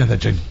stop looking at that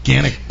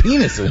gigantic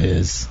penis of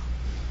his.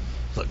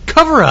 Look,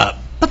 cover up.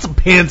 Put some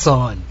pants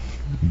on.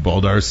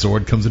 Baldar's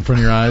sword comes in front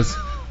of your eyes.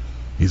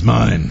 He's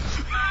mine.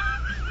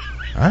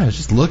 All right, I was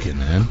just looking,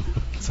 man.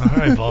 It's all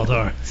right,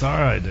 Baldar. It's all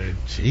right, dude.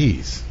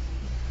 Jeez.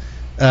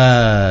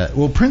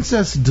 Well,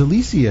 Princess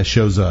Delicia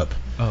shows up.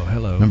 Oh,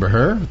 hello. Remember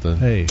her? With the,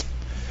 Hey,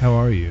 how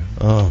are you?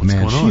 oh man,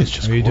 going she on? is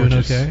just Are you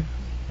gorgeous. doing okay?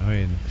 I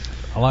mean,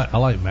 I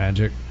like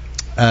magic.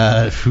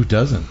 Who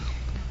doesn't?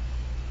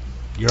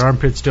 Your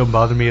armpits don't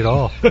bother me at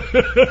all. Well,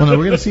 no,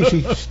 we're gonna see.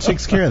 She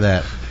takes care of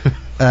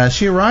that.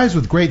 She arrives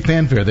with great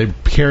fanfare. They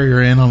carry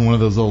her in on one of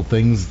those little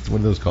things.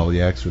 What are those called?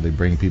 Yaks, where they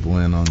bring people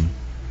in on.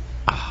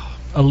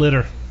 A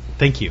litter.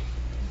 Thank you.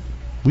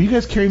 Will you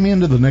guys carry me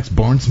into the next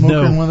barn smoker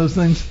No. in one of those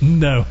things?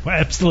 No,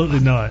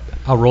 absolutely not.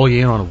 I'll roll you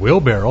in on a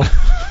wheelbarrow.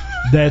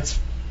 That's,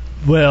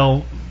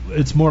 well,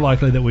 it's more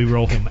likely that we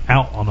roll him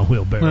out on a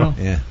wheelbarrow.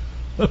 Yeah.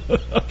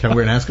 Can I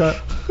wear an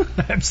ascot?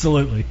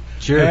 Absolutely.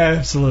 Sure.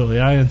 Absolutely.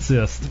 I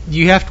insist.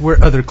 You have to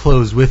wear other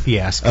clothes with the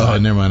ascot. Oh,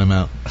 never mind. I'm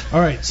out. All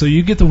right. So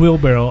you get the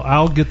wheelbarrow.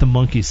 I'll get the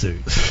monkey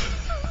suit.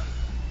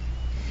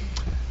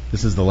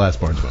 This is the last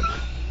Barn Smoke.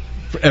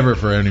 Forever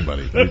for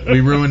anybody.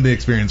 We ruined the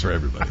experience for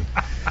everybody.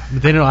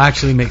 But then it'll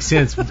actually make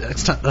sense.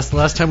 That's the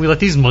last time we let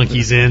these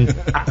monkeys in.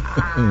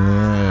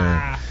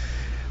 Yeah.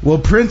 Well,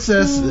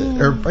 princess,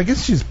 or I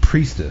guess she's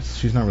priestess.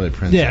 She's not really a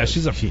princess. Yeah,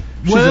 she's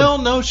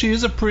no, she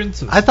is a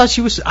princess. I thought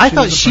she was. I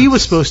thought she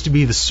was supposed to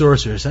be the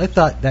sorceress. I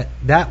thought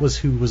that was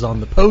who was on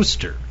the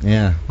poster.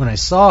 Yeah. When I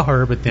saw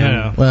her, but then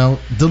Yeah. Well,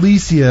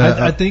 Delicia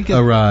I think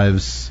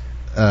arrives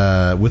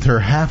with her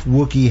half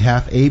Wookiee,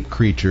 half ape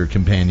creature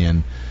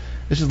companion.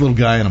 It's just a little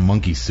guy in a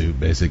monkey suit,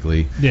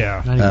 basically.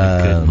 Yeah. not even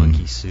a good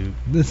monkey suit.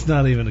 It's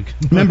not even a good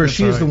Remember, that's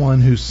she is right. the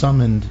one who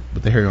summoned,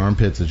 with the hairy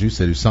armpits, as you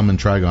said, who summoned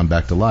Trigon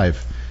back to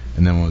life,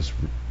 and then was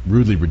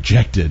rudely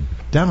rejected,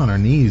 down on her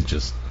knees,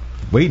 just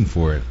waiting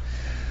for it.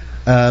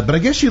 But I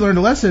guess she learned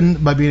a lesson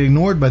by being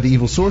ignored by the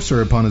evil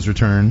sorcerer upon his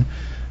return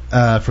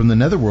from the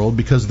netherworld,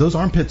 because those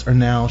armpits are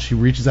now, she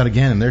reaches out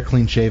again, and they're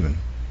clean shaven.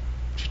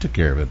 She took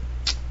care of it.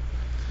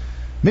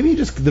 Maybe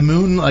just the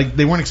moon, like,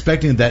 they weren't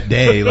expecting it that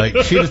day. Like,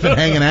 she'd just been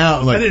hanging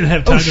out. Like, I didn't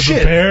have time to shit,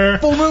 prepare.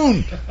 Full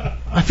moon.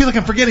 I feel like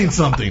I'm forgetting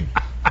something.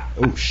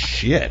 Oh,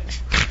 shit.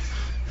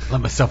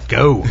 Let myself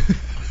go.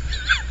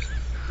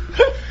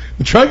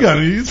 The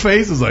Trigon, his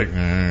face is like,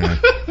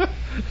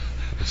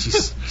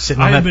 She's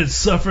sitting I on have that. been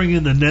suffering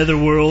in the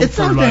netherworld It's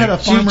for not like they had a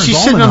like. farmer's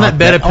she's sitting on that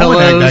bed of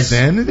almanac pillows. back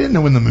then. They didn't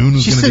know when the moon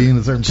was going to be in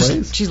a certain just-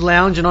 place. She's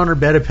lounging on her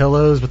bed of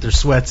pillows with her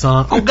sweats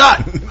on. Oh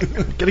God!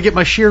 Gotta get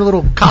my sheer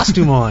little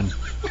costume on.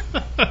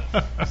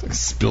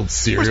 Spilled Where's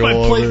cereal my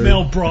all plate over.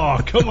 mail bra?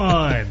 Come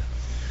on.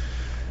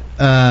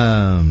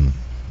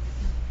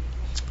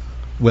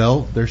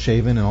 Well, they're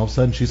shaving, and all of a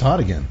sudden she's hot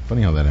again.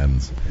 Funny how that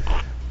happens.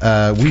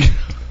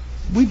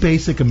 We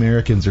basic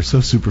Americans are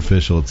so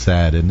superficial. It's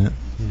sad, isn't it?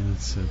 Yeah,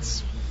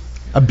 it's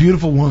A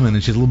beautiful woman,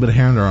 and she has a little bit of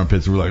hair in her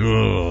armpits. And we're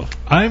like, ugh.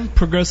 I'm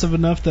progressive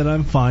enough that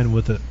I'm fine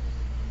with it.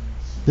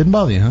 Didn't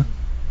bother you, huh?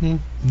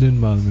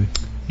 Didn't bother me.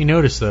 He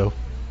noticed though.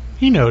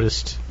 He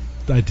noticed.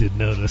 I did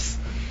notice.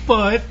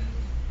 But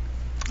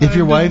If your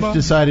didn't wife bother-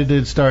 decided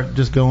to start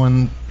just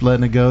going,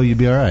 letting it go, you'd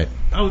be all right.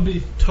 I would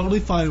be totally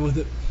fine with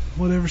it.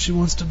 Whatever she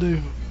wants to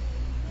do.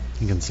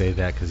 He can say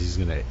that because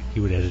he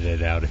would edit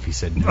it out if he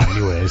said no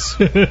anyways.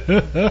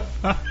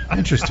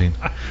 Interesting.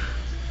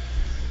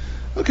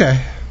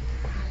 Okay.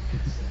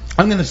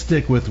 I'm going to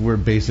stick with we're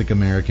basic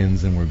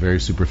Americans and we're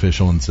very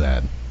superficial and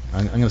sad.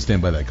 I'm going to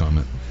stand by that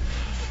comment.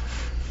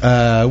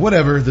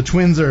 Whatever. The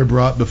twins are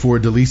brought before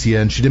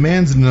Delicia, and she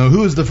demands to know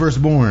who is the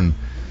firstborn.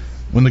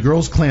 When the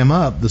girls clam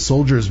up, the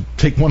soldiers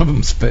take one of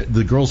them's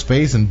the girl's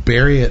face and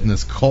bury it in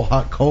this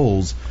hot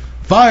coals.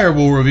 Fire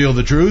will reveal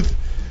the truth.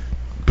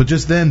 But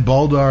just then,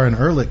 Baldar and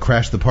Erlich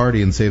crash the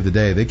party and save the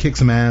day. They kick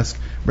some ass,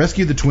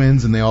 rescue the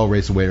twins, and they all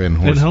race away on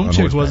And Home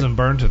Chick horseback. wasn't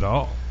burnt at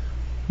all.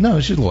 No,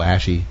 she's a little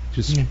ashy.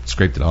 Just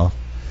scraped it off.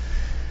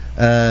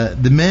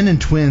 The men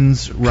and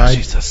twins ride.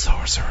 She's a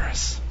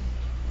sorceress.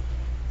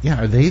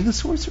 Yeah, are they the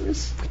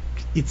sorceress?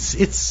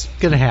 It's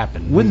gonna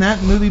happen. Wouldn't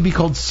that movie be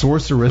called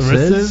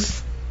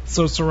Sorceresses?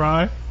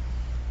 Sorcerai?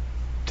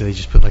 Do they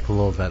just put like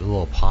that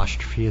little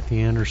apostrophe at the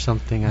end or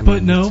something? I But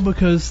mean, no,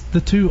 because the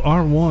two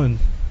are one.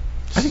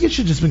 I think it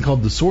should just been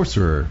called The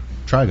Sorcerer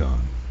Trigon.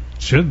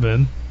 Should have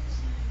been.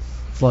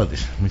 It's a lot,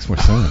 it makes more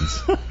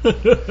sense.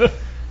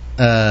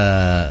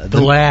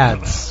 the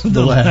lads.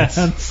 The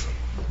lads.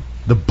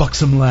 The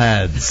buxom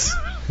lads.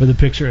 With a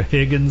picture of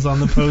Higgins on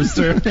the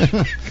poster.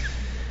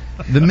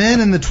 The men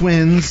and the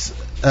twins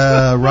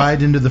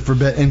ride into the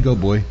forbidden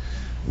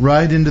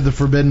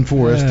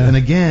forest, Yeah. and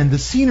again, the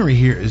scenery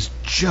here is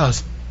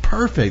just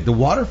perfect. The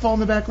waterfall in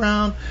the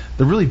background,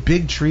 the really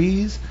big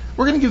trees.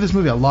 We're going to give this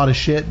movie a lot of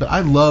shit, but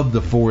I love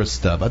the forest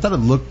stuff. I thought it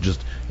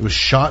was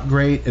shot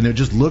great, and it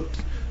just looked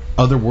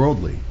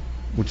otherworldly,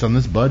 which on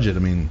this budget, I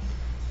mean,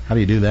 how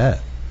do you do that?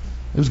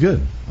 It was good.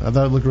 I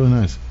thought it looked really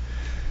nice.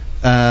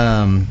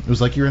 It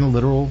was like you're in a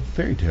literal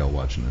fairy tale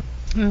watching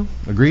it. Yeah.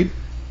 Agreed?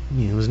 I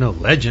mean, it was no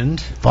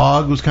legend.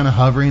 Fog was kind of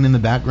hovering in the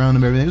background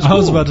of everything. It was I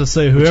was cool. about to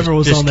say, whoever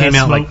was just on that came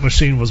out smoke like-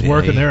 machine was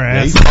working their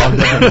Yeah, ass.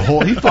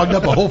 he fogged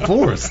up a whole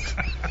forest.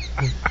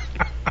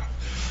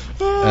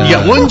 You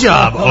got one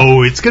job.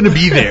 Oh, it's gonna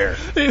be there.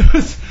 It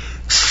was.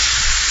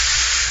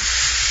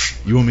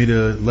 You want me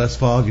to less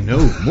fog? No,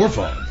 more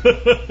fog.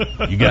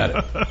 You got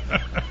it.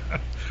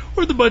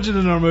 Where'd the budget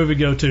in our movie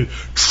go to?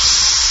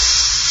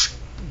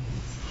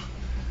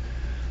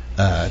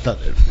 I thought,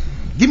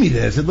 give me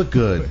this. It looked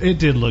good. It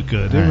did look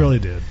good. It All right. really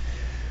did.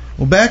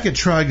 Well, back at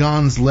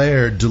Trigon's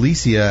lair,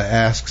 Delicia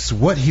asks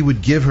what he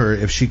would give her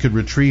if she could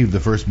retrieve the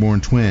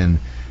firstborn twin,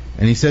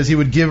 and he says he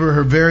would give her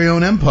her very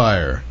own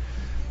empire.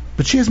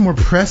 But she has more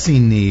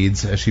pressing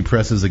needs as she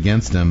presses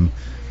against him,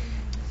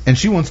 and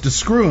she wants to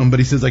screw him, but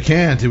he says, I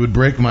can't. It would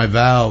break my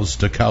vows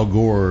to Calgor,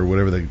 or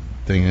whatever the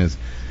thing is.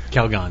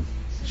 Calgon.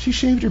 She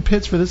shaved her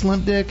pits for this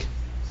limp dick?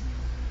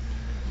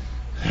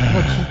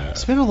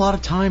 spent a lot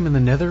of time in the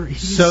Nether.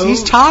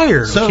 He's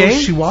tired. So okay?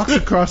 she walks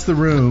across the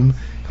room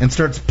and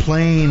starts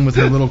playing with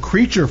her little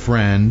creature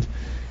friend,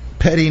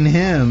 petting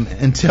him,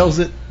 and tells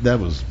it that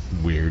was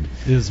weird.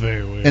 It is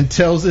very weird. And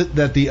tells it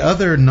that the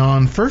other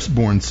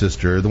non-firstborn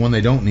sister, the one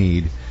they don't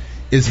need,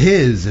 is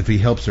his if he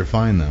helps her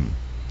find them.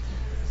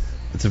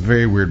 It's a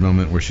very weird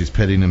moment where she's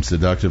petting him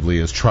seductively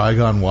as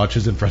Trigon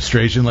watches in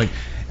frustration. Like,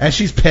 as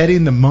she's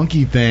petting the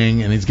monkey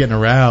thing and he's getting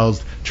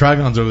aroused,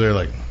 Trigon's over there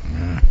like...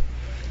 I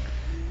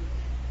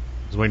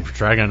was waiting for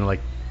Trigon to,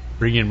 like,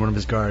 bring in one of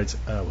his guards.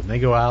 When they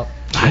go out,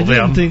 I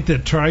didn't think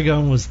that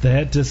Trigon was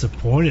that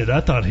disappointed.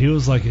 I thought he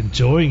was, like,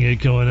 enjoying it,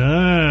 going,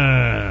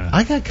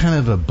 I got kind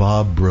of a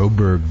Bob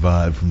Broberg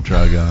vibe from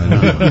Trigon.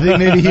 You think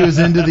maybe he was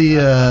into the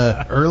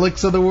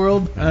Ehrlichs of the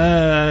world?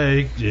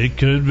 It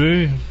could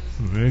be.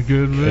 It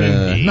could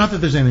be. Not that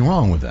there's anything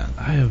wrong with that.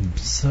 I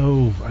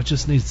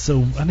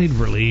need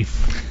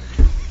relief.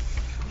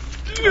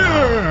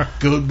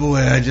 Good boy,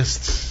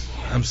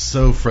 I'm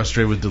so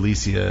frustrated with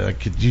Delicia.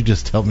 Could you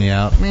just help me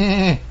out?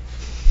 Meh.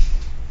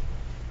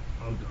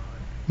 Oh,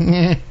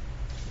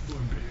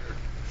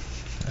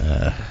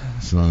 God.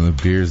 So on the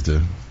beers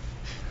to...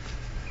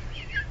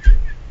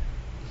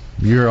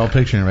 You're all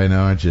picturing it right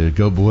now, aren't you?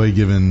 Go boy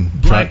giving...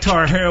 Black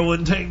tar hair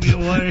wouldn't take me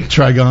away.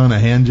 Trigon a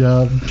hand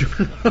job.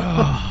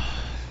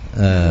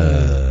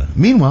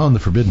 Meanwhile, in the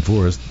Forbidden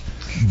Forest,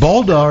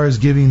 Baldar is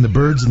giving the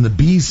birds and the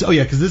bees... Oh,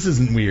 yeah, because this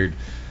isn't weird.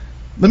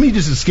 Let me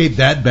just escape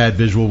that bad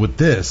visual with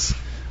this.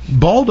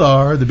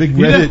 Baldar, the big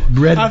red...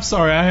 I'm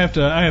sorry, I have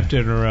to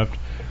interrupt.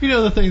 You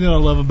know the thing that I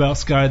love about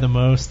Sky the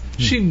most?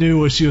 She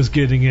knew what she was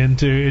getting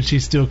into, and she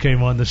still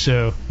came on the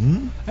show.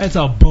 That's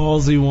a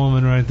ballsy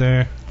woman right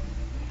there.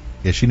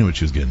 Yeah, she knew what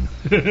she was getting.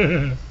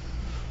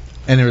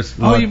 And there was...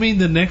 you mean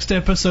the next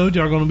episode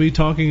y'all going to be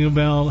talking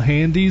about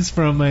handies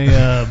from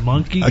a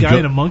monkey guy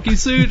in a monkey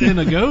suit and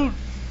a goat?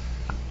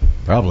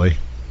 Probably.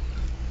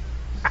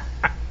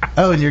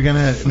 Oh, and you're going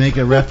to make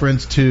a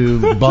reference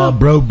to Bob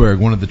Broberg,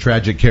 one of the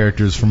tragic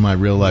characters from my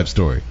real life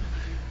story.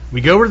 We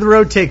go where the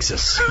road takes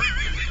us.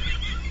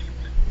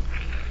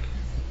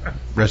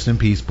 Rest in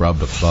peace, Bob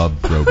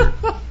Broberg.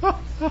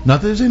 Not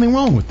that there's anything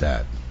wrong with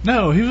that.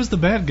 No, he was the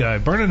bad guy.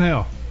 Burn in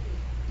hell.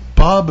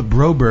 Bob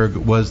Broberg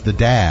was the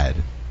dad.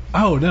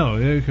 Oh, no.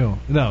 There you go.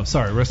 No,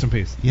 sorry. Rest in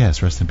peace.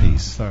 Yes, rest in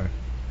peace. Sorry.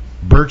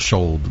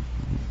 Berchtold.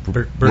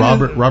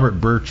 Robert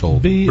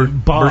Berchtold.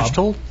 Bob.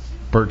 Berchtold?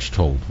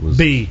 Berchtold was...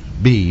 B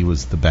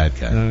was the bad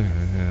guy. Okay,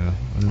 yeah.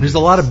 There's a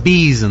lot of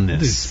B's in this.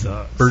 This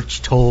sucks.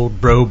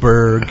 Berchtold,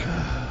 Broberg.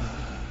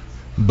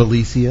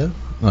 Belicia?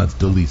 Oh, it's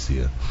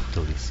Delicia.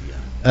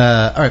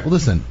 All right, well,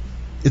 listen.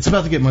 It's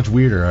about to get much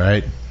weirder, all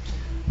right?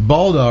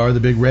 Baldar,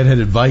 the big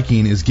red-headed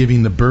Viking, is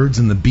giving the birds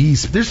and the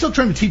bees... They're still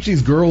trying to teach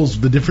these girls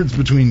the difference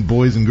between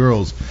boys and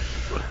girls.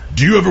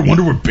 Do you ever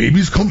wonder where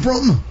babies come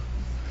from?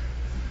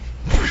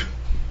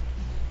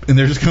 And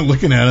they're just kind of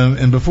looking at him.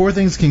 And before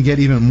things can get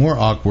even more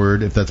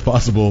awkward, if that's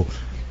possible,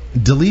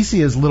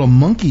 Delicia's little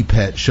monkey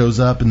pet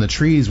shows up in the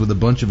trees with a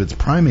bunch of its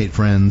primate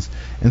friends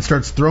and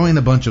starts throwing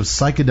a bunch of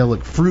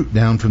psychedelic fruit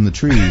down from the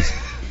trees.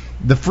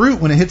 The fruit,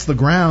 when it hits the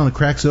ground, it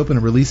cracks open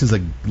and releases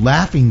a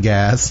laughing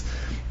gas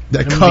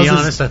that causes... To be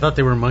honest, I thought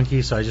they were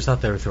monkeys, so I just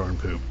thought they were throwing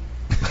poop.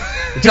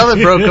 Until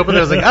it broke open,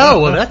 I was like,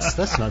 oh, well,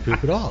 that's not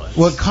poop at all.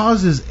 Well, it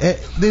causes...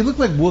 They look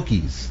like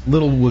Wookiees,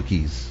 little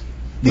Wookiees.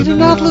 They do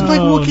not look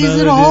like Wookiees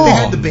at all. They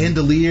had the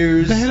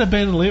bandoliers. They had a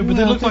bandolier, but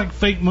they look like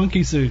fake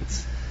monkey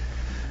suits.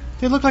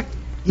 They look like,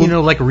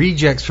 like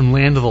rejects from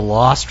Land of the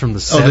Lost from the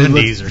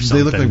 70s or something.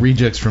 They look like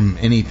rejects from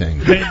anything.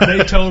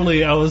 They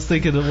totally... I was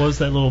thinking it was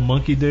that little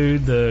monkey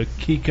dude, the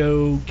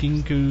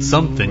Kinku.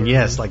 Something,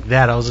 yes, like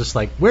that. I was just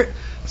like, where...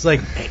 It's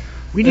like...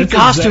 We need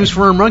costumes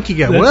for our monkey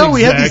guy. Well,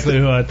 we have these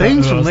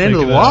things from Land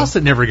of the Lost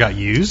that never got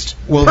used.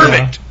 Well,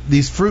 perfect.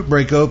 These fruit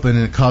break open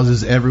and it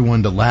causes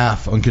everyone to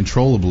laugh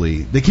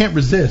uncontrollably. They can't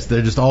resist.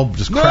 They're just all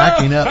just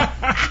cracking up.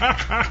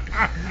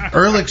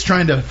 Ehrlich's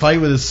trying to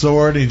fight with his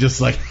sword and he's just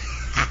like...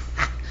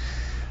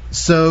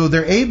 So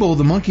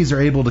the monkeys are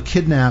able to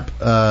kidnap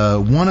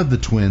one of the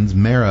twins,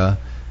 Mara,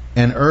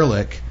 and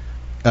Ehrlich.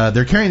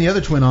 They're carrying the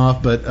other twin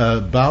off, but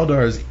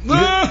Baldar's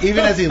even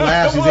as he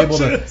laughs, he's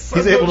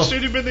able to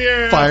shoot him in the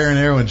ass. Fire an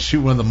arrow and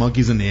shoot one of the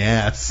monkeys in the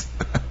ass.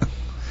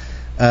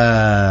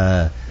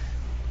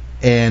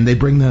 And they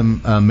bring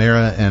them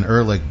Mara and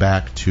Ehrlich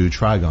back to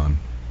Trigon.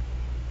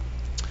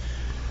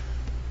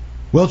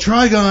 Well,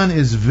 Trigon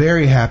is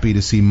very happy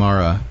to see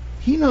Mara.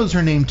 He knows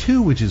her name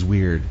too, which is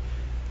weird.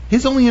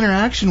 His only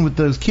interaction with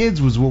those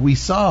kids was what we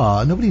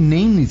saw. Nobody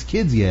named these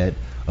kids yet.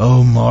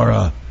 Oh,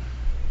 Mara.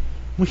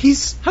 Well,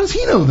 how does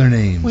he know their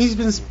names? Well, he's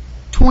been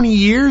 20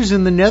 years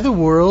in the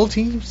Netherworld.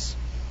 He's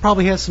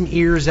probably has some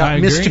ears out,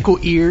 mystical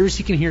ears.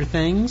 He can hear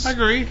things. I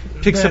agree.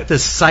 Picks up the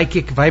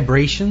psychic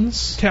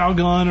vibrations.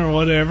 Calgon or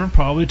whatever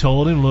probably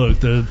told him, look,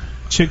 the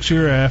chicks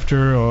you're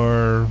after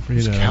are,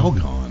 Who's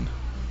Calgon?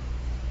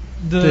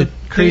 The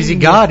crazy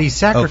god he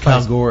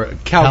sacrificed.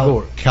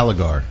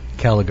 Caligar.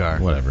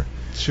 Whatever.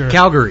 Sure.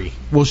 Calgary.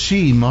 Well,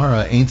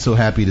 Mara, ain't so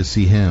happy to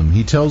see him.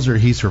 He tells her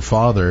he's her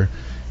father,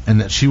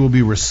 and that she will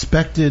be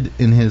respected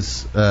in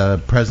his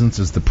presence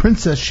as the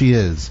princess she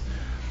is.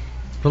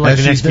 For like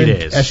the next few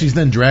days. As she's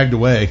then dragged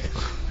away.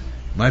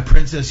 My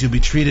princess, you'll be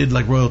treated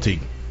like royalty.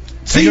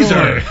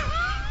 Caesar!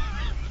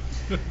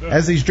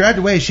 As he's dragged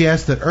away, she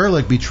asks that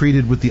Erlich be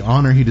treated with the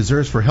honor he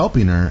deserves for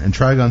helping her, and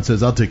Trigon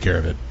says, I'll take care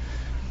of it.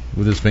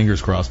 With his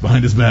fingers crossed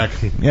behind his back.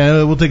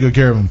 Yeah, we'll take good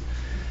care of him.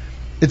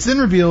 It's then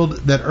revealed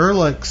that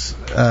Erlich's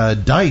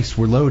dice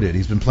were loaded.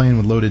 He's been playing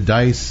with loaded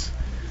dice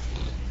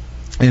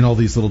in all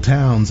these little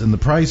towns, and the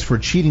price for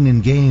cheating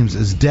in games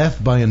is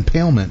death by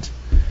impalement.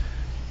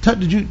 Tut,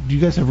 do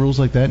you guys have rules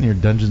like that in your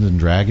Dungeons and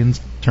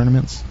Dragons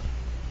tournaments?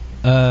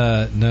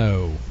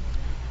 No.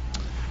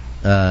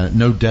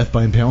 No death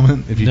by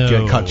impalement if you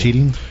get caught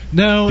cheating?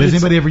 No. Has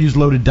anybody ever used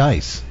loaded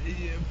dice?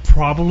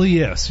 Probably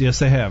yes. Yes,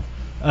 they have.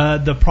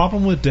 The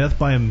problem with death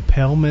by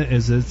impalement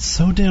is it's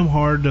so damn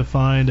hard to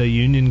find a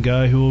union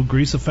guy who will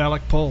grease a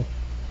phallic pole.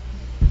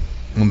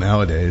 Well,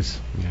 nowadays.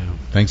 Yeah.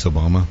 Thanks,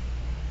 Obama.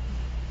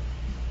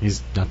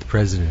 He's not the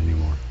president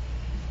anymore.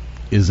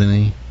 Isn't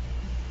he?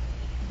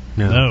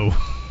 No.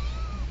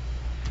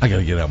 I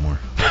gotta get out more.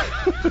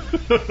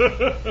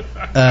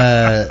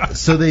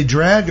 So they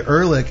drag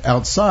Erlich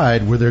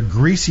outside where they're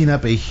greasing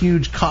up a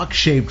huge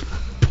cock-shaped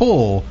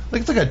pole.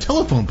 Like it's like a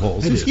telephone pole.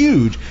 It's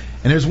huge.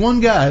 And there's one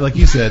guy, like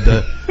you said,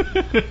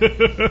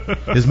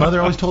 his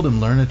mother always told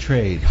him, learn a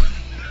trade.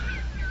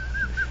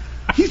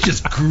 He's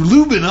just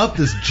lubing up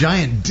this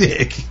giant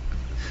dick,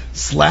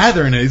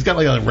 slathering it. He's got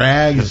like a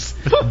rag, just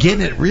getting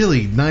it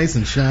really nice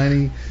and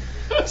shiny.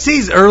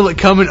 Sees Erlich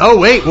coming. Oh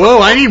wait, whoa!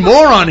 I need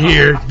more on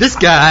here. This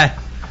guy.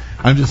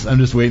 I'm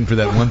just waiting for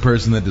that one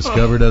person that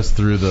discovered us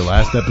through the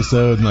last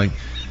episode, and like,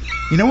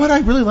 you know what?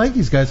 I really like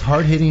these guys'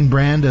 hard-hitting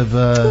brand of.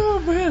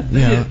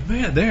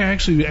 They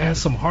actually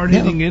asked some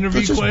hard-hitting interview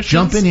let's just questions.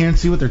 Jump in here and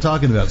see what they're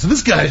talking about. So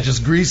this guy's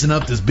just greasing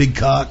up this big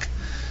cock.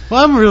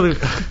 Well, I'm really.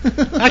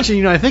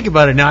 Actually, I think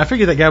about it now. I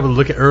figured that guy would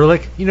look at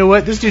Erlich. You know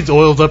what? This dude's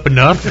oiled up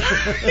enough.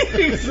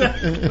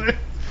 Exactly.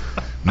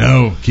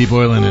 No, keep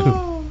oiling it.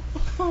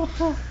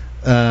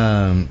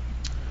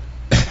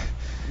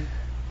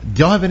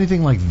 Do y'all have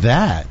anything like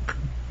that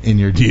in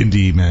your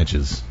D&D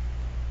matches?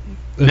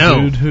 A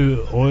dude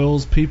who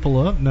oils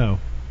people up? No.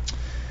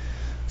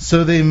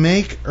 So they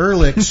make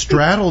Erlich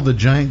straddle the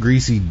giant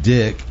greasy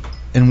dick,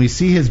 and we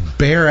see his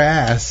bare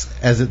ass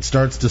as it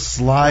starts to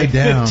slide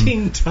down.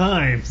 15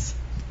 times.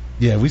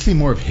 Yeah, we see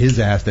more of his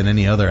ass than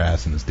any other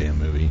ass in this damn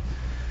movie.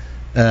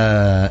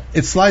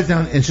 It slides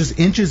down, and it's just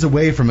inches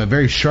away from a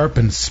very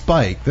sharpened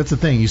spike. That's the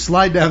thing. You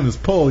slide down this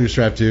pole you're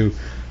strapped to,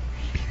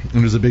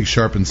 and there's a big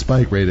sharpened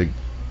spike ready to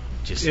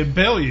just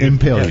impale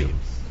you.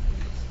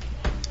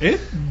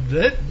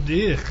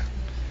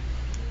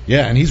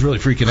 Yeah, and he's really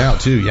freaking out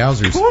too.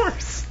 Yowzers. Of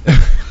course.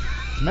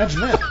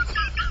 Imagine that.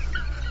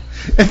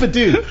 But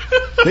dude,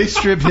 they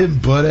strip him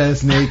butt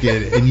ass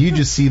naked, and you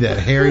just see that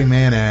hairy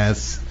man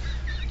ass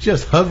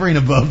just hovering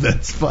above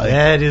that spike.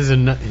 That is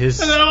And then,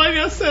 like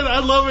I said, I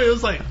love it. It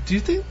was like, do you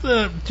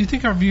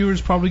think our viewers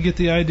probably get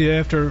the idea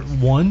after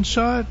one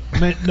shot?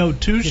 No,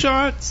 2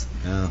 shots.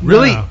 No.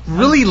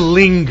 Really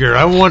linger.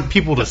 I want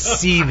people to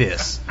see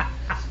this.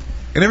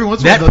 And every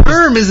once in a while, that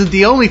perm isn't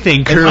the only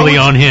thing curly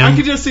on him. I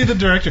could just see the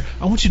director.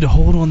 I want you to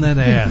hold on that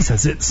ass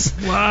as it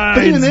slides.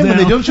 But even then, when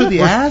down. they don't show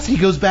the ass, he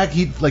goes back.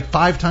 Like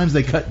 5 times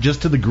they cut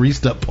just to the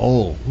greased up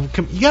pole.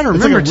 You got to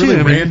remember it's like a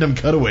too. really random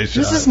cutaway shot.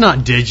 This is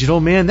not digital,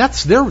 man.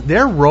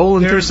 They're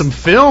rolling through some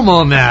film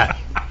on that.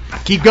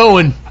 Keep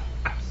going.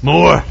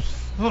 More.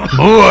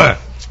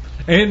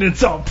 And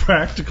it's all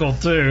practical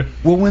too.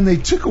 Well, when they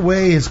took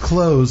away his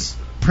clothes,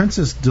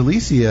 Princess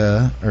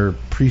Delicia, or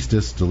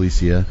Priestess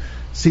Delicia,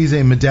 sees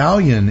a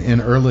medallion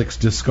in Erlich's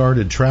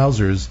discarded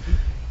trousers,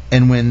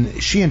 and when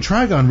she and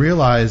Trigon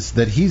realize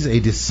that he's a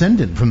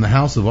descendant from the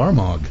House of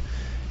Armagh,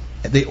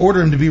 they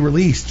order him to be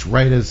released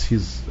right as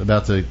he's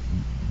about to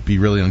be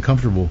really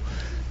uncomfortable,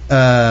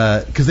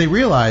 because they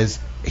realize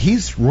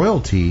he's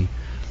royalty,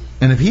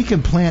 and if he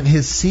can plant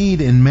his seed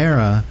in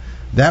Mara,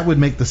 that would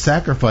make the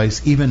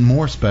sacrifice even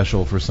more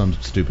special for some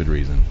stupid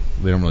reason.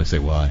 They don't really say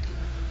why.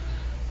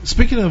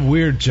 Speaking of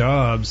weird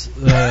jobs,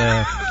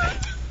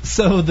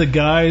 so the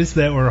guys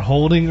that were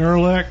holding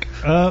Erlich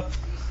up,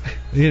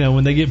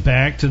 when they get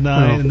back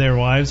tonight and their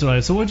wives are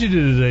like, so what'd you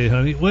do today,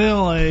 honey?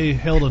 Well, I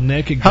held a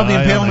naked guy. How'd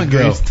the impalement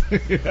go?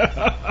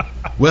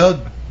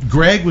 Well,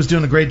 Greg was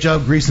doing a great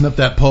job greasing up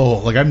that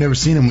pole. Like, I've never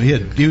seen him.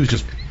 He was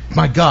just,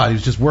 my God, he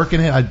was just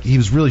working it. He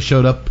was really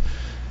showed up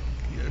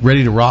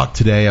ready to rock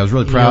today. I was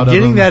really proud of him.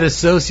 Getting that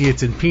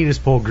associates in penis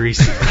pole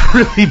greasing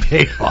really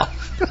paid off.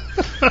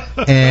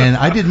 And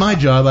I did my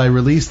job. I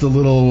released the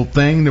little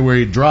thing to where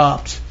he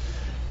dropped.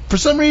 For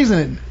some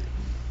reason,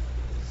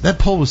 that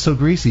pole was so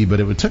greasy,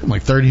 but it took him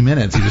like 30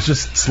 minutes. He was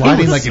just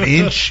sliding like an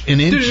inch. Dude,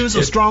 he was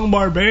a strong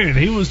barbarian.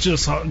 He was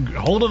just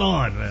holding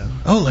on, man.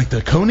 Oh, like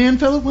the Conan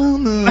fellow? Well,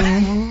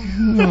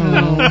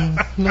 no.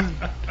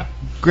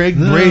 Greg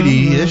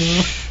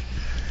Brady-ish.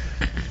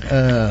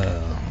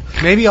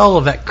 Maybe all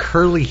of that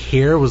curly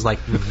hair was like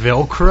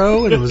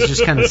Velcro, and it was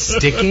just kind of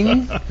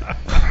sticking.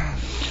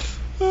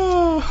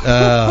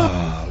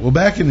 Well,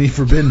 back in the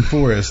Forbidden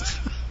Forest.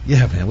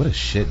 Yeah, man, what a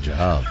shit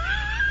job.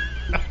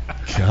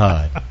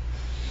 God.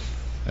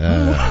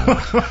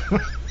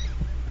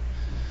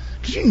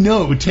 Because you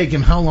know it would take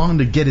him how long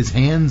to get his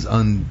hands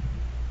on,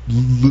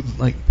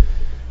 like,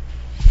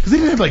 because they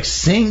didn't have like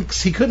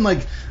sinks. He couldn't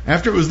like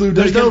after it was lubed.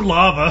 There's no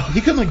lava.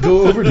 He couldn't like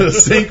go over to the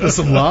sink with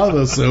some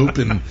lava soap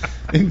and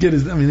get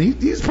his. I mean,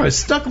 he's probably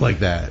stuck like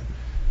that,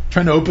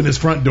 trying to open his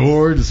front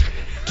door, just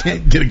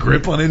can't get a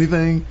grip on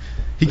anything.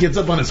 He gets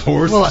up on his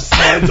horse and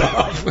slides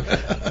off.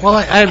 Well,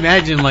 I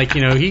imagine, like,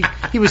 you know, he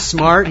was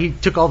smart. He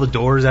took all the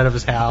doors out of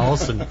his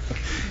house, and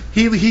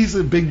he's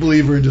a big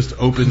believer in just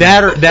open.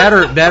 That or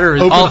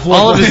Open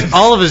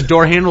all of his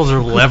door handles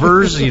are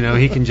levers. You know,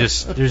 he can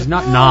just there's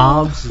not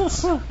knobs.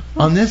 It's,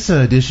 on this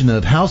edition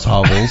of House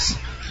Hovels,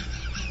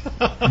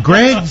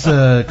 Greg's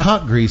a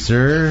cock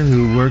greaser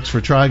who works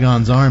for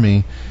Trigon's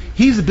army.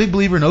 He's a big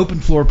believer in open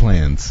floor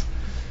plans.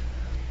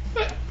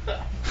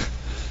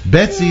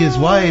 Betsy, his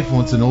wife,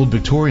 wants an old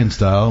Victorian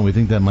style, and we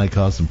think that might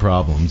cause some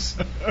problems.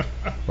 Well,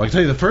 I can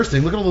tell you the first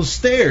thing. Look at all those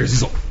stairs.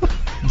 He's all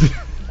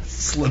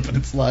slipping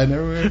and sliding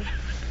everywhere.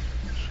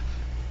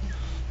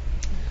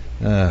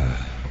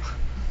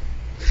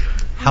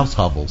 House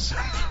Hovels.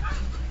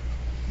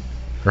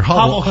 Or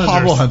Hobble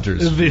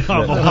Hunters. It'd be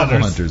Hobble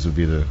Hunters would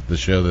be the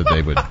show that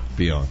they would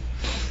be on.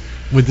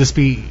 would this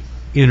be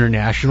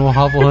International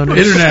Hobble Hunters?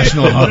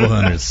 International Hobble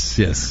Hunters,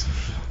 yes.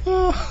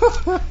 Well,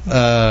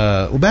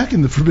 back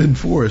in the Forbidden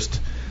Forest,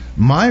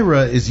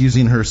 Myra is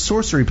using her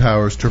sorcery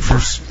powers to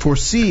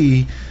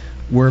foresee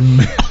where...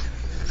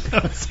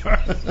 I'm sorry.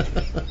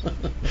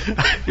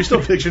 You're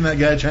still picturing that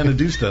guy trying to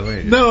do stuff,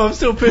 ain't you? No, I'm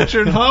still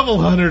picturing Hobble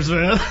Hunters,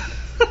 man.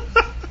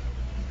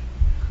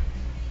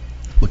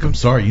 Look, I'm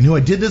sorry. You knew I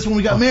did this when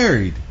we got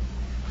married.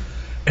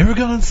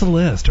 Aragon and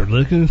Celeste are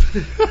looking...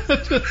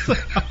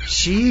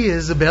 She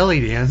is a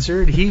belly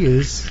dancer, and he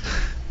is...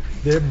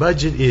 Their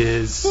budget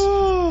is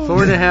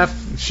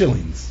 4.5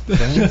 shillings.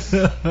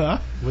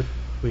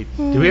 Wait,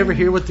 do we ever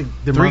hear what the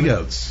 3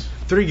 goats?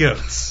 3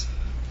 goats.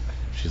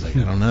 She's like,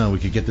 I don't know. We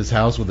could get this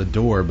house with a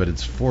door, but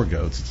it's 4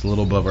 goats. It's a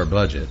little above our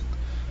budget.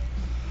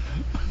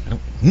 I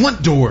don't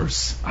want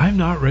doors. I'm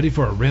not ready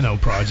for a reno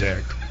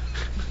project.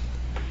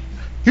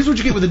 Here's what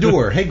you get with a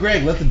door. Hey,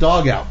 Greg, let the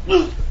dog out.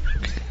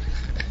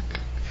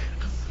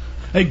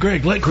 Hey,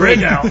 Greg, let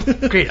Greg out.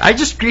 Great. I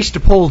just greased a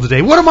pole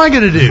today. What am I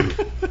going to do?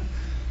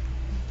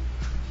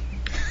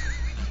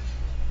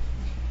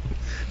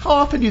 How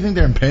often do you think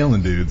they're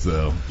impaling dudes,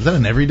 though? Is that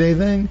an everyday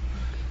thing?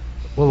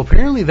 Well,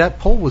 apparently that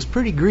pole was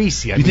pretty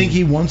greasy. You think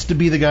he wants to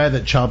be the guy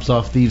that chops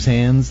off thieves'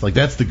 hands? Like,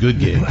 that's the good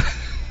gig.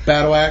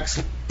 Battle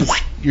axe,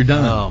 you're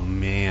done. Oh,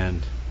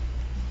 man.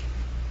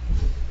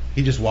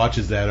 He just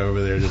watches that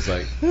over there, just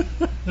like,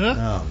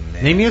 oh,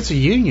 man. Maybe it's a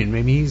union.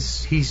 Maybe he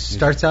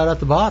starts out at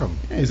the bottom.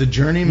 Yeah, he's a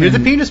journeyman. You're the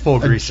penis pole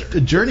greaser.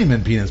 A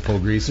journeyman penis pole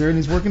greaser, and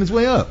he's working his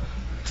way up.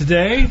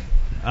 Today,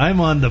 I'm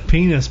on the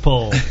penis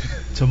pole.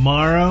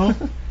 Tomorrow,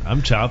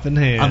 I'm chopping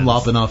hands. I'm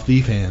lopping off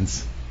thief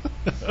hands.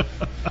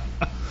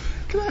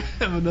 Can I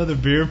have another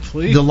beer,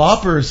 please? The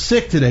lopper is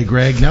sick today,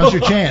 Greg. Now's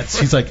your chance.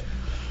 He's like,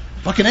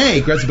 fucking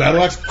A. Grabs the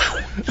battle axe,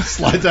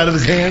 slides out of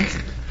his hands.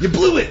 You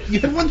blew it. You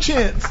had one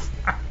chance.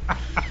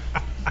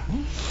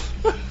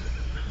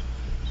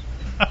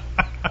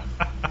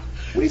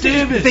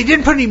 Damn it. They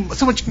didn't put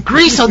so much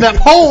grease on that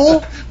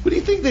pole. What do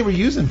you think they were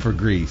using for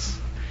grease?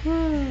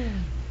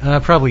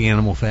 Probably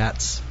animal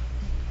fats.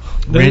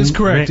 That is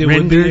correct. It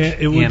would be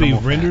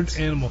animal rendered fats.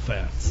 animal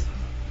fats.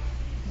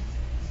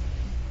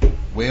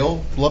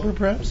 Whale blubber,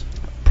 perhaps?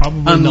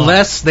 Probably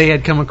Unless they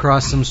had come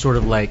across some sort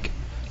of like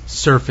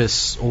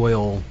surface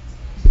oil.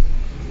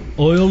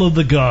 Oil of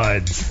the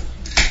gods.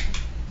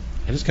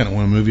 I just kind of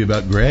want a movie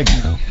about Greg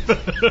now.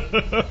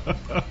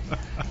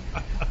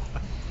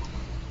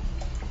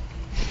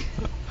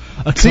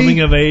 A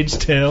coming-of-age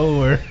tale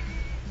where...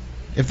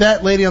 If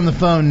that lady on the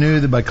phone knew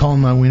that by calling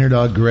my wiener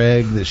dog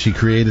Greg that she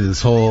created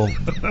this whole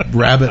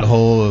rabbit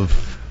hole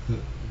of...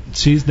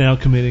 She's now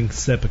committing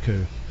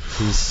seppuku.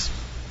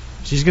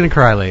 She's going to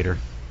cry later.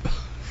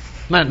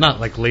 Not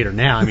like later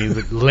now. I mean,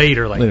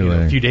 later, like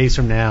later. A few days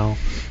from now.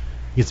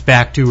 Gets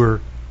back to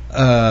her.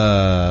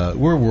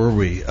 Where were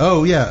we?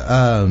 Oh,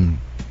 yeah.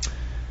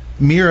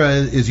 Mira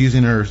is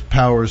using her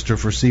powers to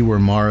foresee where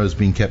Mara is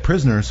being kept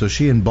prisoner, so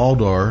she and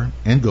Baldar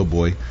and Go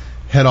Boy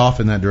head off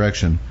in that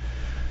direction.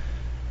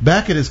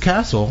 Back at his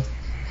castle,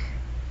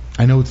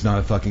 I know it's not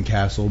a fucking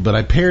castle, but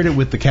I paired it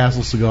with the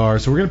castle cigar,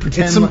 so we're going to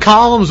pretend... It's some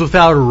columns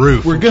without a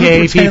roof. We're going to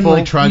pretend people?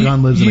 like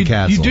Trigon lives in a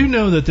castle. You do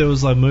know that there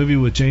was a movie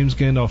with James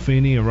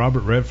Gandolfini and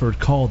Robert Redford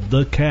called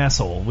The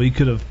Castle. We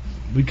could have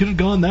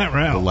gone that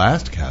route. The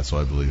last castle,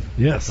 I believe.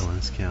 Yes. The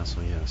last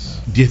castle,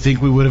 yes. Do you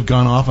think we would have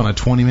gone off on a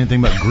 20-minute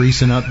thing about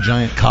greasing up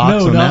giant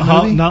cocks on that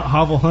movie? Not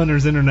Hobble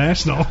Hunters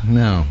International.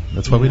 No,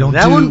 that's why we don't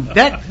that do... One,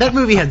 that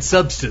movie had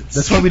substance.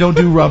 That's why we don't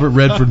do Robert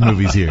Redford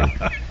movies here.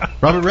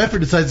 Robert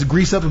Redford decides to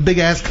grease up a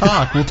big-ass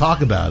cock. We'll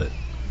talk about it.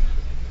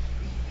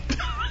 I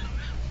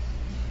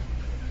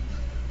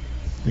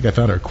think I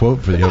found our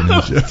quote for the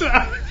opening show.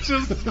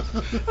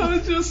 I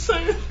was just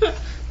saying that.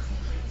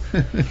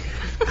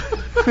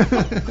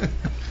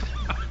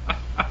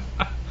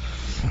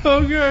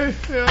 Okay,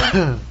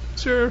 yeah,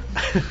 sure.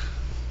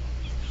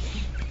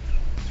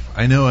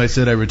 I know I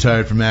said I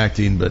retired from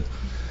acting, but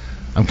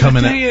I'm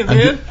coming Dang it, I'm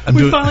man. I'm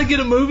We doing- finally get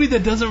a movie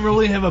that doesn't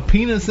really have a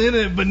penis in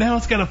it, but now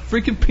it's got a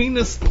freaking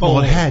penis pole.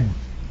 Well, it had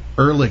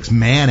Ehrlich's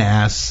man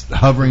ass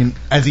hovering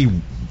as he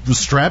was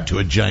strapped to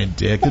a giant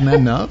dick. Isn't that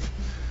enough?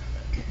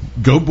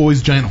 Goat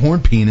Boy's giant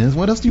horn penis.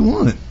 What else do you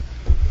want?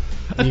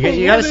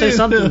 You got to say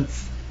something.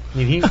 I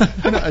mean,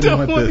 I don't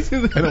want this.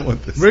 I don't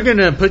want this. we're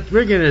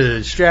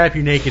gonna strap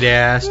your naked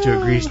ass to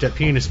a greased up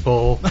penis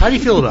pole. How do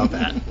you feel about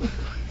that?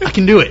 I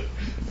can do it.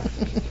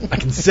 I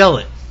can sell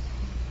it.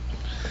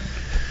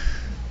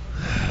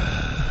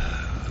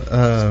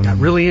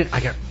 I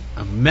got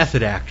a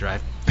method actor. I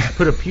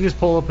put a penis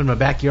pole up in my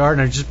backyard,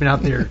 and I've just been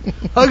out there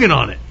hugging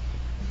on it.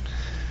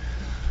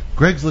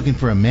 Greg's looking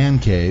for a man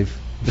cave.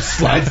 Just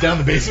slides down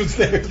the basement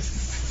stairs.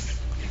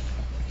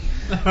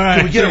 All right,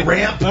 Can we get a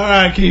ramp? All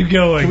right, keep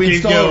going. Can we keep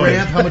install going. a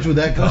ramp? How much would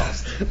that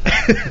cost?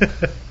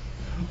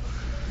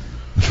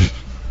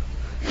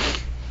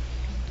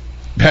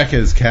 Back at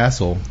his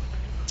castle.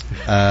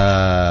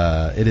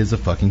 It is a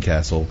fucking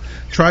castle.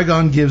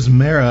 Trigon gives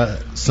Mara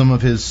some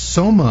of his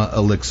Soma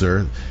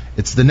elixir.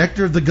 It's the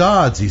nectar of the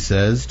gods, he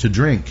says, to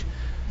drink.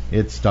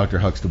 It's Dr.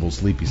 Huxtable's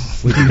sleepy.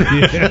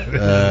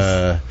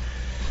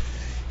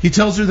 He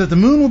tells her that the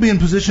moon will be in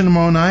position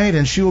tomorrow night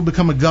and she will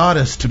become a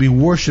goddess to be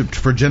worshipped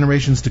for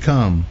generations to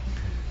come.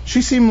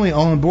 She's seemingly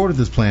all on board with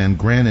this plan,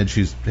 granted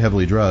she's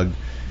heavily drugged.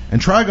 And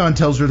Trigon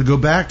tells her to go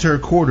back to her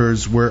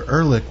quarters where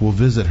Ehrlich will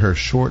visit her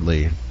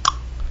shortly. You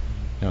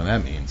know what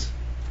that means.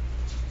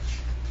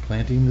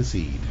 Planting the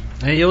seed.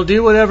 And you'll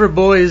do whatever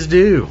boys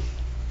do.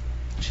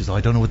 She's like,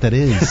 I don't know what that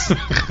is.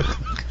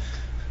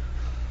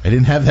 I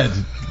didn't have that.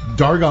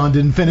 Dargon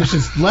didn't finish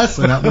his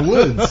lesson out in the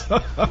woods.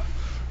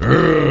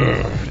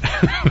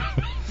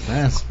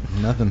 That's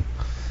nothing.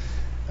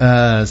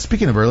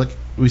 Speaking of Ehrlich,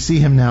 we see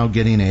him now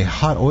getting a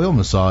hot oil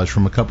massage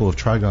from a couple of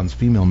Trigon's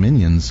female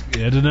minions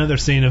Yet another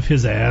scene of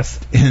his ass.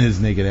 in his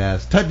naked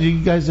ass. Did you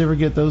guys ever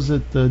get those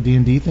at the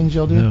D&D things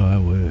y'all do? No, I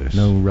wish.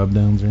 No rub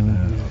downs or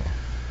anything? No.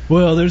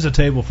 Well, there's a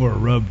table for a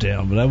rub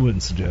down, but I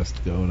wouldn't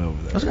suggest going over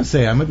I was there. going to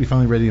say, I might be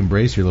finally ready to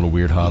embrace your little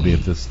weird hobby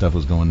if this stuff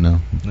was going now.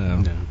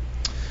 No.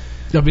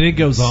 I mean, it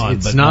goes on,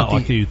 It's but not not the-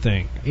 like you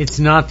think. It's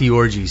not the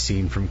orgy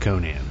scene from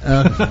Conan.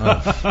 No,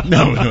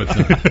 it's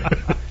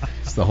not.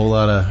 It's the whole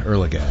lot of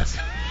Ehrlich ass.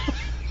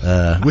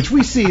 Which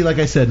we see, like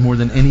I said, more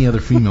than any other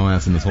female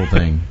ass in this whole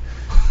thing.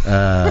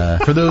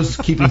 For those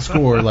keeping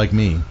score like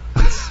me.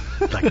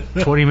 Like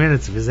 20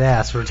 minutes of his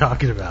ass we're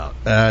talking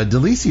about.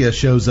 Delicia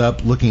shows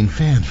up looking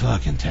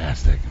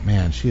fan-fucking-tastic.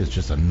 Man, she is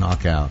just a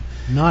knockout.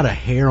 Not a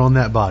hair on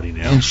that body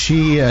now. And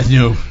she, she's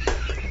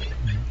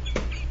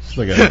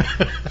like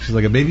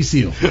a baby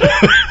seal.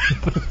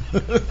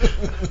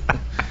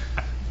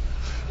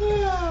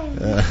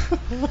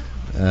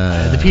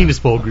 The penis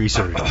pole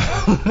greaser.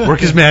 Work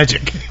his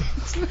magic.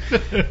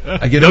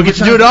 I get Don't get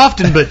to do it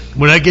often, but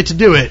when I get to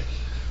do it,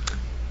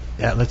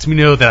 that lets me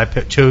know that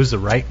I chose the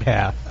right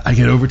path. I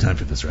get overtime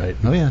for this, right?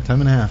 Oh yeah,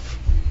 time and a half.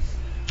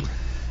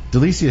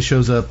 Delicia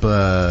shows up.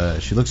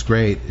 She looks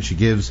great. She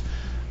gives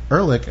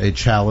Ehrlich a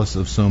chalice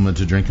of Soma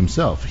to drink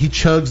himself. He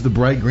chugs the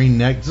bright green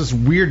neck. It's this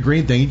weird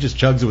green thing. He just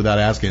chugs it without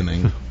asking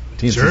anything.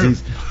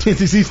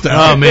 TNCC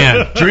style. Oh,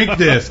 man. Drink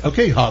this.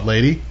 Okay, hot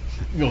lady.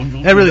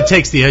 That really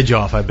takes the edge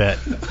off, I bet.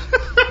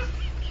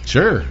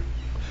 Sure.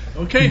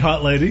 Okay,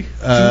 hot lady.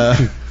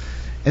 And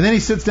then he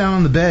sits down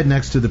on the bed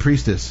next to the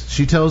priestess.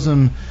 She tells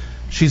him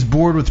she's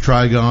bored with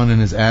Trigon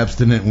and his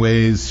abstinent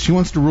ways. She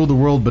wants to rule the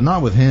world, but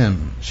not with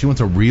him. She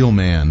wants a real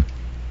man.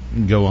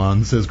 Go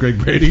on, says Greg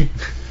Brady.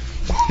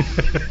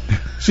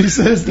 She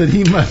says that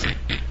he must,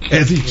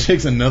 as he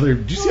takes another.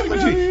 Did you see how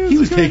much he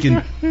was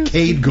taking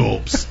Cade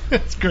gulps?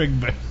 That's Greg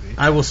Brady.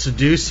 I will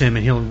seduce him,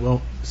 and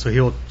he'll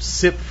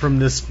sip from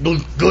this.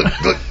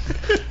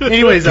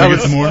 Anyways, Can I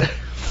get some more?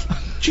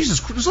 Jesus,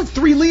 there's like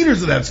 3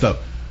 liters of that stuff.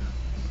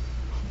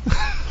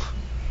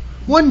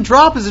 One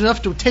drop is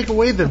enough to take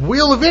away the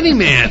will of any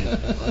man.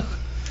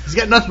 He's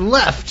got nothing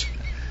left.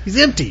 He's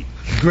empty.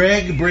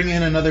 Greg, bring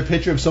in another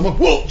picture of someone.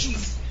 Whoa,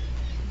 jeez.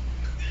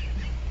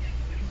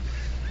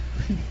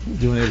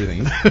 Doing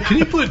everything. Can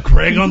you put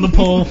Greg on the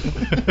pole?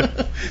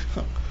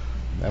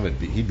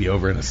 He'd be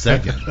over in a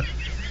second.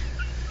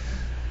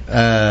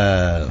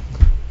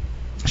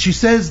 She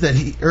says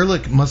that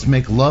Ehrlich must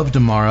make love to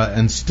Mara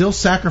and still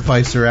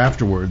sacrifice her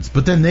afterwards,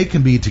 but then they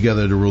can be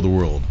together to rule the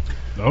world.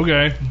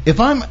 Okay. If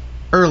I'm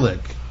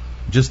Ehrlich,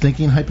 just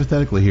thinking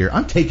hypothetically here,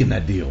 I'm taking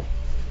that deal.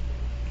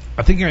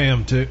 I think I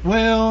am too.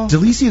 Well,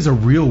 Delicia is a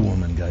real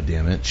woman,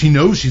 goddammit. She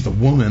knows she's a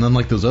woman,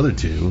 unlike those other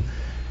two.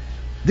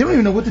 They don't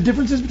even know what the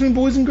difference is between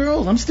boys and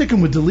girls. I'm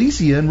sticking with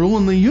Delicia and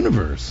ruling the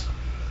universe.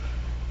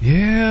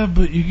 yeah,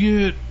 but you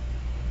get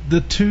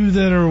the two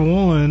that are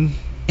one.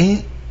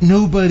 Ain't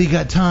nobody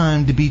got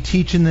time to be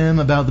teaching them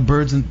about the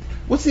birds and...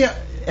 What's the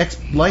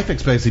life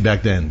expectancy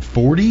back then?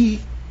 40?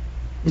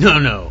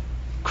 No.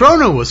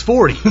 Chrono was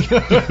 40.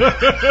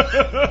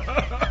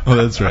 Oh,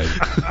 that's right.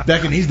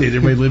 Back in these days,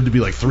 everybody lived to be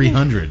like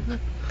 300.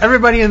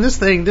 Everybody in this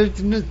thing, that's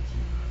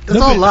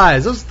They'll all be-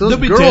 lies. Those they'll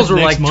be girls dead were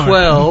like next month.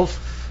 12.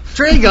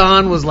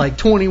 Dragon was like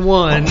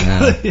 21.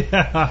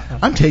 Yeah.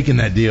 I'm taking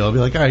that deal. I'll be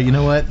like, all right, you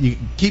know what? You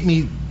get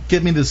me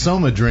the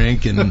Soma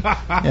drink, and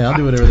yeah, I'll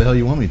do whatever the hell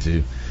you want me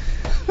to.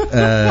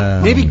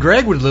 Maybe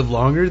Greg would live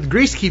longer. The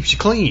grease keeps you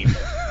clean.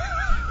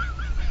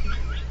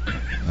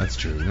 That's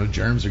true. No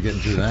germs are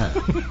getting through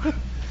that.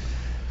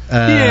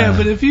 Yeah,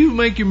 but if you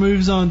make your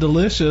moves on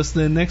Delicious,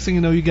 then next thing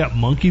you know, you got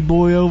Monkey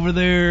Boy over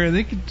there, and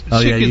shit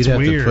you'd gets have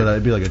weird. to put.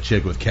 It'd be like a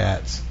chick with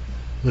cats.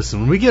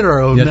 Listen, when we get our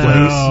own You'd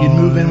No.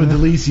 move in with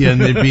Delicia,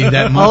 and there'd be that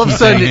All of a monkey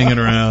sudden- thing hanging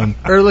around.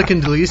 Ehrlich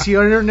and Delicia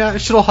are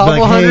International Hobble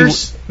Like, hey,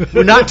 Hunters.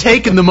 We're not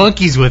taking the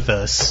monkeys with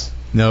us.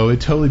 No,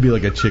 it'd totally be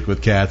like a chick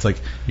with cats. Like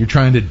you're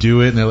trying to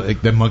do it, and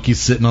like the monkey's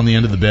sitting on the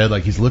end of the bed,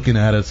 like he's looking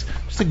at us.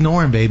 Just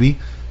ignore him, baby.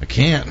 I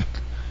can't.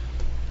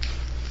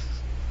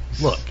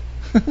 Look,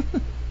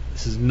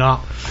 this is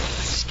not. I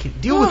just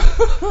can't deal with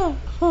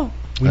it.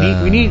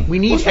 We need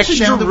Well, especially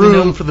extra now that we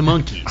room know- for the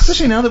monkeys.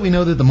 Especially now that we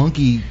know that the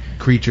monkey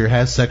creature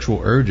has sexual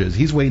urges.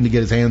 He's waiting to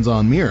get his hands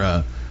on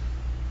Mira.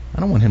 I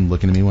don't want him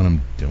looking at me when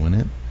I'm doing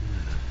it.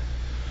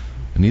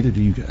 And neither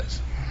do you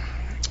guys.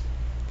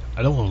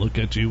 I don't want to look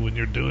at you when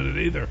you're doing it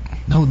either.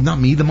 No, not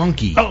me, the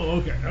monkey. Oh,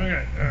 okay. All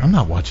right. I'm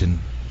not watching.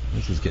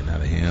 This is getting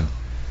out of hand.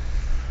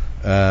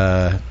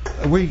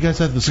 Where you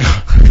guys at the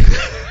cigar?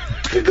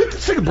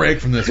 Let's take a break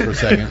from this for a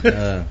second.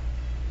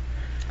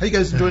 How you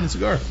guys enjoying the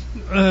cigar?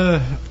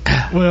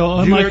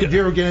 Well, Do you unlike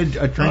ever get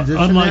a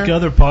transition unlike there?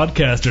 other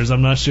podcasters,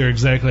 I'm not sure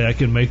exactly I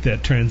can make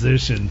that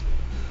transition.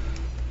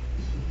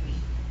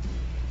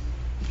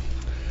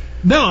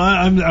 No,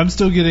 I'm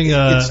still getting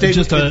It stayed-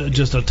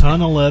 just a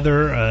ton of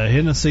leather, a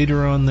hint of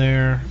cedar on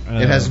there.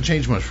 It hasn't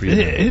changed much for you.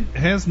 It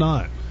has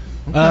not.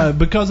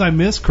 Because I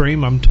miss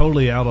cream, I'm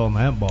totally out on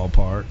that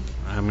ballpark.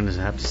 I'm gonna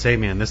have to say,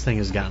 man, this thing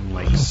has gotten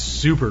like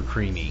super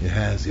creamy. It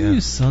has, yeah.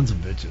 You sons of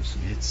bitches.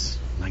 It's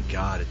my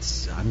God.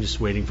 I'm just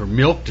waiting for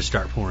milk to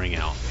start pouring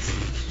out.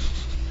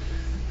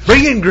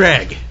 Bring in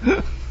Greg.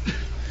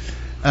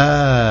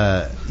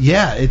 Yeah,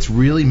 it's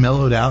really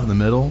mellowed out in the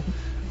middle.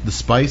 The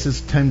spice has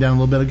timed down a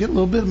little bit. I get a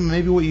little bit,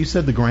 maybe what you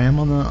said, the gram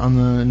on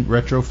the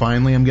retro.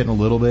 Finally, I'm getting a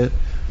little bit.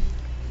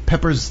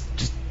 Pepper's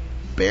just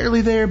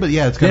barely there, but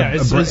yeah, it's got Yeah,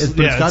 it's got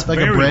it's like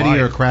a very bready light.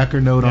 or a cracker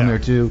note on Yeah. there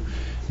too.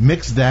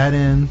 Mix that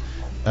in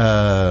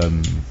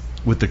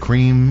with the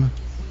cream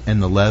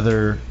and the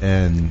leather,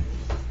 and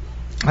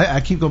I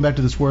keep going back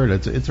to this word.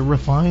 It's a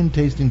refined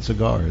tasting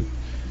cigar.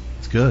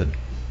 It's good.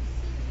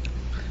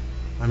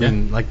 I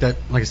mean, like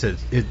I said,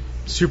 it's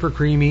super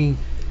creamy.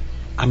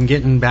 I'm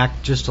getting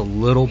back just a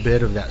little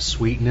bit of that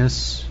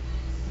sweetness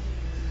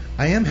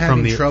I am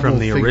having trouble from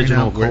the figuring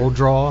original out where- cold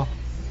draw.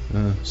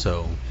 Uh,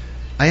 So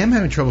I am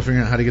having trouble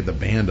figuring out how to get the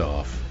band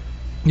off.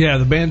 Yeah,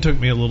 the band took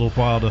me a little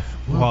while to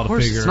of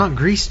course figure. it's not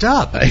greased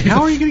up.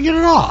 How are you going to get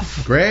it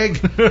off?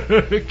 Greg,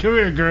 Come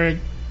here, Greg.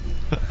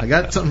 I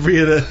got something for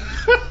you to.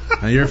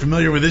 Now you're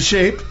familiar with this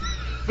shape.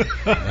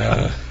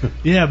 Yeah,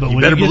 but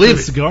when better you get believe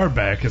the it. cigar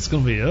back, it's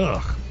going to be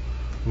ugh.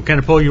 What kind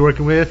of pole you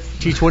working with?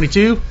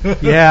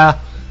 T22? Yeah.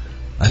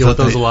 I Deal with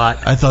those a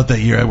lot. I thought that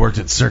year I worked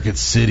at Circuit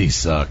City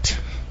sucked.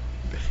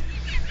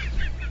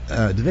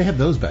 Did they have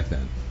those back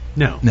then?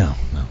 No. No.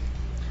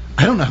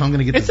 I don't know how I'm going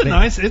to get It's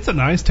this. it's a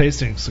nice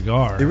tasting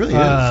cigar. It really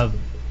is.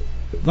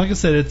 Like I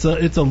said, it's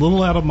a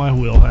little out of my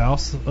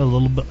wheelhouse, a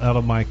little bit out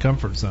of my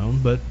comfort zone,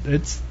 but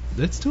it's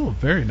still a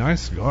very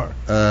nice cigar.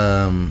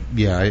 Yeah,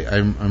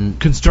 I'm.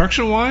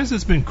 Construction wise,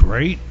 it's been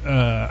great.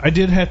 I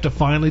did have to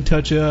finally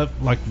touch up,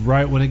 like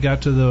right when it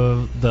got to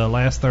the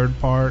last third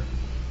part.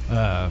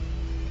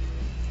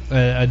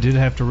 I did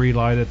have to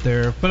relight it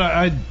there, but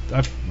I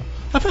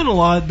found a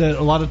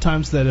lot of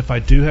times that if I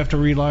do have to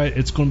relight,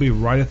 it's going to be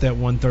right at that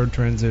 1/3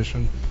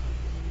 transition.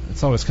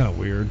 It's always kind of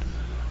weird.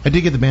 I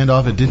did get the band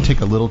off. It did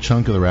take a little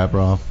chunk of the wrapper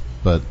off,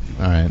 but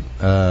all right.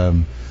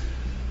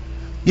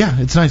 Yeah,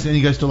 it's nice. And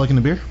you guys still liking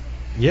the beer?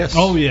 Yes.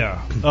 Oh yeah.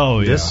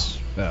 This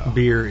Yeah.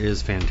 beer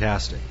is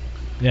fantastic.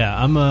 Yeah,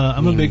 I'm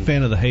a big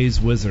fan of the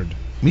Haze Wizard.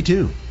 Me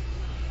too.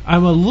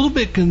 I'm a little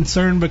bit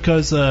concerned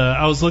because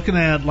I was looking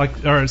at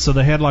so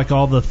they had like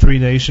all the Three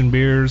Nation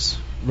beers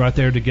right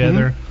there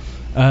together.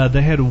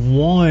 They had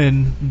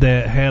one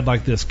that had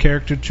like this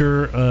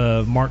caricature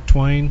of Mark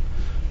Twain,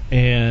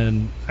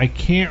 and I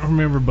can't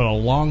remember, but a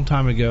long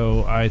time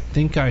ago, I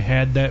think I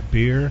had that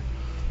beer,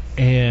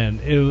 and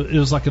it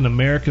was like an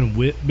American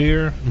wit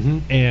beer,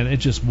 and it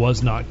just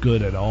was not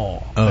good at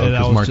all. Oh, And I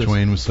because was Mark just-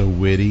 Twain was so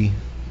witty.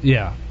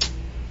 Yeah.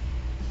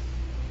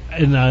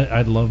 And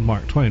I love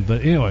Mark Twain,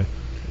 but anyway,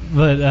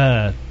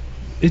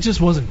 it just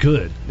wasn't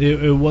good.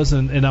 It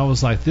wasn't, and I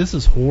was like, this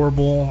is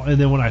horrible. And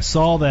then when I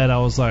saw that, I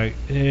was like,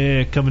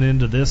 coming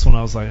into this one,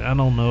 I was like, I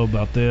don't know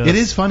about this. It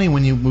is funny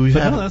when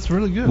But no, that's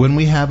really good. when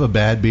we have a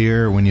bad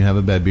beer,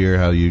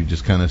 how you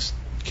just kind of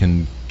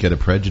can get a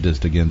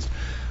prejudiced against.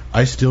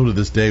 I still to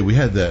this day, we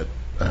had that.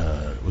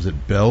 Was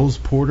it Bell's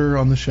Porter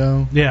on the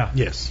show? Yeah.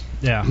 Yes.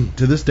 Yeah.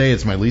 To this day,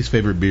 it's my least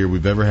favorite beer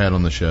we've ever had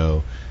on the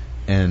show,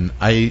 and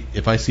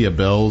if I see a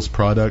Bell's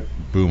product,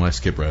 boom, I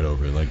skip right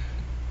over it. Like,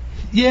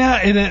 Yeah,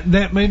 and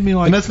that made me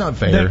like. and that's not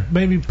fair. That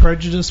made me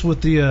prejudiced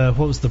with the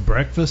what was the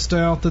breakfast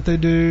stout that they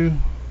do?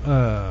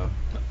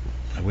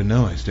 I wouldn't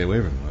know. I stay away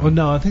from it. Oh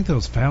no, I think that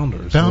was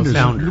Founders.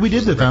 Founders. We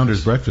did the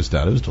Founders breakfast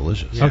out. It was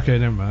delicious. Yeah. Okay,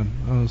 never mind.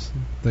 I was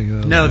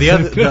thinking. That No, was the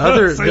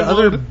other Same the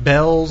other one.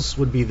 bells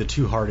would be the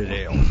Two Hearted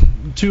Ale.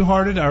 Two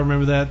Hearted. I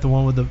remember that, the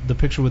one with the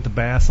picture with the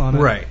bass on it.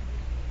 Right.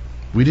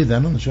 We did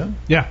that on the show.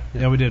 Yeah,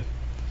 we did,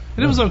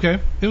 and it was okay.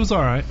 It was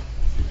all right.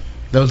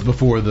 That was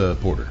before the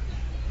porter.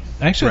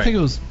 Actually, I Right. think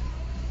it was.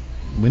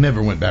 We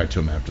never went back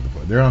to them after the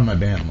porter. They're on my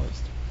ban list.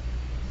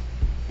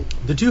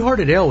 The Two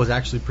Hearted Ale was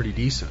actually pretty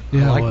decent.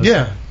 Yeah, I it liked was. it.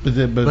 Yeah,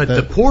 but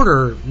The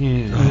porter, Oh,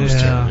 it was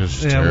terrible. It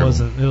was It terrible.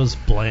 wasn't. It was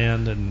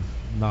bland and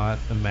not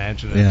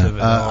imaginative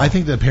yeah. at all. I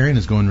think the pairing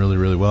is going really,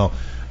 really well.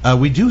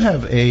 We do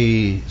have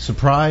a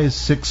surprise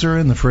sixer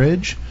in the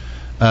fridge.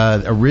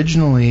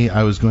 Originally,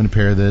 I was going to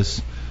pair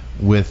this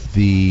with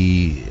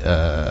the.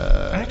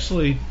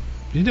 Actually,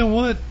 you know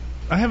what?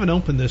 I haven't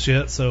opened this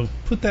yet, so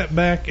put that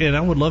back, and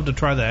I would love to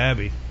try the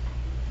Abbey.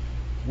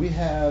 We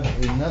have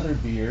another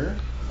beer.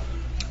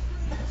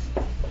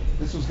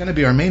 This was going to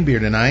be our main beer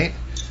tonight.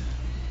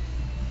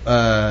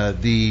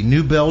 The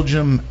New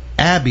Belgium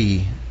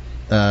Abbey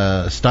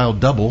style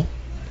double,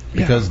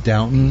 because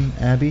Downton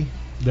Abbey.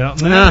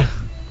 Downton Nah.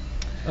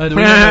 Abbey. Do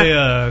we have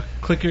a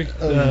clicker,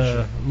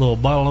 little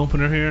bottle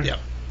opener here? Yeah.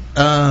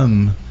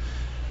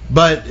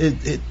 But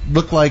it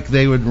looked like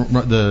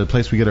the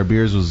place we get our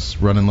beers was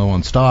running low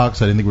on stock,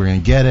 so I didn't think we were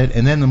going to get it.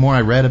 And then the more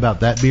I read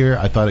about that beer,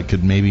 I thought it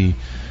could maybe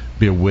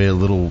be a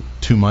little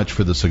too much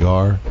for the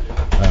cigar.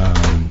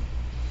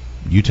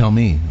 You tell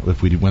me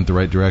if we went the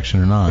right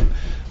direction or not.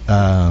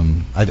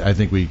 I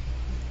think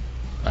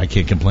I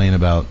can't complain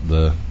about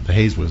the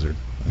Haze Wizard.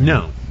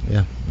 No.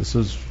 Yeah, this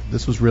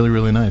was really,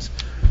 really nice.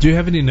 Do you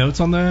have any notes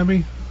on the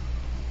Abbey?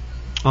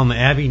 On the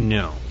Abbey,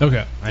 no.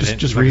 Okay.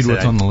 Just read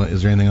what's on the list.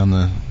 Is there anything on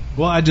the...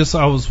 Well, I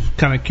was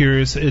kind of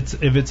curious.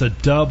 If it's a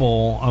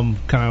double, I'm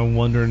kind of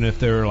wondering if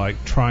they're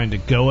like trying to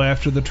go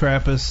after the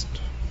Trappist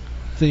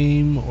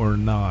theme or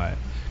not.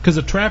 Because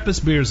a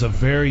Trappist beer is a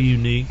very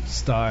unique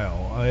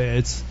style.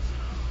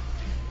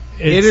 It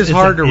is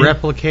hard to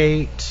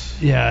replicate.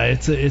 Yeah,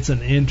 it's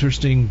an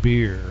interesting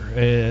beer.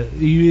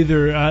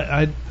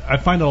 I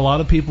find a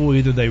lot of people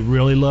either they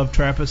really love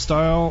Trappist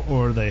style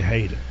or they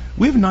hate it.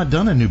 We have not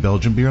done a New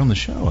Belgium beer on the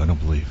show, I don't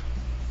believe.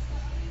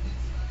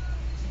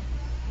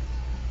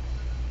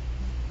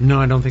 No,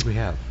 I don't think we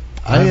have.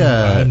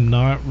 I'm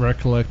not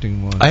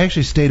recollecting one. I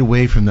actually stayed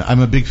away from that.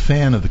 I'm a big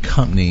fan of the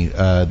company.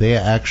 They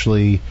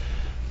actually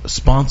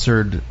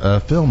sponsored a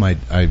film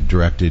I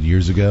directed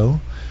years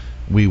ago.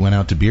 We went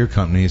out to beer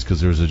companies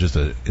because there was just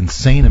an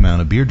insane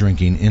amount of beer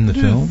drinking in the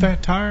film.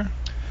 Fat Tire?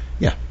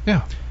 Yeah.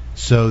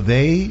 So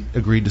they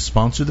agreed to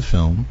sponsor the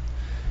film.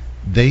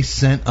 They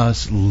sent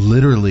us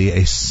literally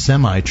a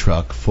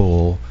semi-truck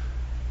full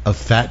of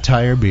Fat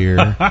Tire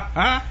beer.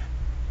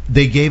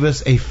 They gave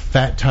us a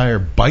Fat Tire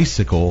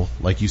bicycle,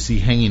 like you see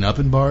hanging up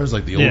in bars,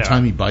 like the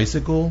old-timey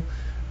bicycle.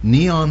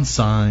 Neon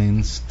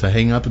signs to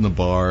hang up in the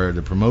bar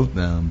to promote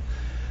them.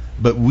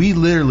 But we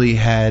literally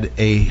had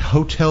a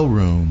hotel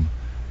room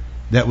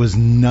that was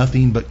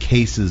nothing but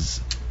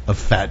cases of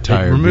Fat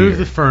Tire They removed beer.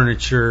 the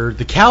furniture.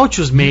 The couch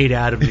was made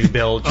out of New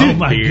Belgium Oh,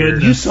 my beer.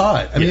 goodness. You saw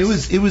it. I mean,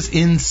 it was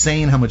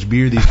insane how much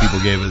beer these people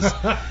gave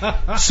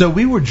us. So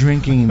we were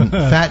drinking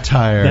Fat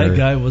Tire. That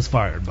guy was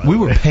fired, by We the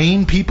were way.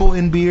 paying people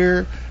in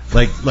beer,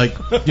 like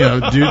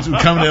dudes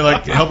would come to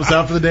like help us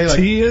out for the day, like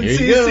here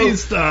you go. TNCC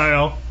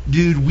style.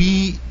 Dude.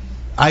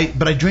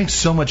 But I drank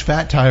so much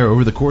Fat Tire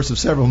over the course of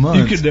several months.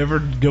 You could never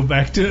go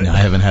back to it. No, I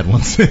haven't had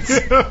one since.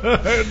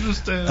 I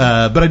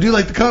understand. But I do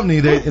like the company.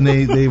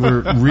 They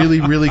were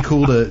really, really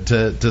cool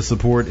to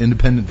support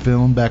independent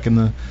film back in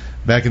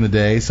the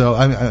day. So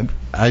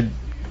I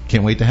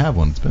can't wait to have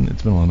one. It's been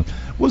a long time.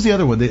 What was the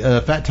other one?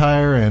 The Fat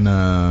Tire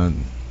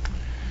and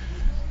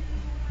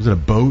was it a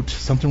boat?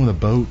 Something with a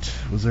boat.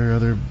 Was there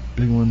another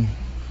big one?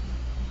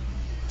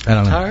 I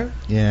don't know. Tire?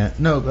 Yeah.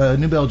 No,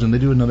 New Belgium. They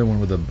do another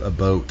one with a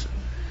boat.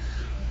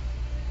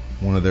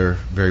 One of their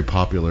very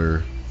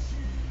popular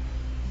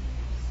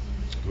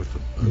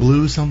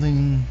blue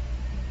something.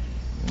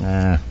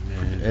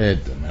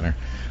 It doesn't matter.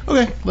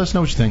 Okay, let us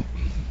know what you think.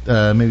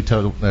 Maybe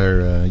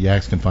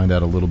Yaks can find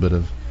out a little bit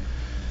of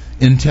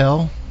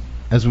intel,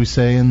 as we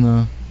say in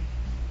the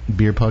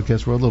beer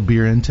podcast world. A little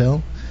beer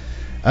intel.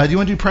 Do you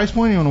want to do price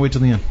point, or you want to wait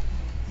till the end?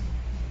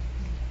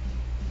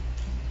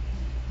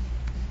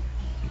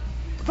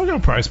 I'll go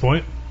price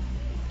point.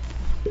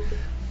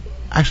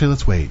 Actually,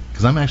 let's wait,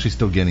 because I'm actually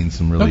still getting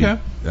some really...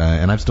 Okay.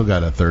 And I've still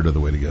got a third of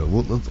the way to go.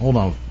 Let's hold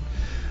on.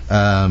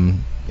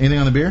 Anything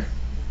on the beer?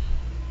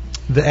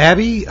 The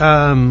Abbey,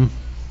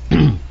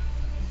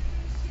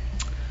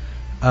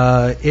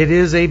 it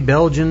is a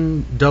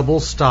Belgian double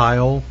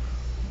style.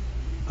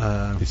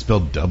 They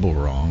spelled double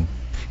wrong.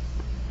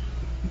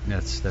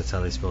 That's how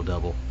they spell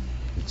double.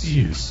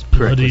 You correctly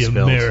bloody spelled.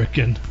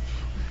 American.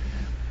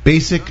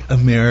 Basic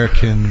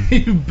American...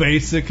 You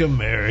basic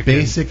American.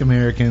 Basic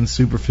American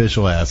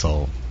superficial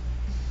asshole.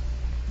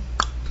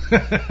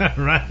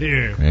 Right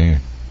here.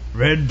 Man.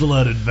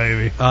 Red-blooded,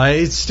 baby.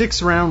 It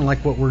sticks around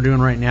like what we're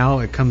doing right now.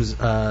 It comes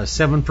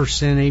 7%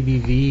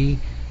 ABV,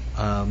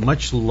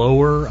 much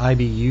lower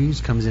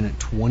IBUs, comes in at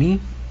 20.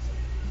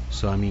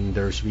 So, I mean,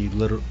 there should be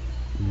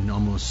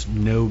almost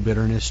no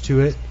bitterness to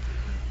it.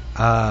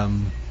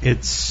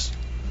 It's,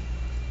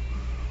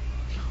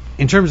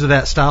 in terms of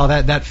that style,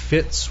 that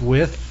fits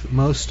with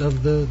most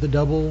of the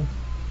double.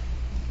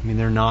 I mean,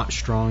 they're not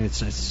strong.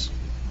 It's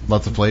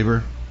Lots of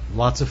flavor.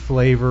 lots of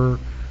flavor.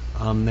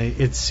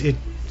 It's going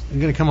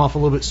to come off a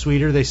little bit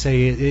sweeter. They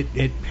say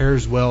it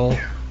pairs well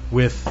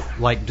with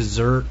like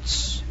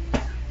desserts,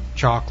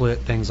 chocolate,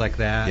 things like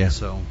that. Yeah.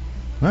 So All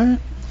right.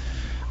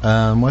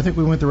 Well, I think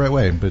we went the right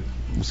way, but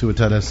we'll see what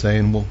Ted has to say,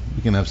 and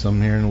we can have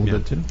some here in a little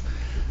bit too.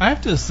 I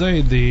have to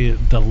say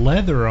the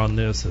leather on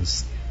this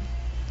has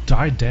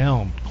died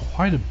down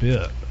quite a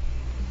bit.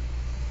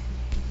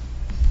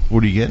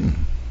 What are you getting?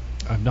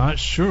 I'm not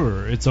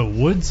sure. It's a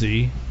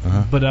woodsy,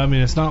 but I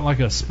mean it's not like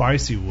a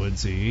spicy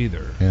woodsy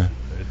either. Yeah.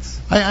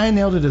 It's I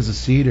nailed it as a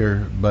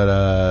cedar,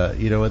 but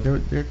you know what?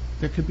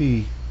 There could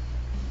be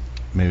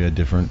maybe a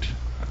different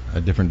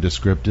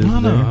descriptive.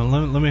 no. there.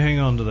 Let me hang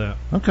on to that.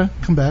 Okay,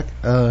 come back.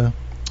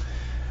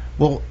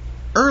 Well,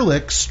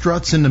 Ehrlich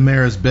struts into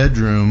Mara's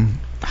bedroom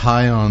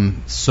high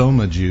on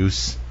soma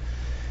juice,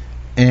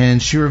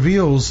 and she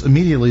reveals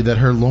immediately that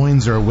her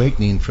loins are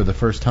awakening for the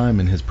first time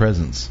in his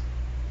presence.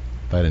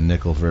 If I had a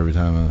nickel for every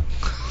time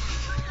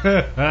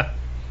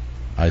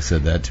I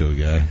said that to a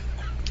guy.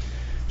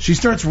 She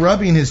starts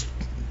rubbing his...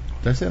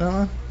 Did I say that,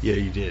 Anna? yeah,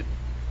 you did.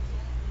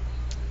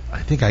 I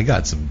think I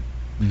got some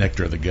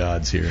nectar of the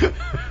gods here.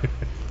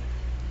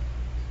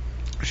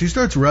 She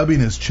starts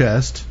rubbing his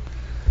chest.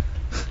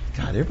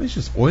 God, everybody's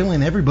just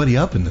oiling everybody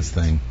up in this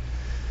thing.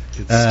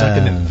 It's stuck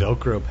in a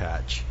Velcro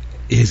patch.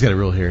 He's got a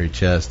real hairy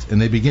chest.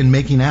 And they begin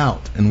making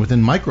out, and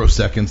within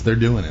microseconds, they're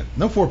doing it.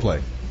 No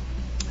foreplay.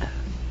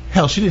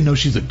 Hell, she didn't know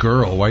she's a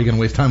girl. Why are you going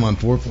to waste time on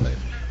foreplay?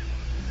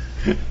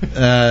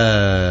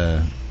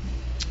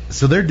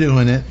 So they're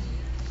doing it.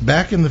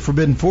 Back in the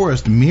Forbidden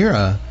Forest,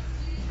 Mira,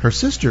 her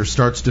sister,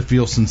 starts to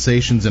feel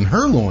sensations in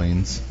her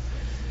loins,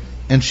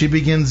 and she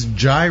begins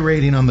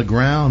gyrating on the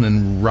ground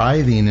and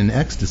writhing in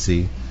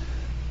ecstasy.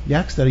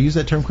 Yax, did I use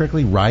that term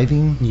correctly?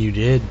 Writhing? You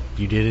did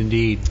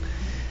indeed.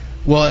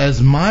 Well,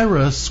 as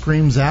Myra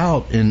screams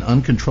out in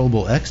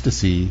uncontrollable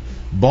ecstasy,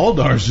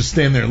 Baldar's just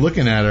standing there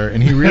looking at her,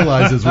 and he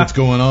realizes what's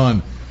going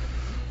on.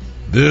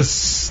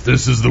 This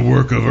is the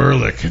work of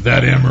Ehrlich,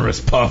 that amorous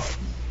puff.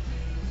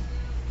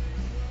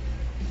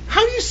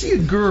 How do you see a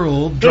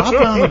girl drop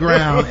on the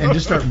ground and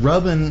just start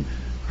rubbing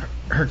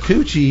her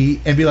coochie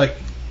and be like,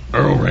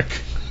 Ehrlich?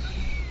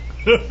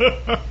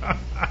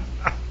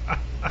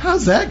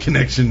 How's that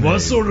connection made?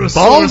 What sort of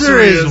Baldur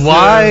sorcery is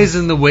wise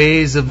in the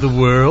ways of the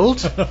world.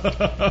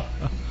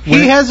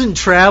 He hasn't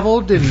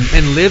traveled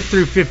and lived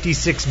through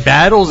 56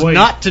 battles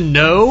not to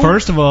know.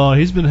 First of all,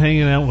 he's been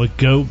hanging out with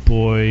Goat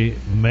Boy.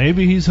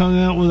 Maybe he's hung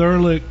out with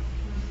Ehrlich.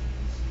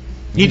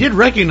 He did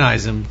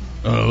recognize him.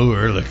 Oh,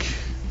 Ehrlich.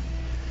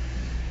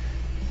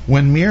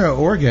 When Mira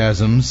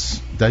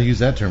orgasms, did I use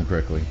that term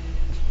correctly?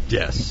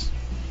 Yes.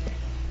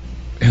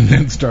 And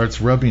then starts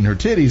rubbing her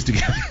titties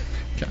together.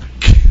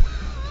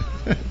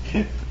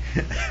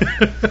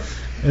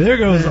 And there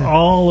goes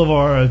all of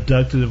our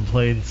abducted in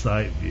plain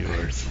sight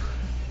viewers.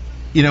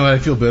 You know what? I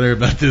feel better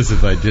about this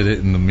if I did it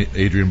in the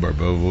Adrian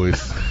Barbeau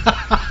voice.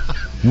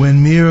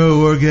 When Mira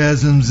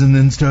orgasms and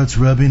then starts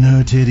rubbing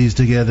her titties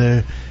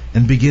together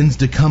and begins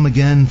to come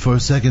again for a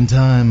second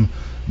time,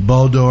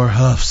 Baldur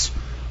huffs.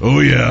 Oh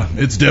yeah,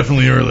 it's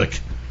definitely Ehrlich.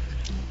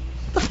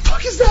 The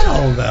fuck is that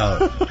all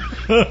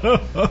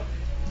about?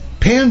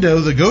 Pando,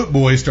 the goat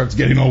boy, starts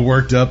getting all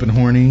worked up and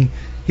horny.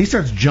 He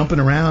starts jumping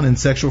around in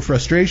sexual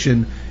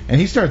frustration, and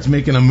he starts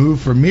making a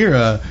move for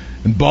Mira,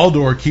 and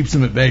Baldur keeps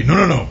him at bay.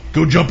 No,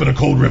 go jump in a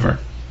cold river.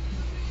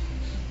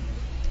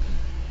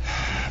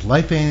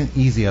 Life ain't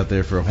easy out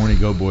there for a horny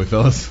goat boy,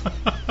 fellas.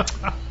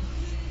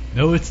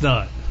 No, it's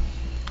not.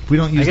 If we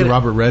don't use the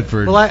Robert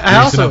Redford Well, I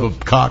also- up a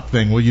cock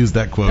thing, we'll use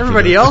that quote.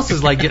 Everybody else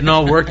is like getting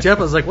all worked up.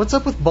 I was like, what's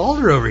up with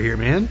Baldur over here,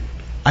 man?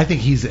 I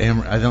think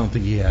I don't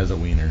think he has a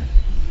wiener.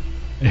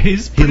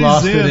 He's He pretty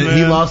lost zen, it. man.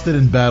 He lost it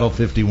in Battle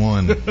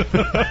 51.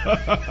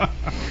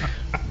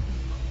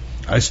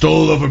 I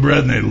stole a loaf of bread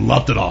and they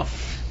lopped it off.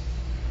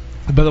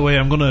 By the way,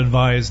 I'm going to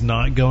advise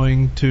not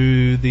going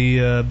to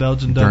the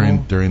Belgian double.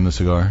 During the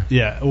cigar.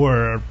 Yeah,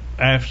 or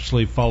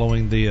actually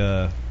following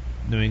the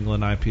New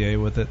England IPA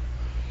with it.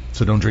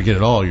 So don't drink it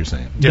at all, you're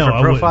saying? Different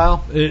I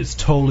profile? wouldn't. It's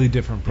totally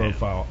different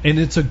profile, and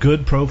it's a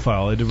good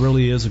profile. It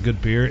really is a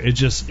good beer.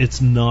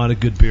 It's not a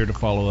good beer to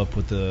follow up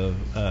with the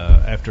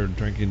after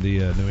drinking the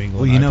New England.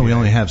 Well, you know, IPA. we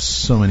only have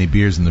so many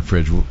beers in the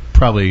fridge. We're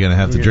probably going to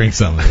have to drink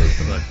some of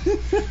those.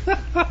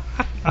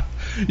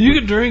 You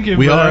can drink it.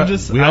 We but are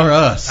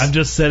us. I'm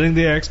just setting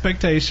the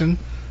expectation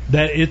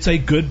that it's a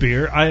good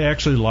beer. I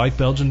actually like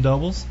Belgian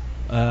doubles,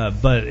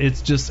 but it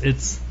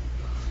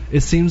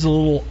seems a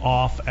little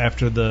off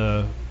after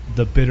the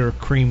bitter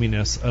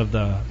creaminess of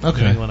the New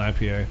England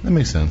IPA. That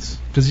makes sense.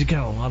 Because you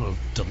got a lot of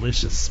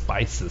delicious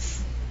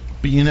spices.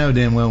 But you know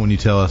damn well when you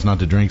tell us not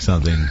to drink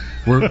something,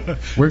 we're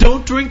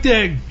Don't drink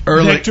the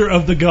nectar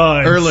of the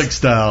gods. Ehrlich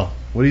style.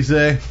 What do you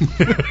say?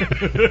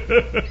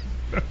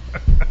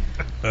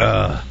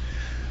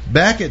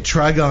 Back at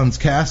Trigon's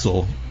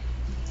castle,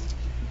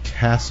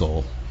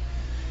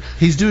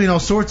 he's doing all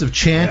sorts of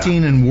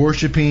chanting and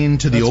worshiping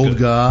to the old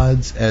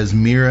gods as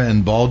Mira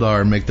and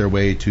Baldar make their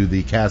way to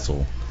the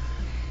castle.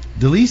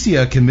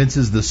 Delicia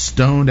convinces the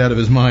stoned out of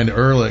his mind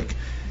Ehrlich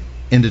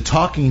into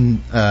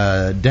talking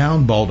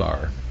down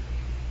Baldar,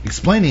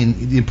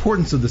 explaining the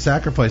importance of the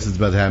sacrifices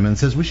about to happen, and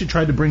says we should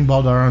try to bring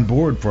Baldar on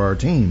board for our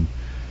team.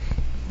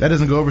 That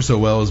doesn't go over so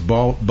well as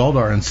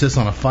Baldar insists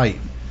on a fight.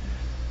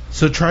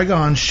 So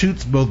Trigon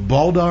shoots both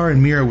Baldar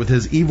and Mira with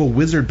his evil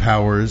wizard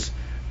powers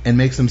and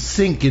makes them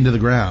sink into the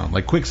ground,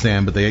 like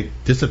quicksand, but they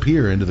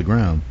disappear into the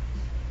ground.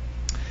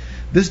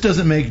 This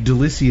doesn't make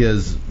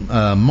Delicia's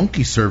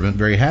monkey servant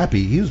very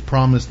happy. He was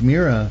promised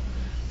Mira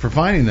for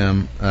finding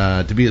them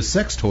to be a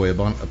sex toy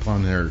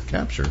upon their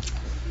capture.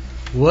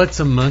 What's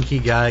a monkey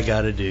guy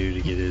got to do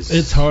to get his...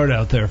 It's hard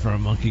out there for a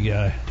monkey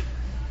guy.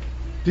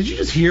 Did you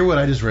just hear what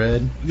I just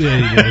read? Yeah,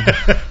 you did.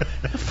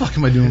 What the fuck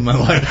am I doing with my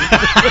life?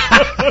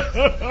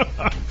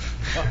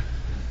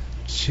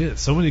 Shit,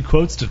 so many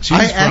quotes to choose from.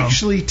 I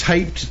actually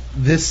typed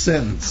this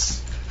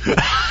sentence.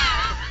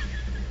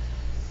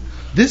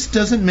 This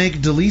doesn't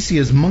make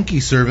Delicia's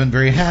monkey servant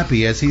very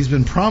happy, as he's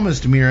been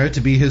promised Mira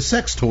to be his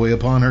sex toy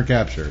upon her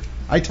capture.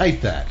 I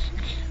typed that.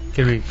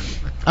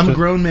 I'm a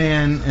grown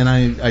man, and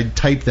I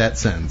typed that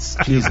sentence.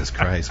 Jesus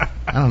Christ.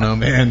 I don't know,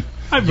 man.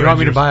 You want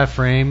me to buy a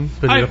frame,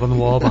 put it up on the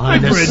wall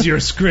behind us? I've read your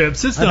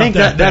scripts. It's I not think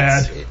that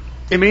bad.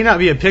 It may not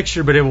be a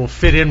picture, but it will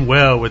fit in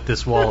well with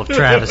this wall of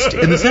travesty.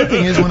 And the sad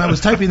thing is, when I was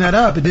typing that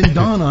up, it didn't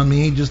dawn on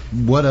me just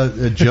what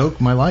a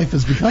joke my life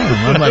has become.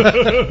 I'm like,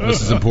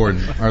 this is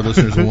important. Our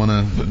listeners will want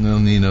to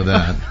know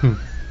that.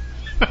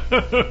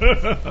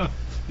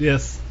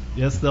 Yes,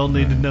 they'll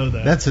need to know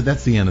that.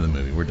 That's the end of the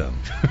movie. We're done.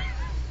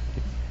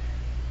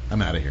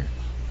 I'm out of here.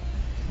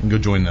 And go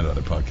join that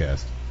other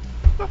podcast.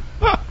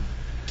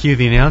 Cue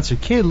the announcer.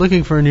 Kid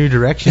looking for a new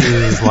direction in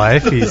his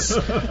life.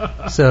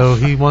 So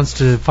he wants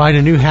to find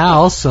a new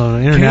house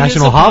on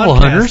International Hobble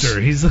Hunters.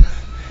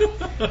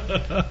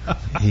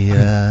 He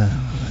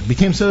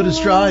became so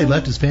distraught he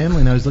left his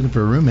family. Now he's looking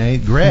for a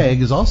roommate.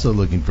 Greg is also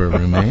looking for a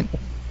roommate.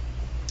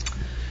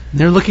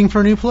 They're looking for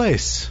a new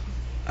place.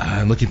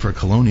 I'm looking for a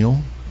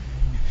colonial.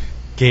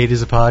 Kate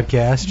is a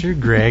podcaster.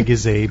 Greg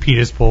is a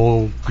penis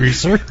pole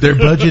greaser. Their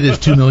budget is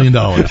 $2 million.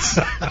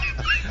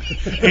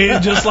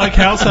 And just like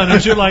House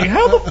Hunters, you're like,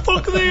 how the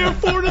fuck are they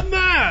affording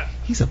that?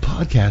 He's a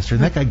podcaster,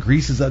 and that guy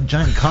greases up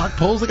giant cock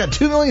poles. They got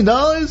 $2 million?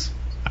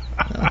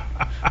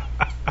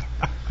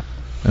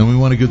 And we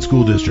want a good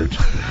school district.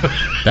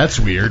 That's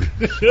weird.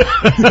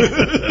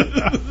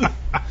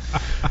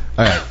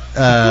 All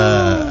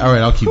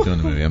right, I'll keep doing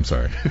the movie. I'm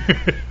sorry.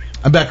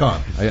 I'm back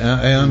on.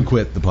 I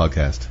unquit the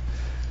podcast.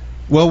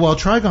 Well, while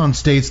Trigon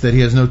states that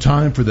he has no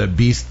time for that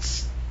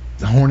beast's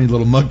horny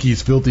little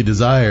monkey's filthy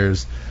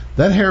desires,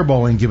 that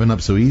hairball ain't given up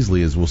so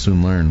easily, as we'll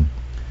soon learn.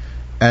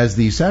 As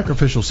the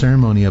sacrificial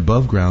ceremony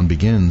above ground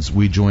begins,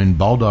 we join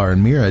Baldar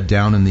and Mira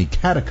down in the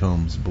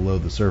catacombs below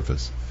the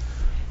surface.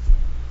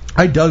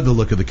 I dug the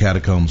look of the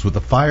catacombs with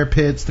the fire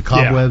pits, the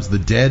cobwebs, the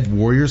dead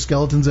warrior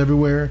skeletons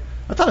everywhere.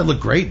 I thought it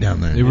looked great down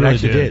there. It really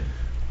did.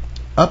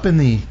 Up in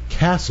the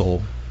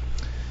castle,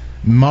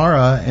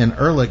 Mara and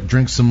Ehrlich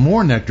drink some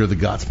more nectar of the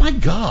gods. My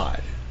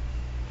God.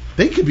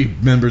 They could be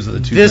members of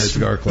the Tuesday Night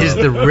Cigar Club. This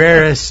is the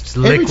rarest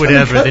liquid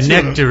ever, the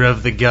nectar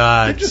of the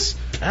gods. They're just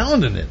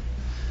pounding it.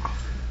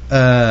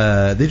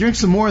 They drink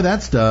some more of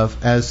that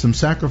stuff as some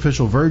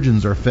sacrificial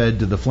virgins are fed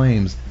to the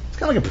flames. It's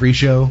kind of like a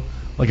pre-show,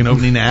 like an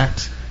opening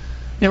act.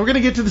 Yeah, we're going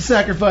to get to the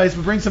sacrifice,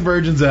 but bring some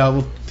virgins out.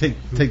 We'll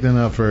take them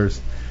out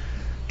first.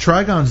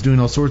 Trigon's doing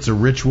all sorts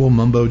of ritual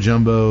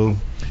mumbo-jumbo.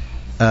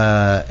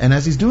 And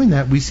as he's doing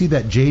that, we see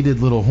that jaded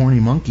little horny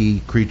monkey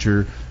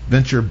creature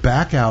venture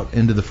back out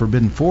into the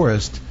forbidden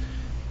forest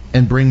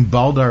and bring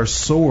Baldar's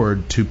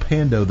sword to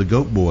Pando, the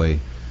goat boy.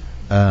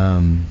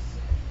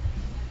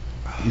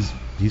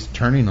 He's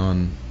turning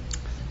on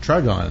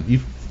Trigon. You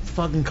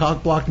fucking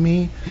cock-blocked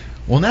me?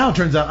 Well, now it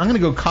turns out I'm going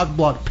to go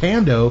cock-block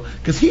Pando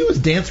because he was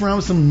dancing around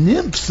with some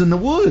nymphs in the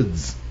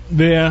woods.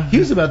 Yeah. He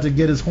was about to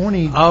get his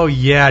horny... Oh,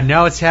 yeah.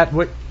 Now it's...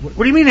 What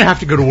do you mean I have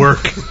to go to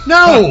work?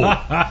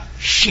 No!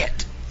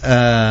 Shit.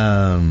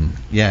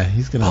 Yeah,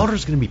 he's going to...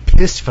 Baldar's going to be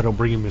pissed if I don't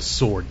bring him his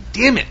sword.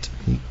 Damn it.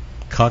 He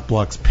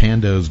cock-blocks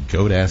Pando's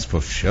goat-ass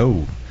for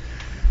show.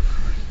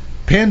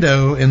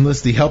 Pando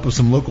enlists the help of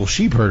some local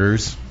sheep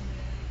herders.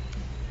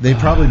 They've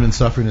probably been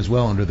suffering as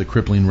well under the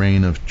crippling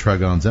reign of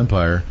Trigon's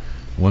empire,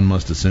 one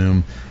must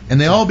assume. And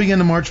they all begin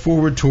to march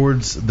forward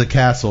towards the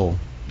castle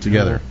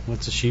together.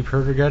 What's a sheep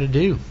herder got to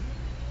do?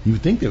 You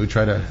would think they would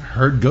try to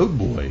herd Goat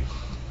Boy.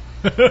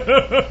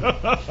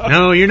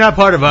 No, you're not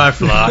part of our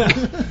flock.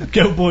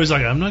 Goat Boy's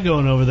like, I'm not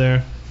going over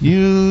there.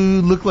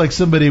 You look like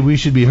somebody we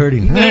should be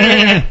hurting.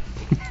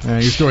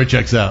 Your story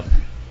checks out.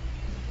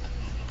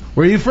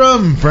 Where are you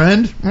from,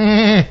 friend?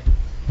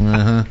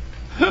 Uh-huh.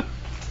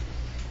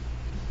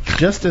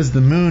 Just as the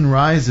moon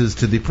rises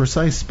to the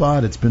precise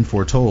spot it's been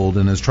foretold,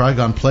 and as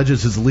Trigon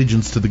pledges his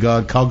allegiance to the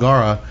god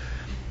Kalgara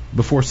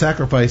before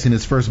sacrificing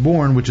his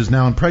firstborn, which is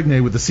now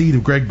impregnated with the seed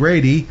of Greg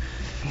Brady,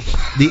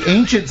 the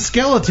ancient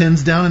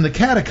skeletons down in the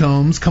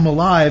catacombs come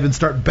alive and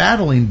start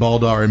battling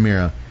Baldar and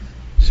Mira.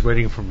 Just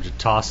waiting for him to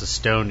toss a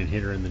stone and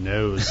hit her in the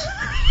nose.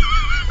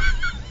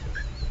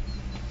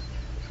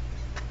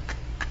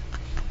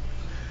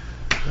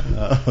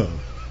 Oh.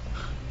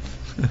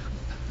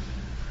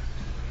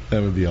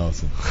 That would be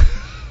awesome.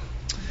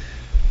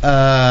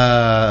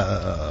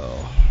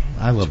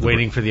 I love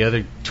waiting for the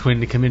other twin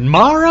to come in.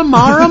 Mara,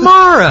 Mara,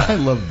 Mara. I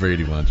love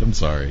Brady Bunch. I'm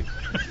sorry.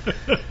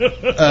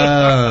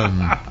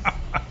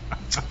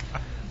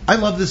 I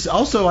love this.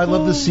 Also, I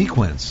love this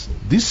sequence.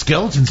 These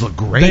skeletons look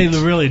great. They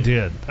really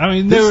did. I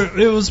mean,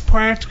 it was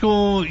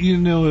practical.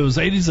 It was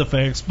 80s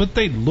effects, but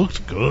they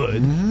looked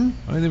good. Mm-hmm.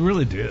 I mean, they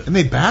really did. And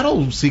the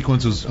battle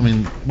sequences. I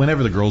mean,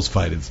 whenever the girls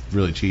fight, it's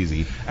really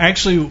cheesy.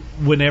 Actually,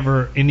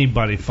 whenever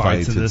anybody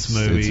fights in this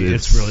movie,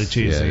 it's really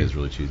cheesy. Yeah, it's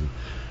really cheesy.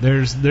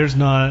 There's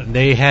not.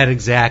 They had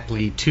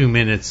exactly 2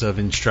 minutes of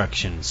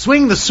instruction.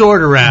 Swing the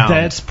sword around.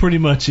 That's pretty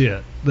much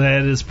it.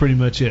 That is pretty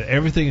much it.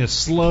 Everything is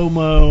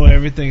slow-mo.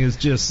 Everything is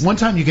just... One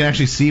time you can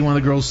actually see one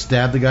of the girls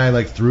stab the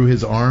guy through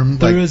his arm.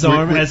 Through his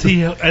arm as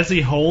he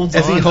holds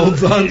on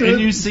to it. And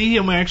you see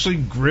him actually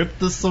grip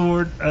the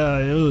sword.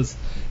 It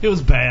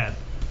was bad.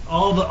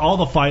 All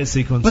the fight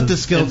sequences. But the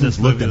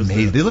skeletons looked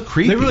amazing. They look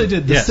creepy. They really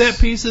did. The Yes. set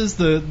pieces,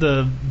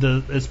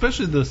 the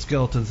especially the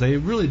skeletons, they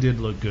really did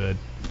look good.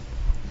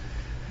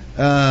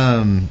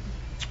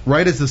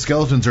 Right as the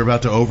skeletons are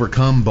about to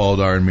overcome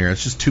Baldar and Mira,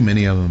 it's just too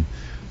many of them.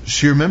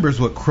 She remembers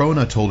what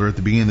Krona told her at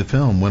the beginning of the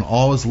film. When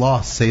all is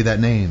lost, say that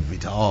name,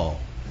 Vital.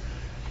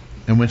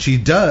 And when she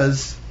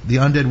does, the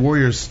undead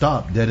warriors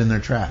stop dead in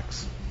their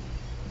tracks.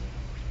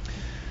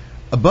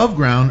 Above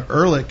ground,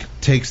 Erlich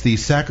takes the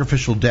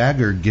sacrificial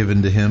dagger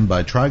given to him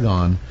by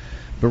Trigon,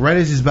 but right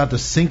as he's about to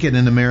sink it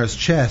into Mira's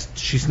chest,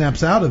 she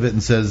snaps out of it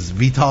and says,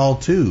 Vital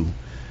 2.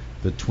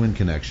 The twin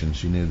connection,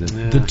 she knew that.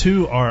 Yeah. The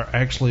two are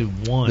actually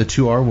one. The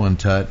two are one,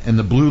 Tut. And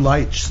the blue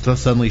light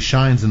suddenly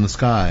shines in the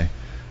sky.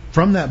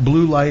 From that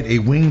blue light, a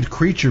winged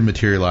creature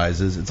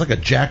materializes. It's like a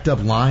jacked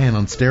up lion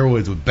on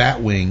steroids with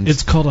bat wings.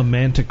 It's called a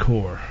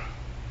manticore.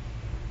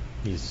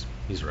 He's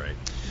right.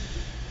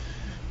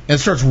 And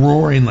starts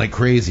roaring like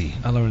crazy.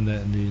 I learned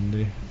that in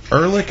D&D.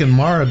 Erlich and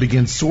Mara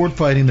begin sword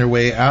fighting their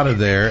way out of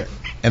there,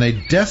 and a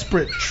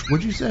desperate...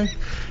 What'd you say?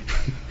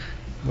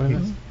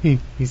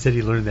 He said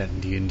he learned that in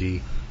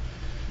D&D.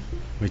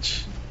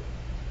 Which...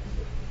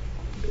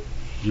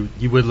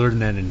 You would learn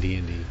that in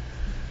D&D.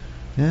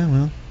 Yeah,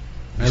 well...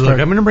 Hey, look,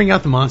 I'm going to bring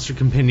out the Monster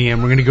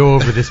Compendium. We're going to go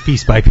over this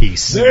piece by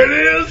piece. There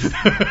it is!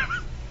 I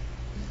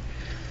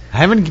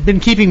haven't been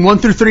keeping 1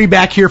 through 3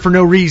 back here for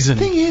no reason.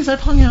 The thing is,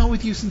 I've hung out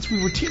with you since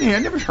we were teenagers. I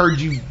never heard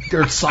you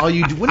or saw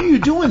you. When are you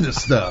doing this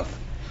stuff?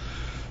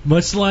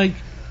 Much like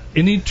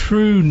any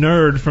true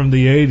nerd from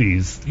the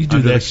 80s, you do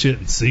Under that the- shit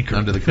in secret.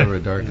 Under the cover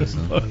of darkness.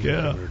 Huh? Fuck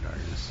yeah.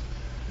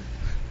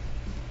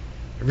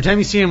 Every time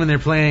you see them when they're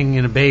playing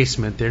in a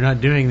basement, they're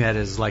not doing that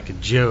as like a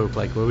joke.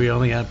 Like, well, we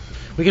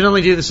can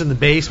only do this in the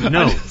basement.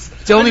 No, it's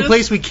the only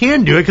place we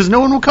can do it because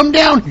no one will come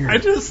down here.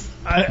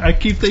 I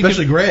keep thinking,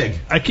 Especially Greg.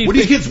 what are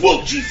you kids?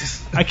 Whoa,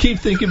 Jesus! I keep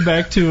thinking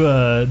back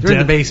to They're in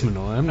the basement.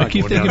 I'm not I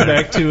keep going down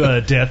thinking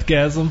there. back to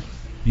Deathgasm.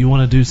 You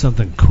want to do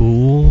something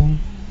cool?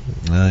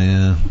 Oh,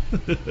 yeah.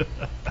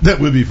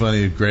 That would be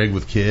funny if Greg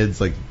with kids,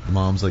 like, the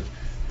mom's like,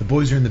 the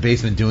boys are in the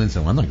basement doing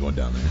something. I'm not going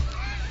down there.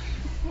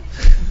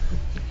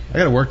 I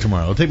got to work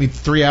tomorrow. It'll take me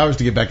 3 hours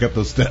to get back up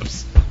those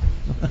steps.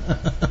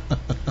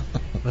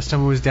 Last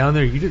time I was down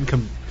there, you didn't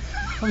come.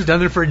 I was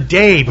down there for a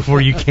day before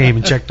you came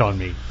and checked on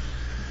me.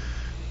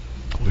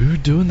 We were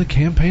doing the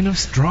campaign of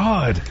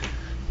Strahd.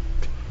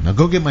 Now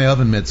go get my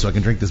oven mitts so I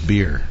can drink this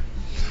beer.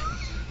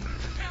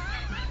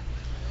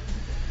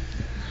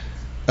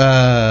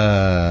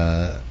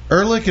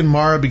 Erlich and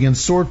Mara begin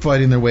sword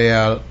fighting their way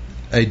out.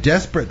 A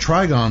desperate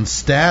Trigon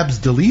stabs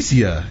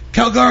Delicia.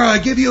 Kalgara, I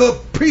give you a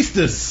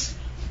priestess.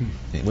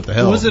 What the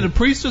hell? Was it a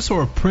priestess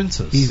or a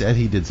princess?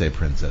 He did say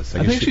princess.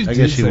 I think she I did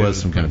guess she say it was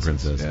was some a kind of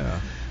princess, princess. yeah.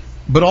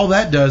 But all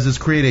that does is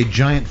create a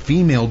giant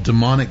female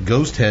demonic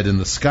ghost head in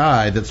the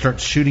sky that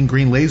starts shooting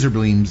green laser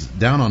beams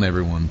down on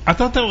everyone. I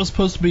thought that was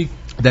supposed to be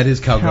That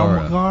is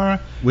Kalgara. Kalgara.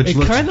 Which it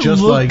looks kind of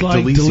just looked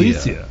like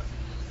Delicia.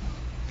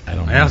 I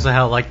don't know. I also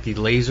how like the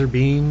laser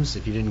beams.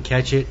 If you didn't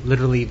catch it,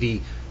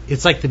 literally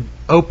it's like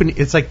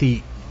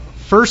the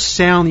first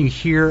sound you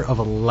hear of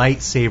a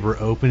lightsaber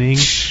opening.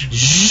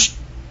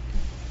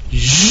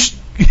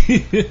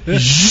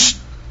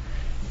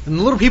 And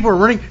the little people are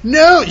running.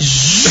 No!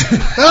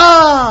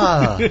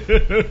 Ah!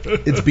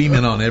 It's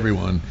beaming on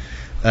everyone.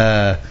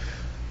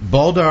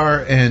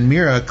 Baldar and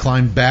Mira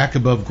climb back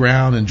above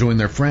ground and join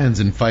their friends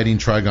in fighting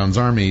Trigon's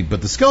army,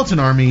 but the skeleton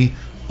army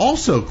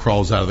also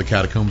crawls out of the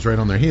catacombs right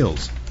on their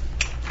heels.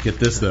 Get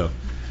this, though.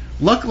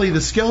 Luckily,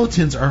 the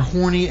skeletons are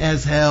horny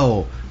as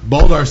hell.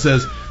 Baldar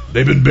says,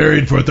 "They've been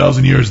buried for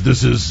 1,000 years.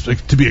 This is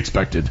to be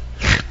expected."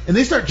 And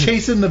they start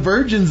chasing the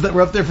virgins that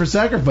were up there for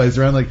sacrifice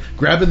around, like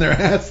grabbing their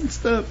ass and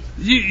stuff.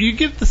 You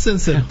get the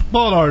sense that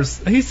Baldar's,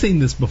 he's seen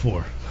this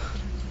before.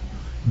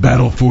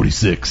 Battle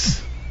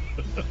 46.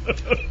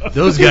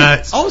 Those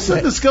guys. All of a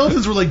sudden, the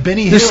skeletons were like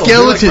Benny They're Hill.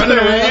 skeletons. They're like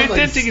running around,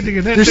 like,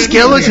 They're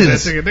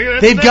skeletons.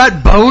 They've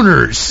got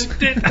boners.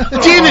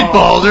 Damn it,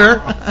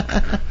 Baldur.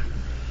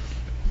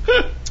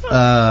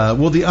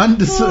 Well, the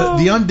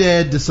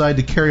undead decide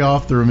to carry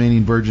off the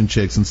remaining virgin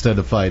chicks instead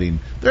of fighting.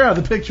 They're out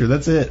of the picture.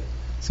 That's it.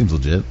 Seems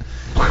legit.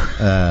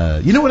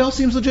 You know what else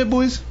seems legit,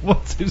 boys?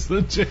 What seems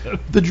legit?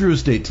 The Drew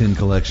Estate Tin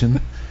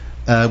Collection.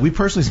 We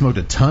personally smoked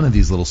a ton of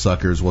these little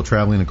suckers while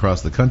traveling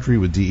across the country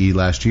with DE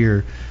last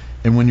year.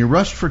 And when you're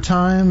rushed for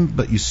time,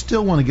 but you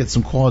still want to get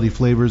some quality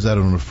flavors out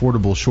of an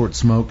affordable short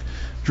smoke,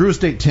 Drew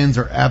Estate Tins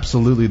are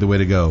absolutely the way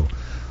to go.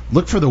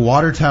 Look for the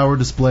water tower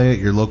display at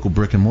your local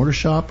brick and mortar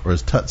shop, or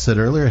as Tut said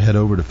earlier, head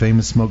over to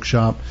Famous Smoke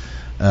Shop,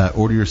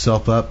 order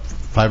yourself up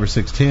 5 or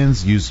 6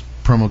 tins, use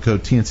promo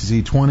code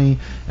TNCC20,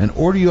 and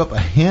order you up a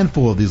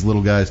handful of these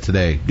little guys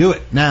today. Do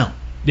it now.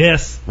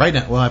 Yes. Right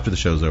now. Well, after the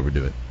show's over,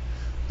 do it.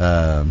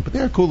 But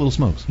they are cool little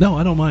smokes. No,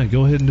 I don't mind.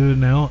 Go ahead and do it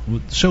now.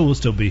 The show will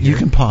still be here. You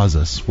can pause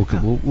us.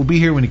 We'll be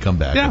here when you come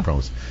back, Yeah. I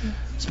promise.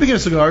 Speaking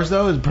of cigars,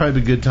 though, it'd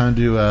probably be a good time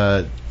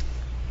to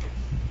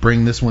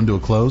bring this one to a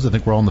close. I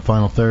think we're all in the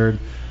final third.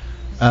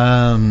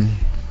 Had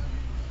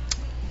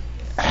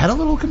a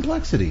little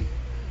complexity. You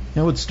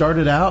know, it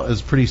started out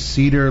as pretty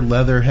cedar,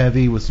 leather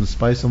heavy with some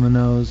spice on the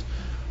nose.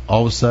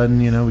 All of a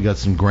sudden, you know, we got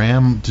some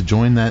graham to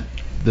join that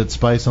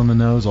spice on the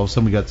nose. All of a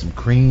sudden, we got some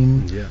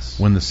cream. Yes.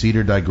 When the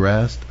cedar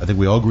digressed, I think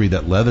we all agreed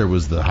that leather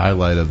was the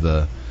highlight of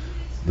the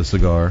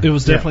cigar. It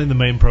was definitely the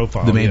main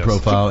profile. The main yes.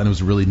 profile, and it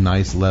was really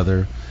nice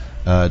leather.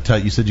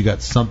 Tut, you said you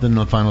got something in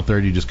the final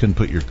third. You just couldn't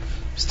put your.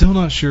 Still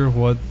not sure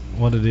what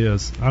it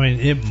is. I mean,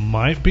 it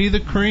might be the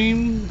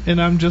cream,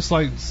 and I'm just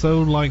like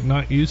so like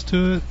not used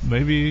to it.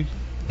 Maybe.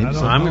 I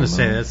So don't I'm going know.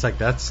 to say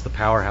that's the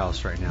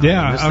powerhouse right now.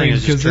 Yeah, this I thing mean,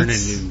 is just 'cause turning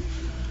it's- into.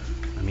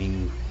 I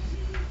mean,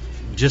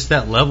 just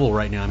that level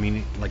right now. I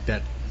mean, like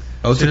that.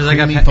 Oh, As soon as I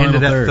got into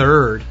that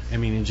third, I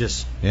mean, it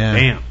just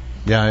bam.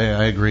 Yeah,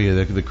 I agree.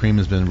 The cream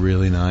has been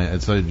really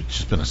nice. It's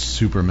just been a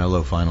super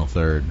mellow final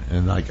third,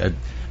 and like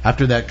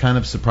after that, kind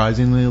of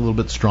surprisingly a little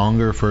bit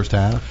stronger first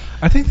half.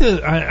 I think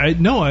that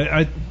no,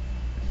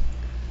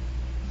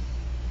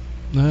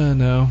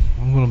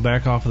 I'm going to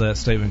back off of that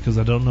statement because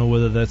I don't know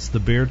whether that's the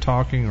beer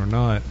talking or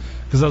not.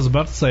 Because I was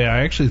about to say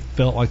I actually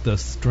felt like the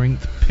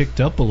strength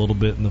picked up a little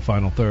bit in the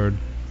final third.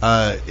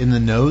 In the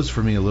nose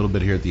for me a little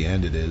bit here at the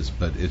end it is,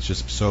 but it's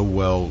just so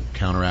well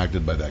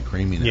counteracted by that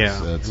creaminess.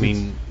 Yeah,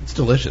 it's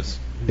delicious.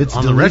 It's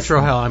on the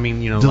retro hell. I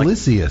mean, you know,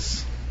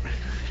 delicious.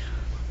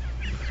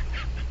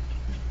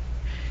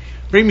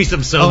 Bring me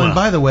some Soma. Oh, and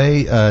by the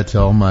way, to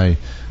all my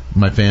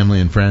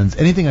family and friends,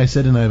 anything I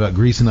said tonight about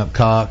greasing up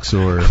cocks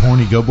or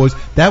horny go boys,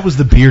 that was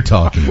the beer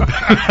talking.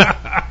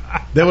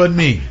 That wasn't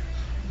me.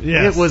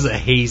 Yes. It was a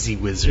hazy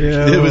wizard.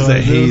 Yeah, It was a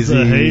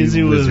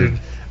hazy wizard.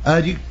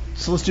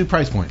 So let's do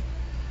price point.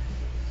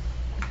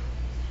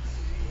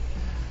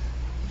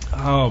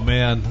 Oh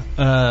man,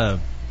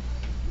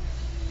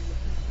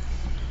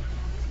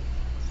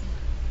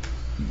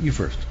 You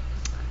first.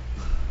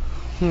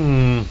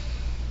 I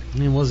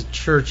mean, was it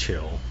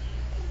Churchill?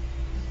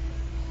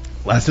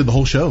 Lasted the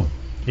whole show.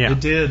 Yeah. it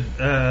did.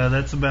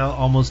 That's about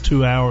almost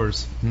 2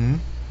 hours. Mm-hmm.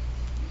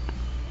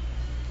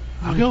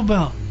 I'll go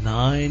about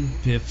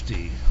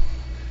 $9.50.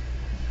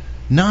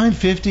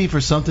 $9.50 for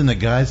something that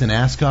guys in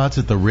ascots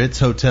at the Ritz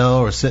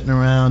Hotel are sitting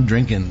around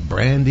drinking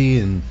brandy,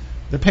 and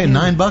they're paying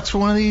 $9 for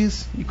one of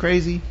these. You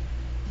crazy?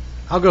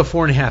 I'll go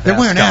 4.5. They're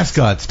wearing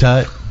ascots,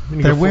 Tut.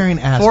 They're wearing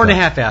ascots.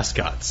 4.5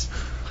 ascots.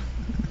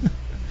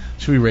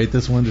 Should we rate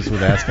this one just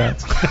with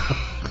ascots?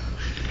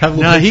 Have a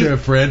little No, picture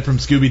of Fred from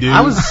Scooby Doo.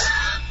 I don't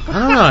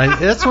know.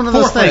 That's one of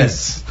those Poor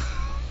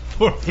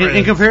things.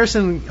 In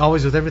comparison,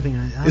 always with everything.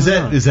 I Is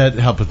don't know. that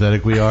how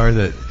pathetic we are?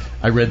 That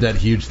I read that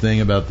huge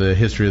thing about the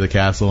history of the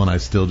castle, and I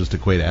still just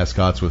equate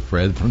ascots with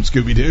Fred from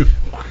Scooby Doo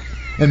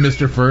and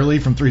Mr. Furley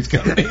from Three's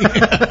Company. We're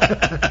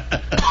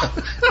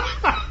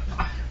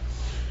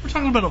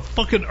talking about a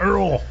fucking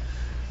Earl.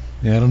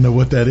 Yeah, I don't know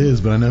what that is,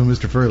 but I know who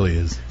Mr. Furley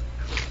is.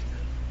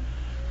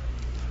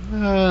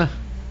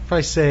 If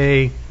I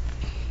say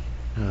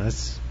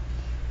that's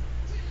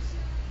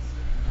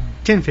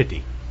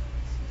 $10.50.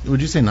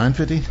 Would you say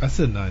 $9.50? I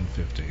said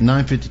 $9.50.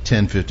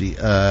 $9.50,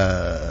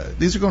 $10.50.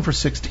 These are going for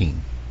 $16.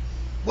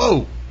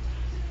 Whoa!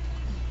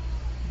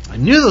 I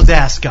knew those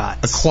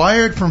ascots.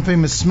 Acquired from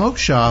Famous Smoke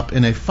Shop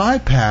in a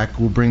 5-pack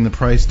will bring the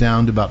price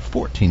down to about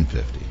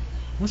 $14.50.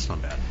 That's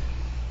not bad.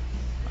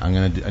 I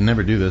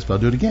never do this, but I'll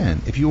do it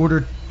again. If you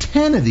order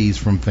 10 of these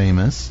from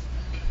Famous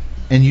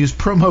and use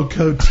promo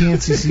code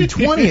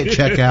TNCC20 at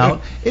checkout,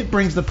 it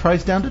brings the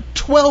price down to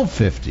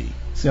 $12.50.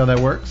 See how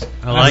that works?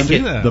 I like see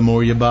it. that. The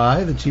more you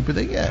buy, the cheaper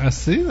they get. I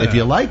see that. If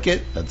you like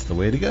it, that's the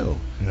way to go.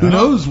 Yeah. Who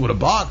knows what a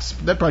box?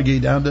 That'd probably get you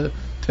down to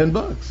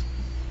 $10.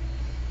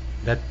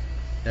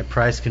 That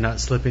price cannot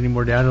slip any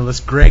more down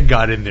unless Greg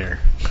got in there.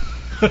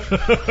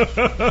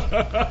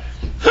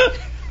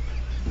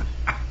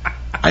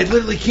 I I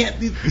literally can't.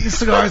 These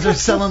cigars are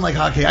selling like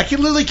hotcakes. I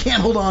literally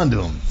can't hold on to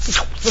them.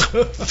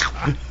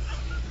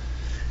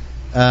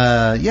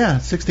 Yeah,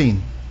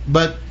 16.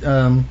 But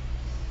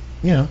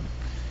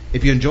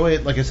if you enjoy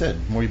it, like I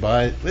said, the more you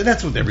buy it.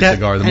 That's with every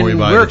cigar. The more you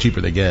buy it, the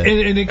cheaper they get.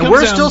 And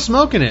we're still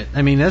smoking it.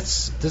 I mean,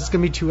 that's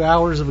gonna be 2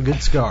 hours of a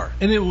good cigar.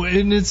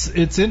 And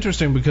it's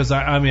interesting because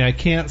I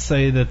can't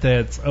say that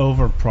that's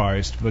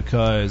overpriced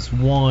because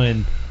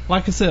one,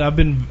 like I said, I've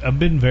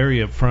been very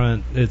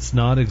upfront. It's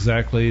not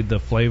exactly the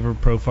flavor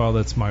profile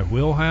that's my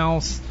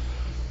wheelhouse,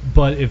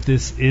 but if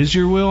this is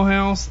your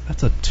wheelhouse,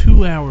 that's a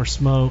 2-hour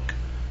smoke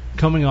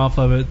coming off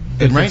of it.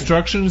 The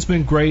construction has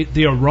been great.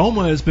 The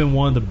aroma has been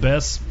one of the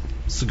best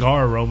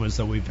cigar aromas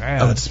that we've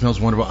had. Oh, it smells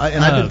wonderful.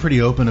 And I've been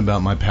pretty open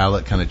about my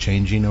palate kind of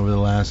changing over the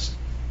last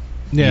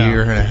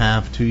year and a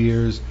half, 2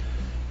 years.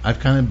 I've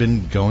kind of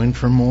been going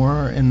for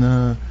more in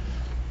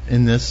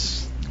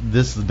this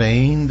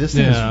vein. This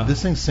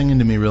thing's singing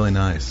to me really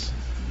nice.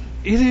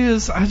 It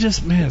is.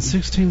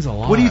 16's a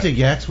lot. What do you think,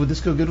 Yax? Would this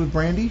go good with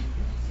brandy?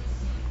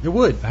 It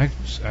would. I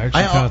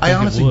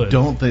honestly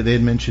don't think they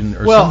had mentioned,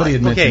 or somebody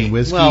had mentioned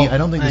whiskey. I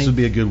don't think this would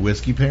be a good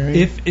whiskey pairing.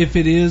 If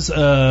it is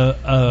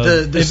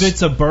if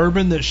it's a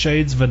bourbon that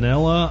shades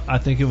vanilla, I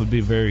think it would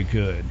be very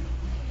good.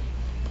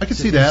 I could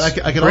see that. I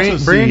could also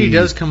see brandy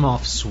does come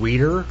off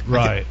sweeter,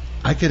 right?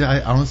 I could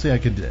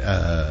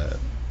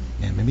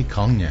maybe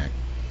cognac.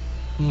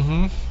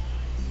 Mm-hmm.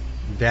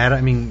 That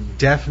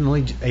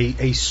definitely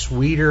a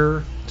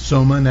sweeter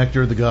Soma,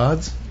 Nectar of the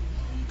Gods.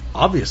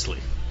 Obviously.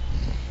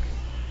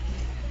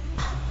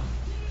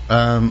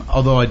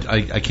 Although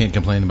I can't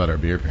complain about our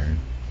beer pairing.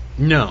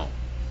 No.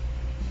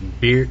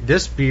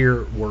 This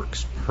beer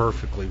works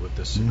perfectly with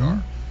this cigar.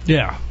 Mm-hmm.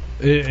 Yeah,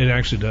 it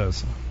actually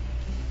does.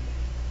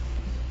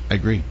 I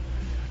agree.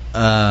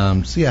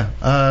 It's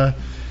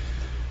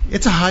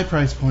a high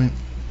price point.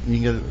 You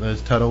can get,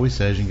 as Todd always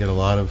says, you can get a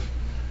lot of,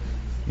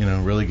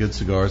 really good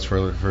cigars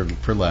for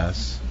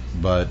less.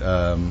 But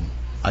I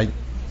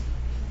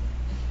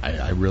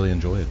really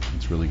enjoy it.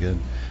 It's really good.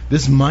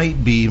 This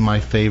might be my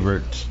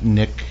favorite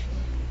Nick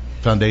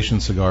Foundation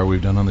cigar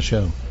we've done on the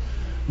show.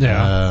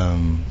 Yeah.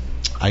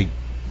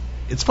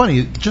 It's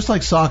funny, just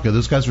like Saka,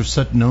 those guys were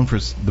known for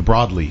the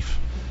broadleaf,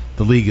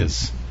 the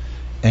Ligas,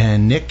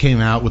 and Nick came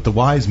out with the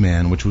Wise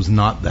Man, which was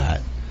not that.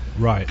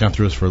 Right. Kind of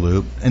threw us for a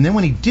loop. And then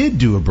when he did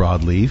do a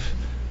broadleaf,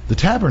 the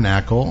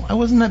Tabernacle, I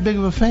wasn't that big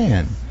of a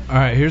fan. All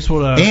right, here's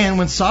what. And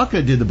when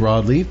Saka did the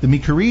broadleaf, the Mi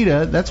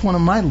Querida, that's one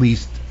of my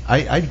least.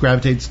 I'd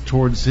gravitate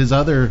towards his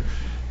other,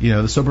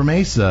 the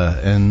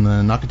Sobremesa and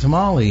the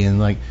Nakatamale,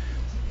 and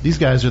these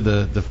guys are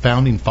the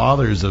founding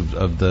fathers of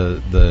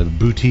the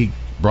boutique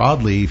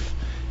broadleaf,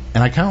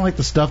 and I kind of like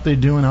the stuff they're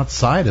doing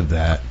outside of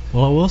that.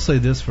 Well, I will say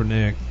this for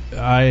Nick.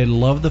 I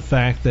love the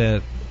fact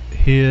that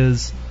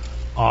his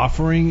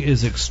offering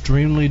is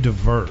extremely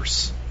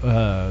diverse.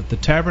 The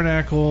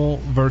Tabernacle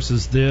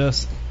versus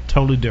this,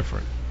 totally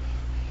different.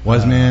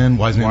 Wise Man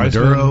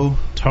Maduro,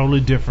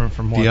 totally different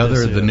from what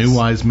the new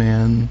Wise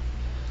Man.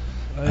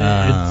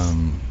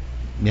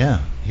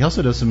 Yeah, he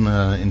also does some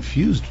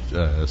infused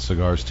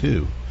cigars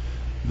too.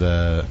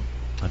 I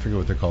forget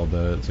what they're called.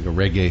 It's like a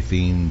reggae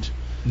themed.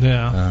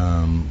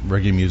 Yeah.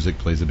 Reggae music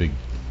plays a big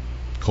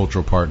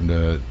cultural part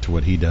into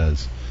what he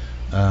does.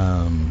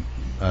 The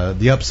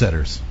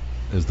Upsetters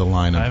is the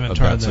line of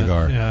that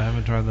cigar. Yeah, I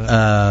haven't tried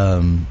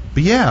that.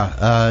 But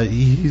yeah,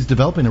 he's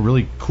developing a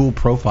really cool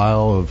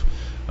profile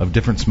of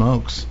different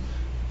smokes,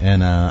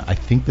 and I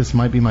think this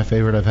might be my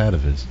favorite I've had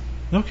of his.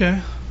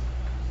 Okay.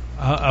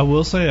 I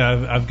will say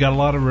I've got a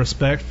lot of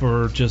respect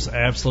for just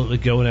absolutely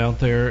going out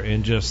there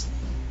and just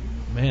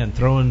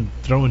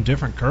throwing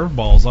different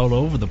curveballs all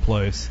over the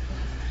place,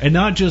 and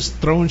not just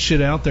throwing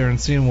shit out there and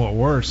seeing what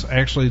works.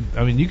 Actually,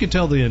 you can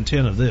tell the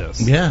intent of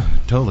this. Yeah,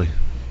 totally.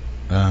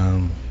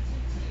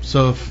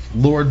 So if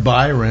Lord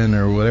Byron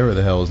or whatever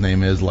the hell his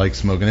name is likes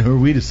smoking, who are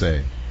we to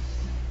say?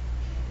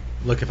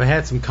 Look, if I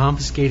had some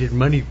confiscated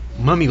mummy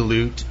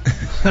loot,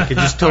 I could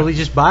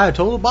just buy a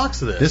total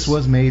box of this. This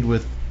was made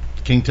with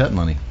King Tut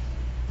money.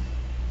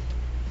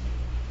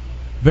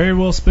 Very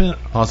well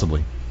spent.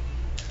 Possibly.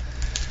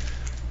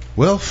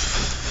 Well,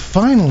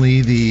 finally,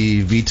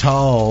 the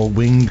Vital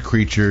winged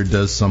creature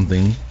does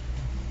something.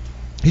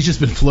 He's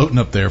just been floating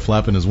up there,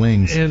 flapping his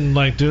wings. And,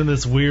 doing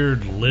this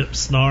weird lip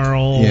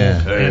snarl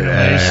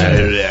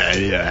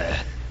animation.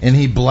 And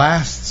he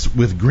blasts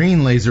with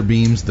green laser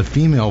beams the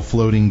female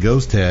floating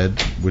ghost head,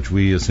 which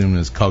we assume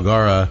is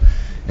Kalgara,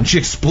 and she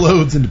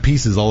explodes into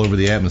pieces all over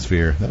the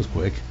atmosphere. That was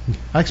quick.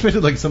 I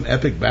expected, some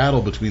epic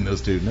battle between those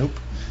two. Nope.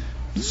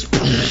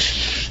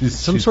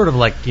 Some sort of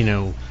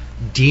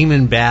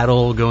demon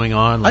battle going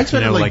on. I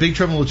expected Big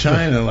Trouble in Little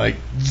China, like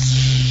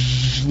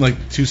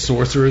two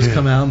sorcerers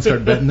come out and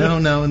start betting.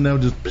 No,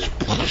 just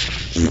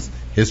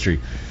history.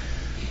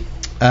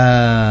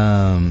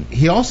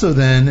 He also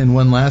then, and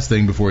one last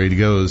thing before he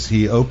goes,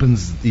 he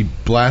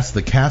blasts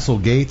the castle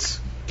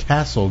gates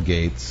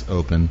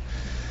open.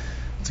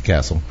 It's a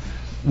castle,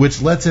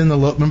 which lets in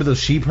remember those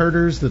sheep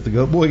herders that the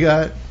Goat Boy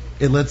got?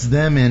 It lets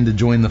them in to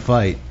join the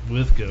fight.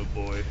 With Goat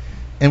Boy.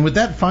 And with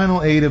that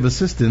final aid of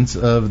assistance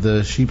of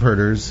the sheep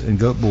herders and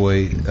Goat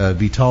Boy,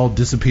 Vital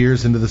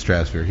disappears into the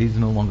stratosphere. He's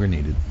no longer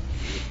needed.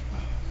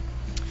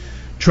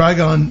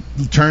 Trigon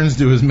turns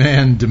to his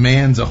man,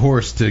 demands a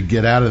horse to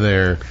get out of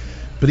there,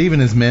 but even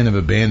his men have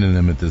abandoned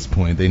him at this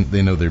point.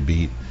 They know they're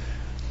beat.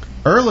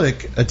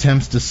 Ehrlich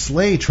attempts to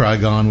slay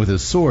Trigon with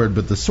his sword,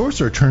 but the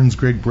sorcerer turns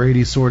Greg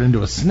Brady's sword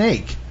into a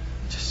snake.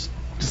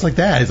 Just like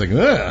that. He's like,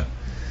 ugh.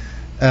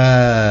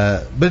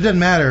 But it doesn't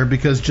matter,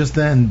 because just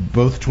then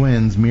both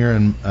twins, Mira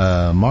and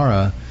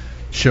Mara,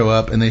 show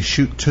up and they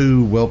shoot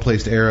 2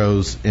 well-placed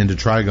arrows into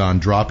Trigon,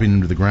 dropping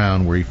him to the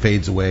ground where he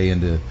fades away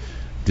into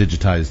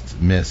digitized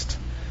mist.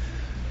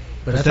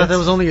 But I thought that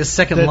was only his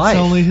second That's life.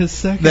 only his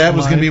second That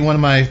was life. going to be one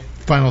of my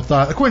final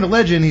thoughts. According to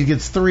legend, he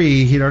gets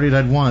 3. He'd already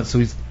died once, so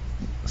he's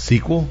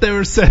sequel. They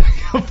were setting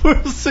up for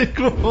a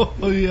sequel.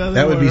 Yeah,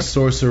 That would be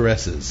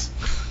Sorceresses.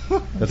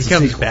 That's He the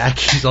comes sequel. back.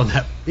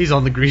 He's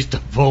on the greased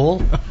up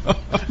pole.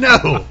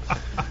 No.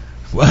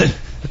 What?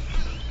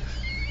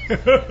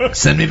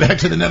 Send me back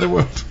to the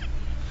netherworld.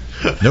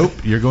 Nope,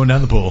 you're going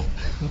down the pool.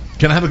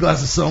 Can I have a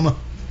glass of Soma?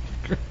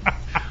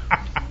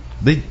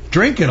 They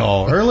drink it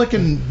all. Ehrlich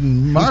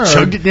and Mara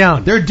chugged it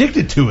down. They're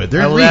addicted to it.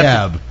 They're I in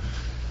laughed rehab.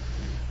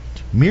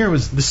 Mira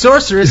was The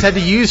sorceress had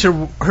to use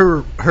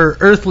her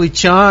earthly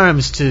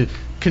charms to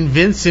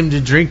convince him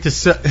to drink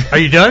the. Are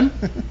you done?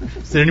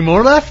 Is there any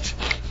more left?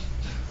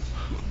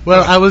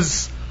 Well, I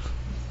was.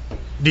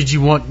 Did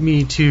you want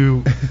me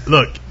to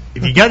look?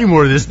 If you got any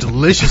more of this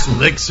delicious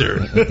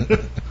elixir,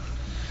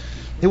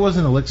 It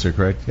wasn't elixir,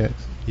 correct, guys?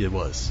 it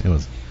was. It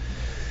was.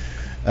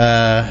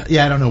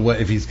 Yeah, I don't know what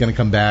if he's going to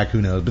come back.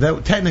 Who knows? But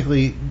that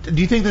technically,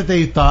 do you think that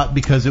they thought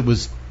because it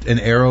was an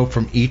arrow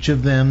from each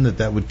of them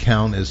that would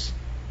count as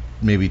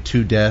maybe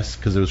 2 deaths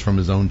because it was from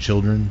his own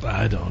children?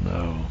 I don't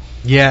know.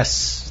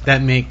 Yes,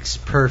 that makes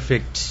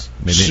perfect.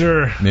 Maybe,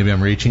 Sure. Maybe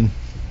I'm reaching.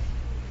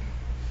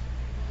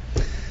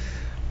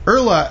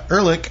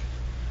 Ehrlich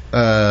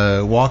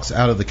walks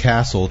out of the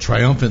castle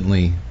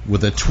triumphantly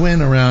with a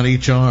twin around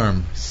each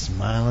arm,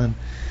 smiling.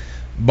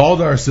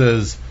 Baldar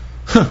says,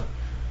 huh,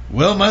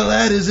 well, my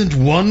lad, isn't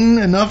one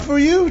enough for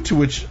you? To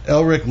which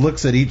Elric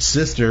looks at each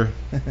sister.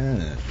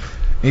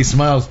 He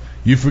smiles.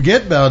 You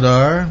forget,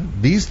 Baldar,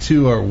 these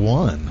 2 are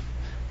one.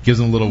 Gives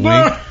him a little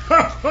wink.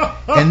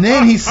 And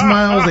then he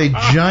smiles a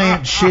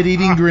giant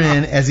shit-eating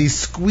grin as he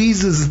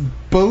squeezes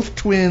both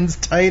twins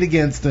tight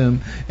against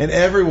him, and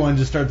everyone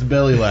just starts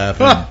belly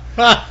laughing.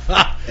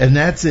 And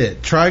that's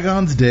it.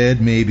 Trigon's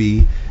dead,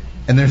 maybe,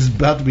 and there's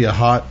about to be a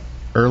hot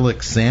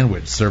Ehrlich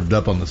sandwich served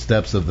up on the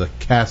steps of the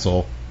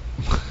castle.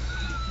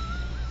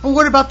 Well,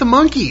 what about the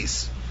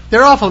monkeys?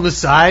 They're off on the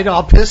side,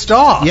 all pissed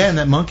off. Yeah, and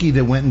that monkey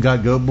that went and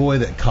got Goat Boy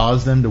that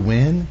caused them to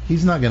win,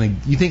 he's not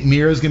going to... You think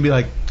Mira's going to be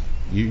like,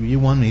 you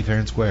won me fair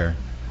and square.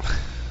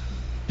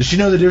 Does she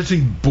know the difference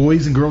between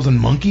boys and girls and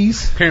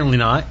monkeys? Apparently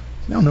not.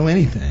 They don't know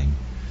anything.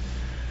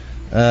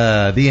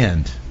 The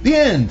end. The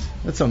end!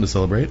 That's something to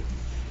celebrate.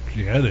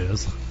 Yeah, it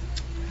is.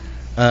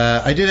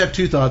 I did have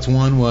 2 thoughts.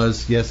 One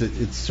was, yes,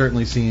 it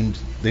certainly seemed...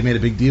 They made a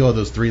big deal of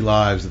those 3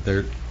 lives,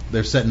 that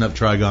they're setting up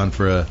Trigon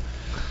for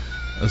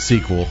a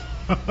sequel.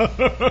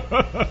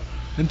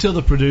 Until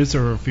the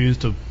producer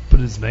refused to put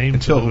his name to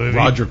the Until movie.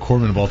 Roger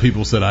Corman, of all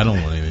people, said, I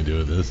don't want anything to do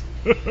with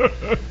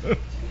this.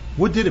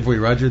 What did it for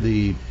you, Roger?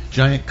 The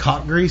giant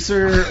cock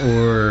greaser,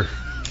 or...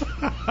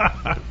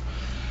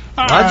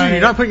 Roger,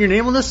 you're not putting your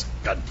name on this?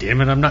 God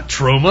damn it, I'm not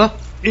Troma.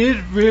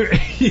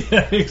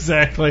 Yeah,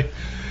 exactly.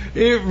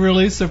 It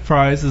really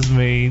surprises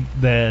me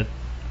that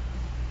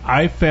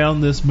I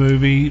found this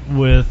movie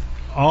with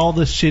all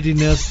the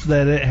shittiness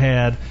that it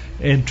had,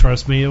 and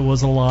trust me, it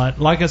was a lot.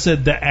 Like I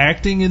said, the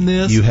acting in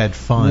this You had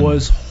fun.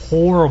 was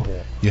horrible.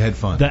 You had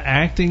fun. The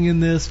acting in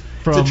this,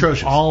 from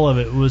atrocious. all of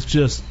it, was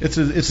just It's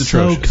so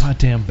atrocious.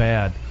 goddamn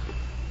bad.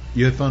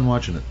 You had fun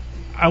watching it.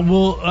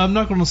 I'm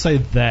not going to say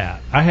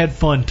that. I had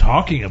fun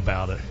talking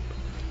about it.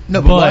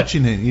 No, But-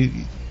 watching it,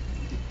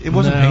 it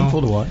wasn't No.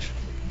 painful to watch.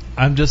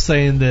 I'm just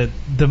saying that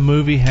the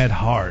movie had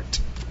heart.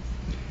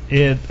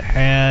 It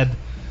had...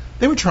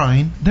 They were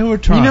trying. They were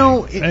trying. You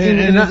know,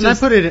 and it I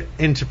put it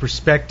into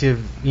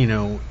perspective, you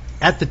know,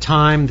 at the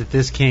time that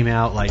this came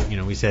out, like, you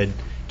know, we said,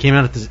 came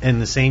out in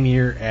the same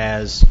year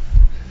as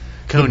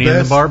Conan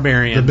the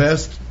Barbarian. The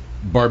best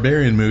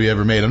barbarian movie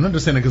ever made. I'm not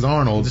just saying it because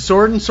Arnold. The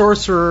sword and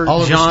sorcerer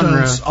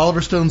genre.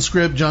 Oliver Stone's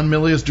script, John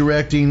Milius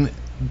directing,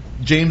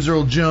 James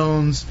Earl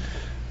Jones,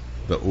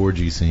 the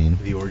orgy scene.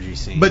 The orgy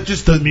scene. But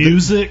just The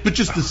music. But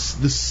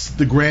just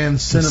the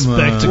grand cinema.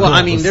 spectacle. Well,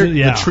 I mean, they're-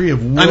 Yeah. The Tree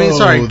of Woe. I mean,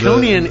 sorry,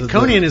 the-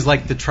 Conan is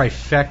like the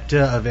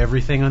trifecta of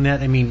everything on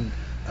that. I mean,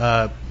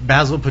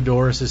 Basil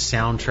Podoros'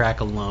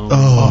 soundtrack alone.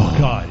 Oh,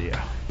 God,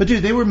 yeah. But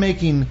dude, they were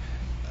making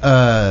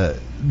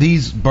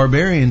these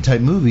barbarian type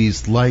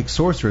movies like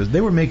Sorcerers.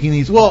 They were making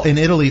these in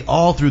Italy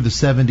all through the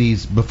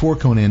 70s before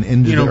Conan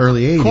into You know, the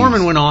early 80s.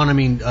 Corman went on. I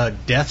mean,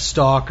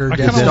 Deathstalker, I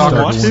kinda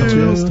Deathstalker watched two. some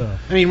of that stuff.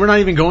 I mean, we're not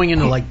even going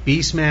into like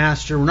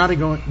Beastmaster. We're not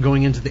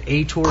going into the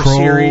Ator Kroll.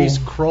 series,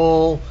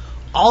 Kroll,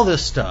 all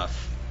this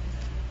stuff.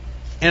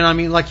 And I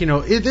mean, like, you know,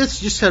 this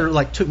just kind of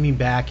like took me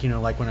back, you know,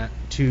 like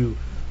to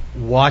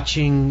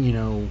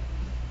watching,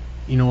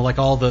 like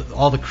all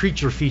the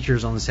creature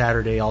features on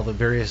Saturday, all the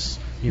various,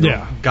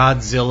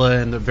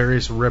 Godzilla and the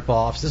various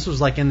rip-offs. This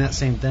was like in that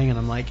same thing, and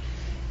I'm like,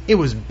 it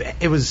was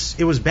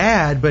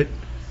bad, but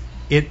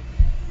it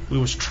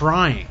was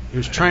trying. It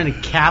was trying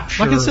to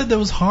capture. Like I said, there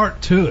was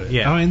heart to it.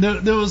 Yeah. I mean,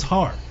 there was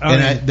heart.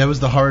 That was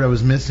the heart I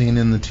was missing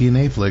in the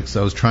TNA flicks.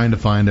 I was trying to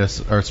find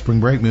us our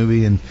Spring Break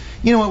movie, and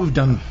you know what? We've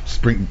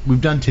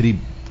done titty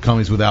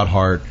comedies without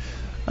heart.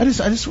 This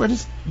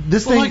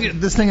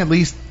thing at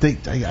least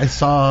I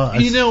saw. I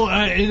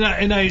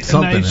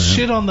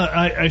shit on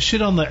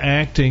the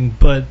acting,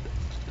 but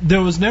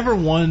there was never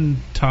one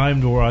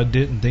time where I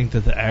didn't think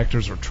that the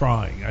actors were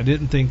trying. I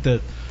didn't think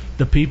that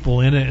the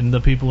people in it and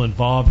the people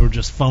involved were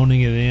just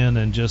phoning it in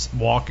and just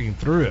walking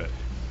through it.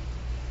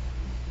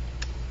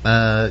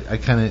 I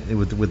kind of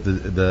with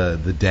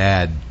the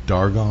dad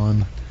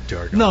Dargon.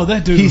 No,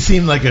 that dude. He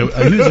seemed like he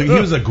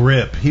was a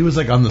grip. He was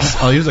like he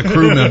was a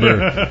crew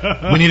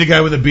member. We need a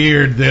guy with a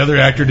beard. The other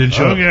actor didn't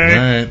show up. Okay.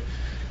 All right.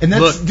 And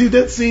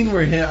that scene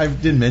where I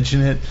didn't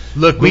mention it.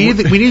 Look, we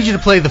need you to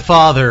play the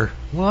father.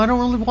 Well, I don't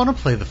really want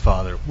to play the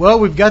father. Well,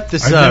 we've got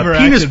this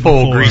penis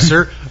pole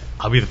greaser.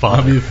 I'll be the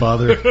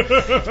father.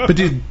 But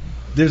dude,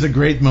 there's a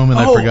great moment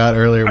I forgot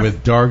earlier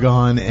with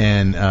Dargon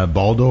and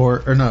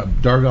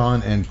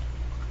Dargon and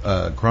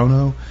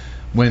Chrono,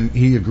 when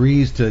he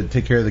agrees to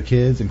take care of the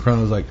kids, and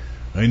Chrono's like,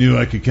 I knew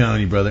I could count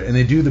on you, brother. And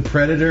they do the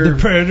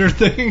Predator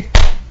thing.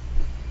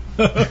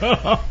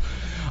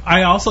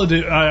 I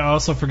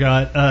also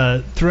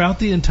forgot throughout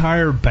the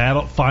entire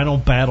final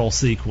battle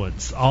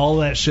sequence, all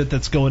that shit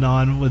that's going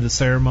on with the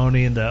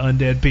ceremony and the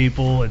undead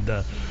people and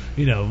the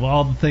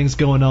all the things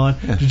going on.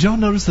 Yeah. Did y'all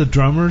notice the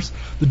drummers?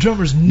 The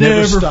drummers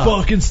never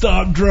fucking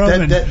stop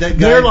drumming. That guy,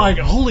 they're like,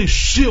 holy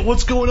shit,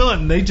 what's going on?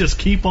 And they just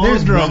keep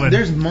on drumming.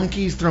 There's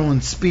monkeys throwing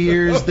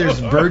spears. There's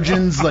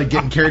virgins like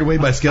getting carried away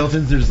by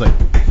skeletons. They're just like,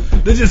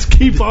 they just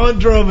keep on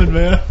drumming,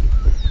 man.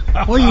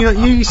 Well,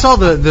 you saw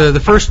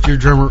the first year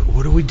drummer.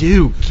 What do we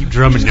do? Keep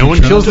drumming. No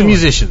one kills the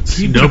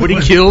musicians. Nobody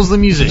kills the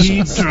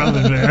musicians. Keep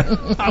drumming,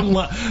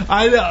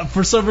 man.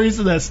 For some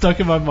reason that stuck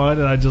in my mind,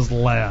 and I just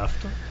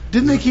laughed.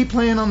 Didn't they keep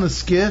playing on the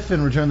skiff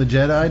in Return of the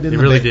Jedi? They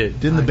really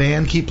did. Didn't the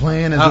band keep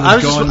playing? I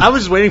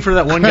was just waiting for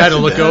that one guy to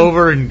look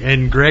over,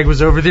 and Greg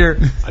was over there.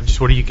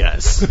 What are you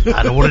guys?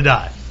 I don't want to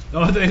die. The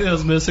only thing that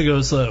was missing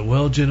was,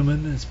 well,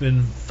 gentlemen, it's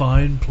been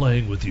fine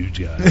playing with you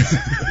guys.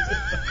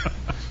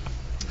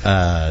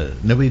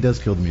 Nobody does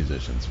kill the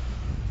musicians.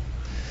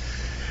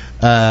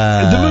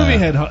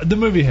 The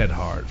movie had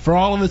heart. For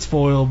all of its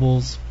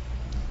foibles,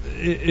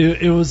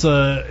 it was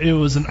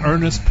an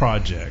earnest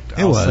project.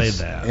 I'll say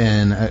that.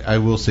 And I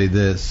will say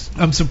this.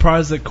 I'm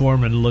surprised that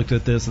Corman looked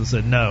at this and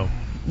said, no.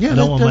 Yeah, I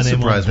don't want my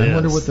name on this. I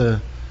wonder what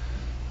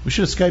we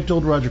should have Skyped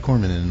old Roger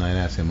Corman in and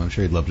asked him. I'm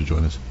sure he'd love to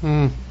join us.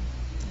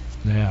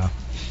 Yeah.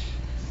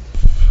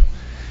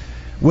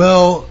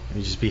 Well,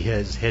 he'd just be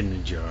his head in a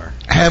jar.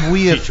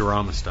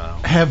 Futurama style.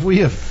 Have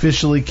we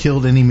officially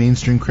killed any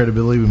mainstream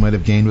credibility we might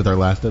have gained with our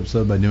last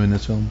episode by doing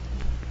this film?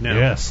 No.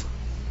 Yes.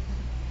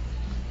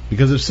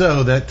 Because if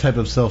so, that type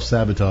of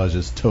self-sabotage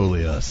is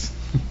totally us.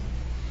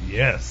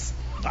 Yes.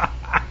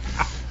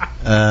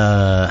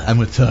 I'm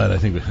with Todd. I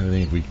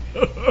think we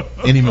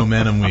any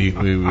momentum we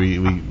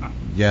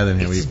gather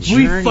here. We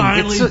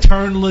finally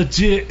turn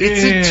legit.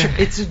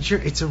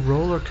 It's a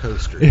roller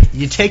coaster.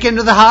 You take him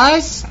to the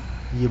highs,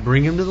 you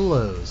bring him to the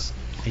lows,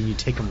 and you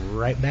take him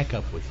right back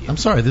up with you. I'm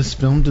sorry, this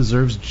film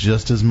deserves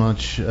just as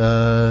much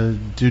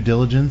due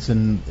diligence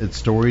and its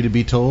story to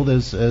be told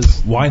as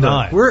why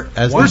not?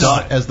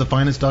 As the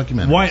finest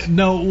documentary.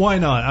 Why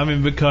not? I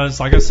mean, because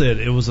like I said,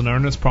 it was an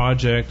earnest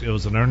project. It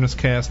was an earnest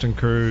cast and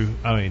crew.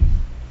 I mean,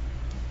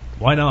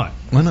 why not?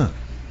 Why not?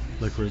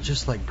 Look, we're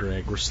just like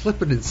Greg. We're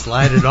slipping and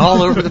sliding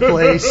all over the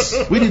place.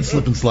 We did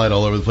slip and slide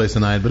all over the place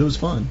tonight, but it was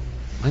fun.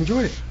 I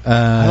enjoyed it.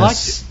 I liked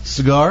it.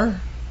 Cigar,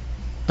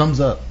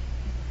 thumbs up.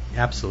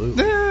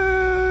 Absolutely.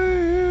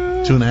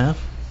 2.5.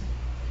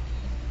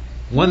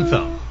 One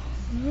thumb.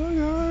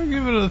 I'll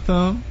give it a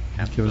thumb.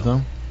 Give it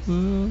a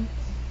thumb.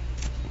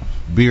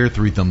 Beer,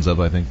 3 thumbs up.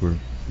 I think we're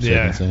safe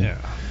in saying. Yeah.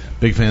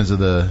 Big fans of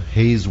the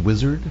Haze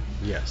Wizard.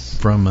 Yes.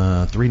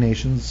 From 3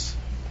 Nations.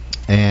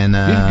 And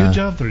good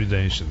job, 3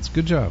 Nations.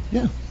 Good job.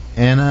 Yeah.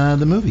 And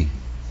the movie.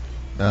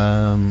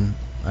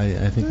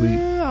 I think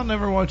I'll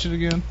never watch it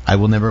again. I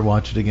will never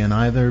watch it again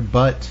either.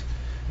 But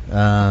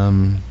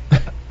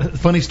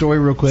funny story,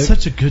 real quick.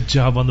 Such a good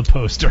job on the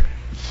poster.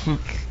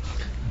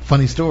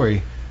 Funny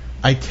story.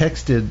 I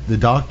texted the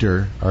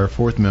doctor, our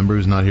 4th member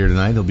who's not here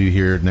tonight. He'll be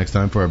here next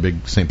time for our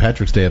big St.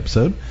 Patrick's Day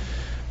episode.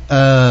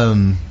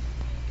 Asked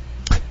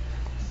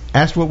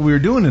what we were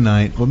doing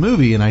tonight, what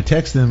movie, and I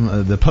texted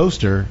him the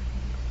poster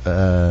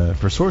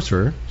for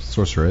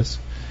Sorceress.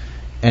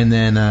 And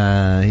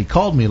then he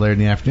called me later in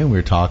the afternoon. We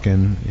were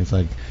talking. It's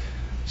like,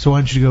 so why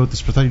don't you go with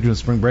this? I thought you were doing a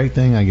spring break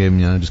thing. I gave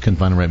him, just couldn't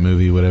find the right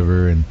movie,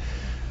 whatever. And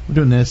we're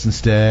doing this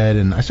instead.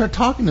 And I started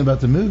talking about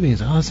the movie.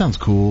 He's like, oh, that sounds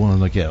cool. And I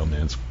was like, yeah,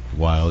 man, it's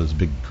wild. It's a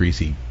big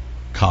greasy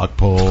cock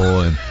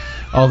pole and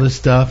all this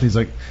stuff. And he's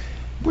like,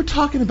 we're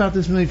talking about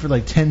this movie for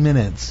like 10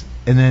 minutes.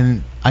 And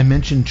then I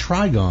mentioned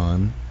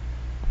Trigon,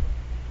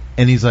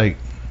 and he's like,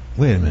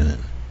 wait a minute.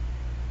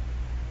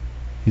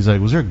 He's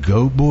like, was there a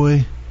Goat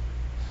Boy?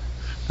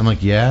 I'm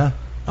like, yeah.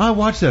 I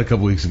watched that a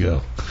couple weeks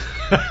ago.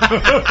 He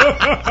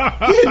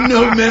had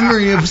no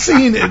memory of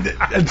seeing it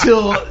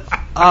until...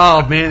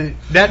 Oh, man,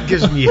 that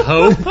gives me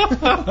hope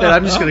that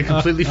I'm just going to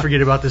completely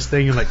forget about this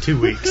thing in like 2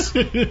 weeks.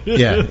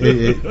 Yeah,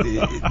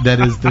 that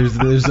is.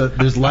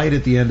 There's light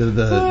at the end of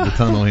the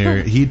tunnel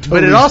here.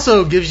 But it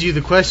also gives you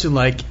the question,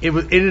 like, it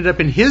ended up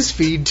in his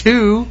feed,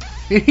 too,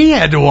 and he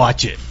had to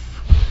watch it.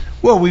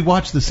 Well, we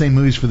watch the same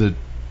movies for the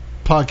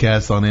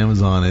podcast on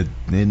Amazon.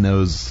 It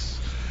knows...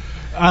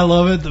 I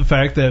love it, the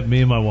fact that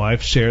me and my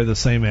wife share the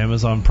same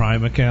Amazon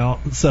Prime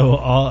account.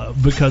 So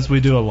because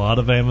we do a lot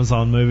of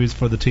Amazon movies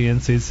for the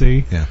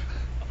TNCC, yeah,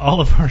 all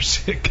of our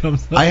shit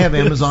comes up. I have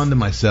Amazon to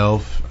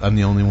myself. I'm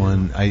the only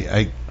one.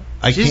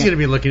 She's going to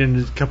be looking in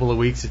a couple of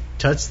weeks at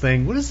Touch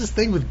thing. What is this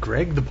thing with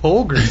Greg the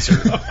Pole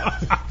Greaser?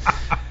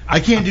 I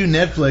can't do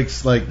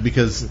Netflix, like,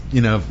 because,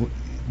 you know,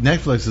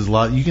 Netflix is a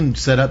lot. You can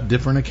set up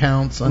different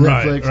accounts on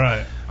Netflix.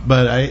 Right.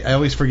 But I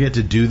always forget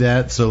to do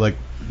that. So, like,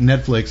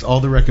 Netflix, all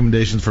the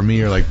recommendations for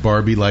me are like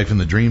Barbie Life in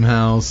the Dream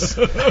House,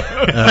 you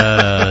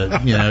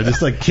know,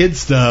 just like kid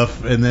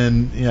stuff, and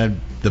then, you know,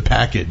 the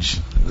package.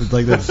 It's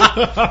like there's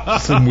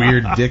some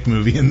weird dick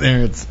movie in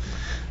there. It's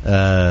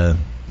but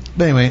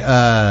anyway,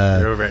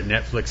 they're over at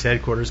Netflix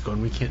headquarters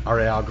going, our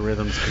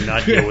algorithms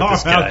cannot deal with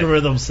this guy. Our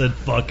algorithm said,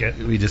 fuck it.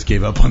 We just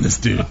gave up on this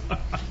dude.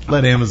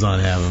 Let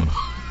Amazon have him.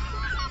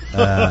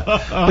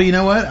 But you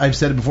know what? I've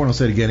said it before and I'll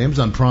say it again.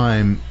 Amazon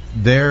Prime,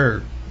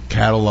 their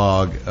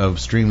catalog of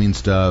streaming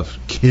stuff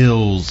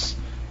kills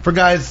for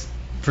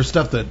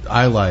stuff that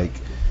I like,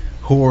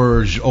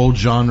 horror, old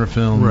genre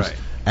films, right,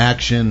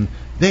 action.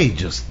 They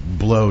just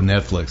blow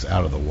Netflix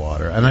out of the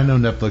water. And I know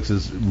Netflix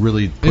is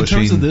really pushing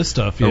in terms of this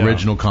stuff,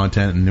 original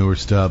content and newer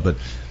stuff, but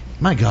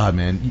my God,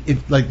 man,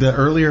 like the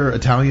earlier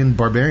Italian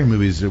barbarian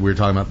movies that we were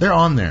talking about, they're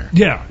on there.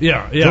 Yeah.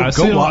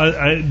 Go watch.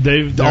 All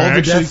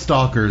the Death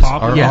Stalkers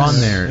are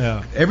on there.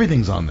 Yeah.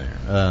 Everything's on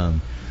there.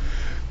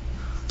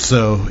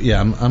 So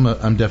yeah,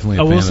 I'm definitely.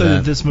 I will fan say of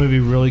that this movie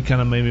really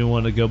kind of made me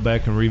want to go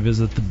back and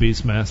revisit the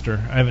Beastmaster.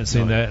 I haven't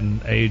seen that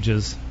in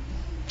ages.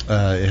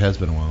 It has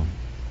been a while.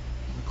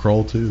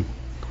 Kroll too.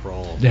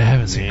 Yeah, I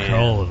haven't seen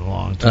Kroll in a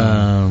long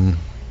time.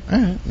 All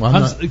right.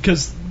 Well,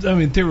 because I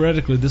mean,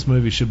 theoretically, this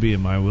movie should be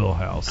in my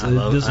wheelhouse. I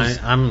love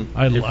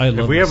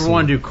if we ever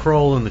want to do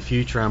Kroll in the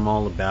future, I'm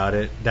all about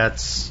it.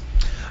 That's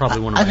probably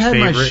one of my favorite. I've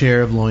had my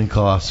share of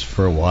loincloths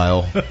for a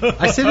while.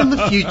 I said in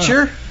the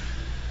future.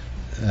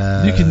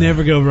 You can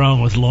never go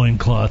wrong with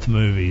loincloth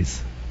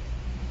movies.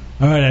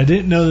 All right, I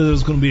didn't know that there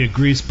was going to be a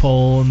grease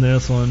pole in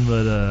this one,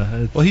 but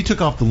well, he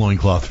took off the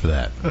loincloth for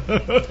that.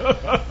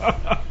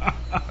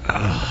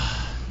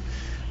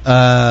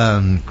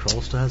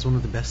 Kroll still has one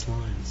of the best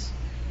lines.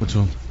 Which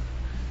one?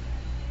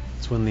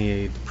 It's when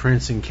the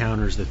prince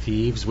encounters the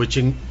thieves, which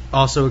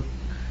also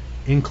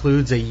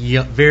includes a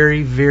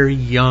very, very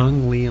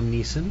young Liam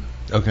Neeson.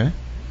 Okay.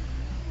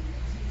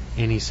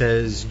 And he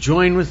says,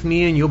 "Join with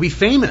me and you'll be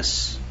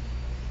famous."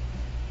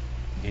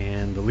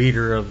 And the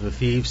leader of the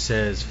thieves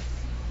says,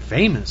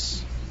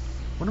 "Famous?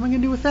 What am I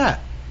going to do with that?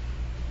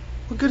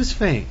 What good is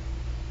fame?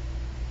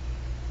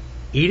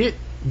 Eat it,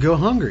 go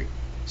hungry.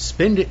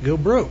 Spend it, go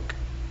broke.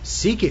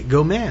 Seek it,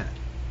 go mad."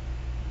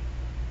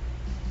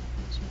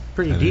 It's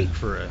pretty deep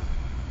for a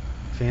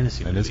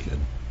fantasy movie. That is good.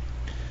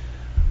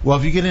 Well,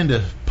 if you get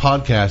into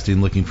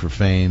podcasting looking for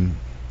fame,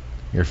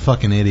 you're a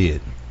fucking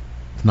idiot.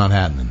 It's not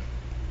happening.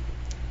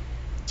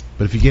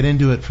 But if you get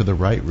into it for the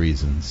right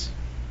reasons,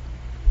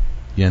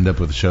 you end up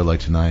with a show like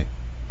tonight.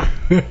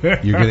 You're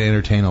going to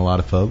entertain a lot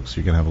of folks.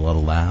 You're going to have a lot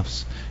of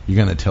laughs. You're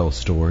going to tell a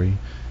story.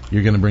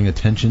 You're going to bring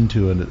attention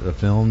to a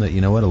film that,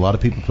 you know what, a lot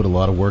of people put a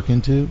lot of work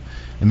into,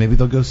 and maybe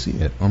they'll go see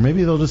it. Or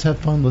maybe they'll just have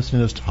fun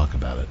listening to us talk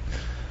about it.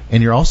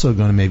 And you're also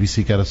going to maybe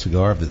seek out a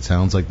cigar if it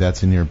sounds like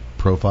that's in your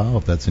profile,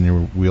 if that's in your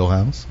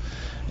wheelhouse.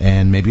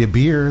 And maybe a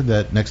beer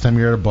that next time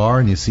you're at a bar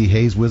and you see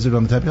Haze Wizard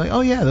on the tap, you're like,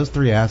 oh yeah, those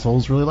three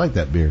assholes really like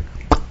that beer.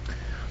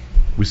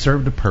 We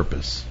served a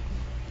purpose.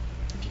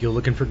 If you go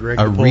looking for Greg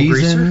a the Pole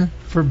reason Greaser?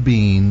 For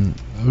being.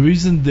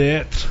 Reason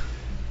d'etre.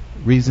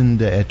 Raison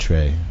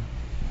d'etre.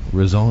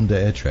 Raison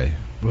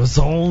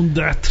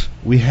d'etre.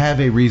 We have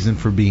a reason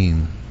for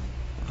being.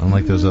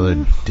 Unlike those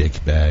other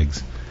dick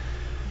bags.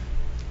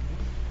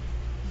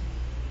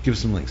 Give us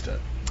some links to it.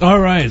 All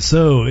right,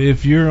 so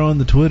if you're on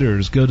the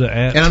Twitters, go to @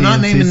 And I'm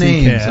not naming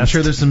names. TNCCcast. I'm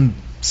sure there's some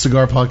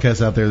cigar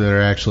podcasts out there that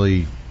are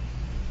actually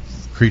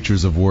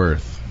creatures of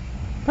worth.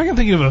 I can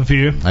think of a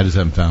few. I just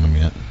haven't found them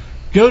yet.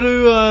 Go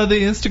to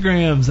the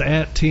Instagrams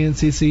 @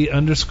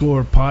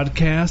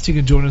 TNCC_podcast. You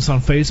can join us on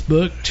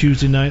Facebook,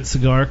 Tuesday Night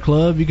Cigar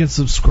Club. You can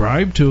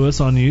subscribe to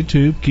us on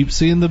YouTube. Keep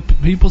seeing the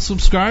people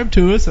subscribe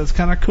to us. That's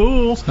kind of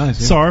cool. That's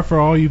nice, yeah. Sorry for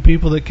all you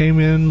people that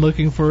came in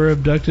looking for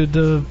Abducted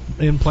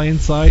in Plain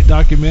Sight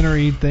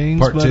documentary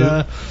things. Part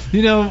but, 2.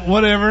 You know,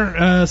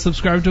 whatever.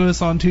 Subscribe to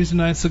us on Tuesday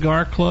Night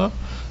Cigar Club.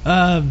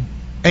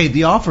 Hey,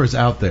 the offer is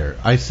out there.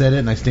 I said it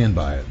and I stand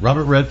by it.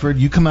 Robert Redford,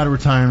 you come out of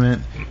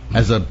retirement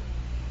as a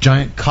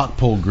giant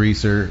cockpole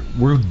greaser.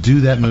 We'll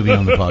do that movie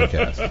on the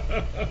podcast.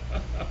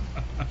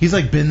 He's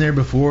like been there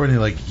before,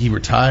 and he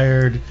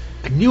retired.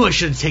 I knew I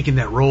should have taken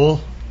that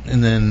role.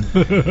 And then,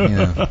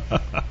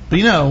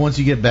 but once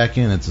you get back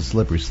in, it's a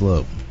slippery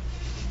slope.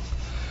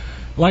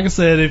 Like I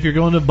said, if you're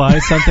going to buy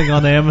something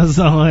on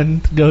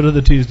Amazon, go to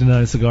the Tuesday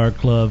Night Cigar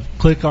Club,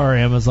 click our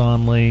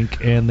Amazon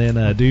link, and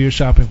then do your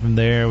shopping from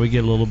there. We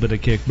get a little bit of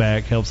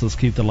kickback, helps us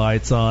keep the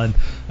lights on.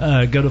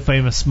 Go to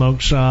Famous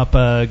Smoke Shop,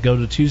 go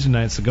to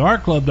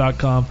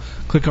TuesdayNightCigarClub.com,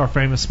 click our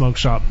Famous Smoke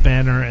Shop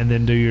banner, and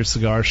then do your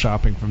cigar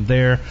shopping from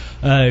there.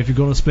 If you're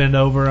going to spend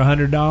over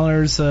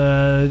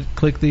 $100,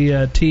 click the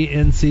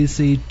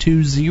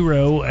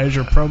TNCC20 as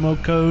your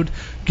promo code.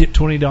 Get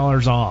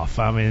 $20 off.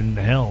 I mean,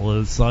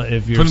 hell, it's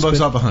if you're $20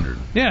 off 100.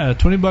 Yeah,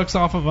 $20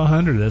 off of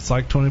 100. That's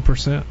like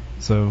 20%.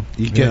 So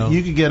you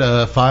could get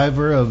a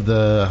 $5 of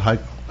the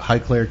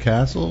Highclere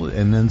Castle,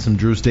 and then some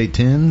Drew Estate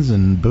tins,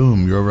 and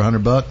boom, you're over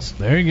 $100.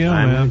 There you go,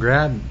 I'm man. gonna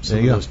grab some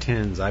of those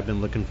tins. I've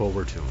been looking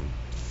forward to them,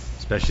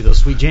 especially those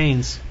Sweet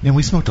Janes. Yeah,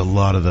 we smoked a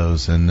lot of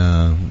those, and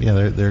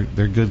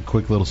they're good,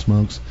 quick little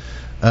smokes.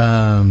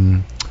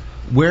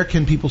 Where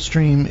can people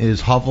stream?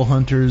 Is Hovel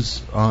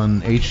Hunters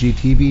on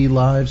HGTV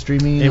live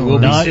streaming? It will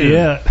be Not soon.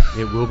 yet.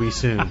 It will be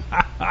soon.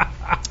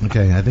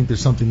 Okay, I think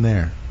there's something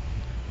there.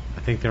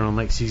 I think they're on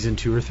like season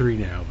 2 or 3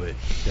 now, but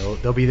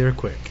they'll be there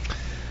quick.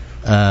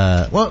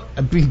 Well,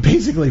 I mean,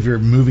 basically, if you're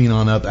moving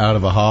on up out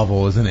of a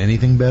hovel, isn't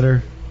anything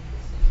better?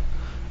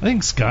 I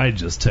think Sky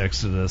just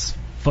texted us.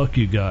 Fuck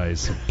you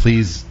guys.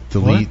 Please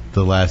delete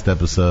the last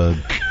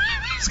episode.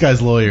 This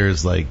guy's lawyer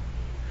is like,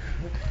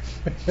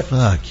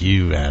 fuck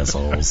you,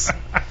 assholes.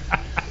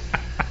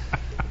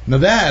 Now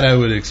that I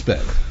would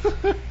expect.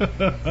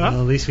 Well,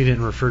 at least we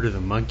didn't refer to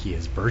the monkey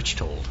as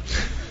Birchtold.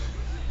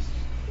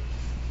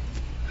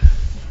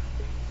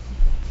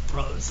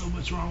 Bro, there's so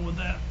much wrong with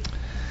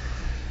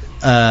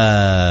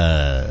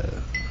that.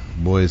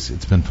 Boys,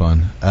 it's been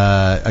fun.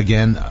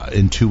 Again,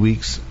 in 2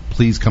 weeks,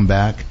 please come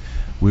back.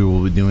 We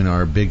will be doing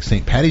our big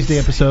St. Paddy's Day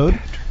episode,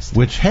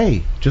 which,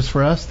 hey, just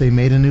for us, they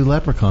made a new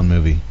Leprechaun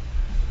movie.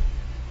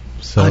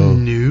 So, A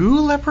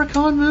new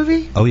Leprechaun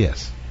movie? oh,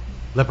 yes.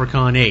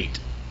 Leprechaun 8.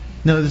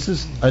 No, this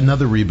is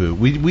another reboot.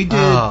 We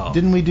did,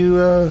 didn't we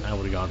do, I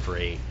would have gone for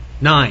 8.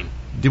 9.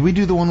 did we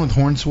do the one with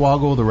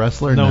Hornswoggle, the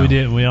wrestler? No, we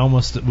didn't. We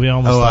almost. Oh,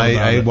 thought about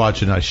I it.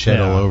 watched it and I shed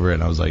Yeah. all over it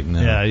and I was like,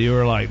 no. Yeah, you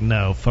were like,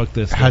 no, fuck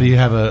this. How do you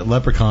have a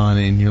leprechaun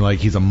and you're like,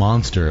 he's a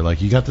monster?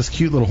 Like, you got this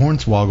cute little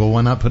Hornswoggle.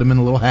 Why not put him in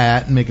a little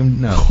hat and make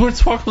him... No.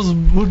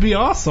 Hornswoggles would be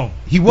awesome.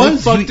 He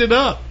was. They fucked it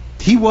up.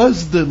 He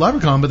was the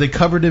leprechaun, but they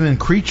covered him in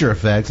creature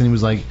effects and he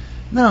was like,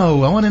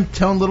 no, I want him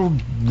telling little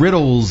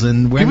riddles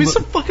and... Give me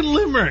some fucking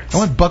limericks. I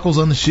want buckles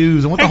on the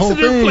shoes. I want the whole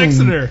thing.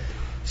 Flexiter.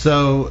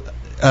 So,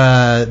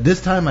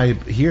 this time I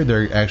hear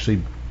they're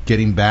actually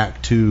getting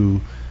back to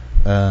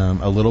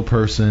a little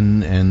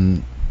person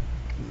and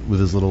with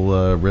his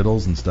little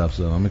riddles and stuff,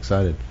 so I'm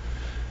excited.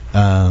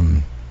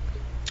 So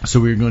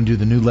we're going to do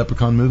the new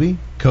Leprechaun movie.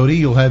 Cody,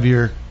 you'll have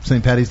your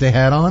St. Paddy's Day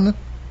hat on?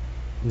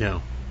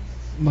 No.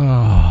 Oh.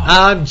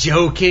 I'm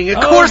joking.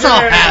 Of course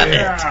I'll have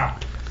it.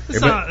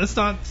 It's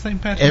not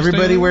St. Patrick's Day.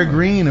 Everybody wear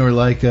green or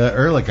like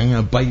Ehrlich, I'm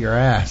going to bite your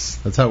ass.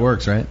 That's how it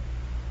works, right?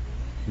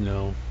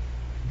 No.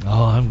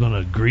 Oh, I'm going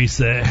to grease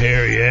that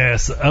hairy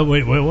ass. Oh,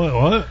 wait,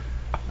 what?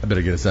 I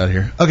better get us out of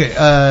here. Okay,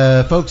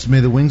 folks, may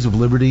the wings of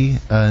liberty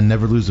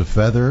never lose a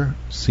feather.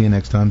 See you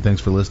next time.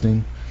 Thanks for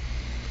listening.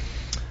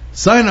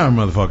 Sayonara,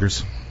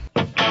 motherfuckers.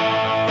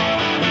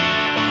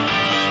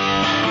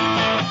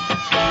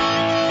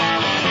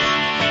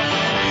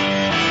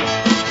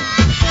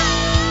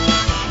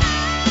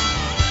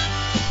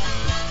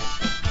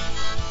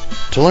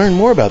 To learn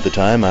more about the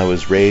time I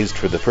was raised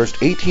for the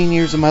first 18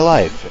 years of my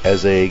life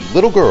as a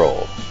little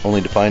girl,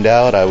 only to find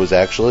out I was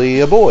actually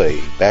a boy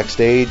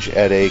backstage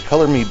at a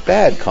Color Me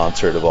Bad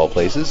concert of all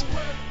places,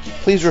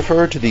 please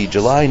refer to the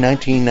July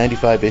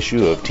 1995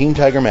 issue of Teen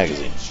Tiger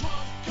magazine.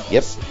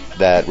 Yep,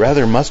 that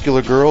rather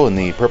muscular girl in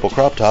the purple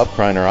crop top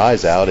crying her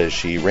eyes out as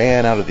she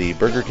ran out of the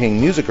Burger King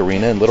Music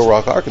Arena in Little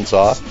Rock,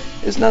 Arkansas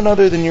is none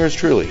other than yours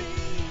truly.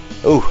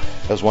 Oh,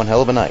 that was one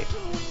hell of a night.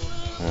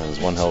 That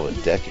was one hell of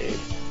a decade.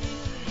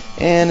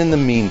 And in the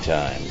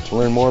meantime, to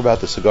learn more about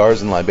the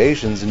cigars and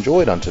libations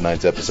enjoyed on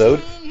tonight's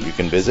episode, you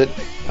can visit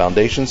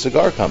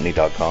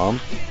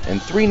FoundationCigarCompany.com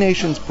and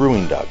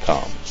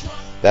 3nationsbrewing.com.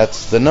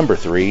 That's the number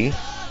 3,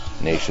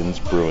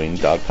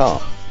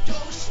 nationsbrewing.com.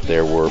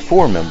 There were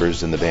 4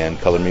 members in the band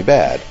Color Me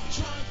Bad,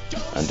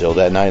 until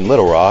that night in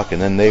Little Rock,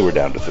 and then they were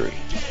down to 3.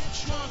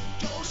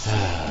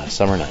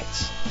 Summer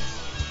nights.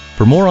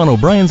 For more on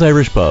O'Brien's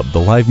Irish Pub, the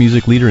live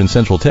music leader in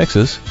Central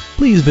Texas,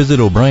 please visit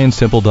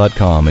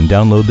o'brienstemple.com and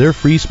download their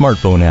free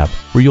smartphone app,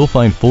 where you'll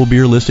find full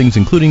beer listings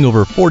including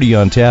over 40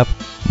 on tap,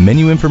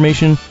 menu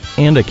information,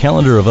 and a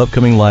calendar of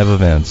upcoming live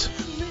events.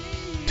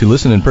 To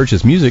listen and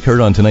purchase music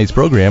heard on tonight's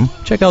program,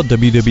 check out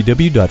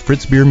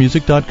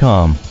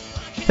www.fritzbeermusic.com.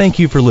 Thank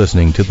you for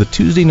listening to the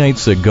Tuesday Night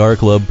Cigar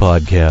Club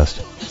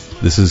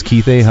podcast. This is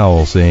Keith A.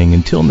 Howell saying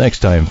until next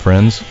time,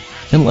 friends,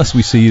 unless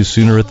we see you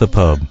sooner at the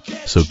pub.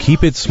 So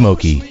keep it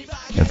smoky.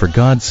 And for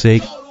God's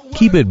sake,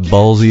 keep it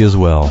ballsy as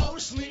well.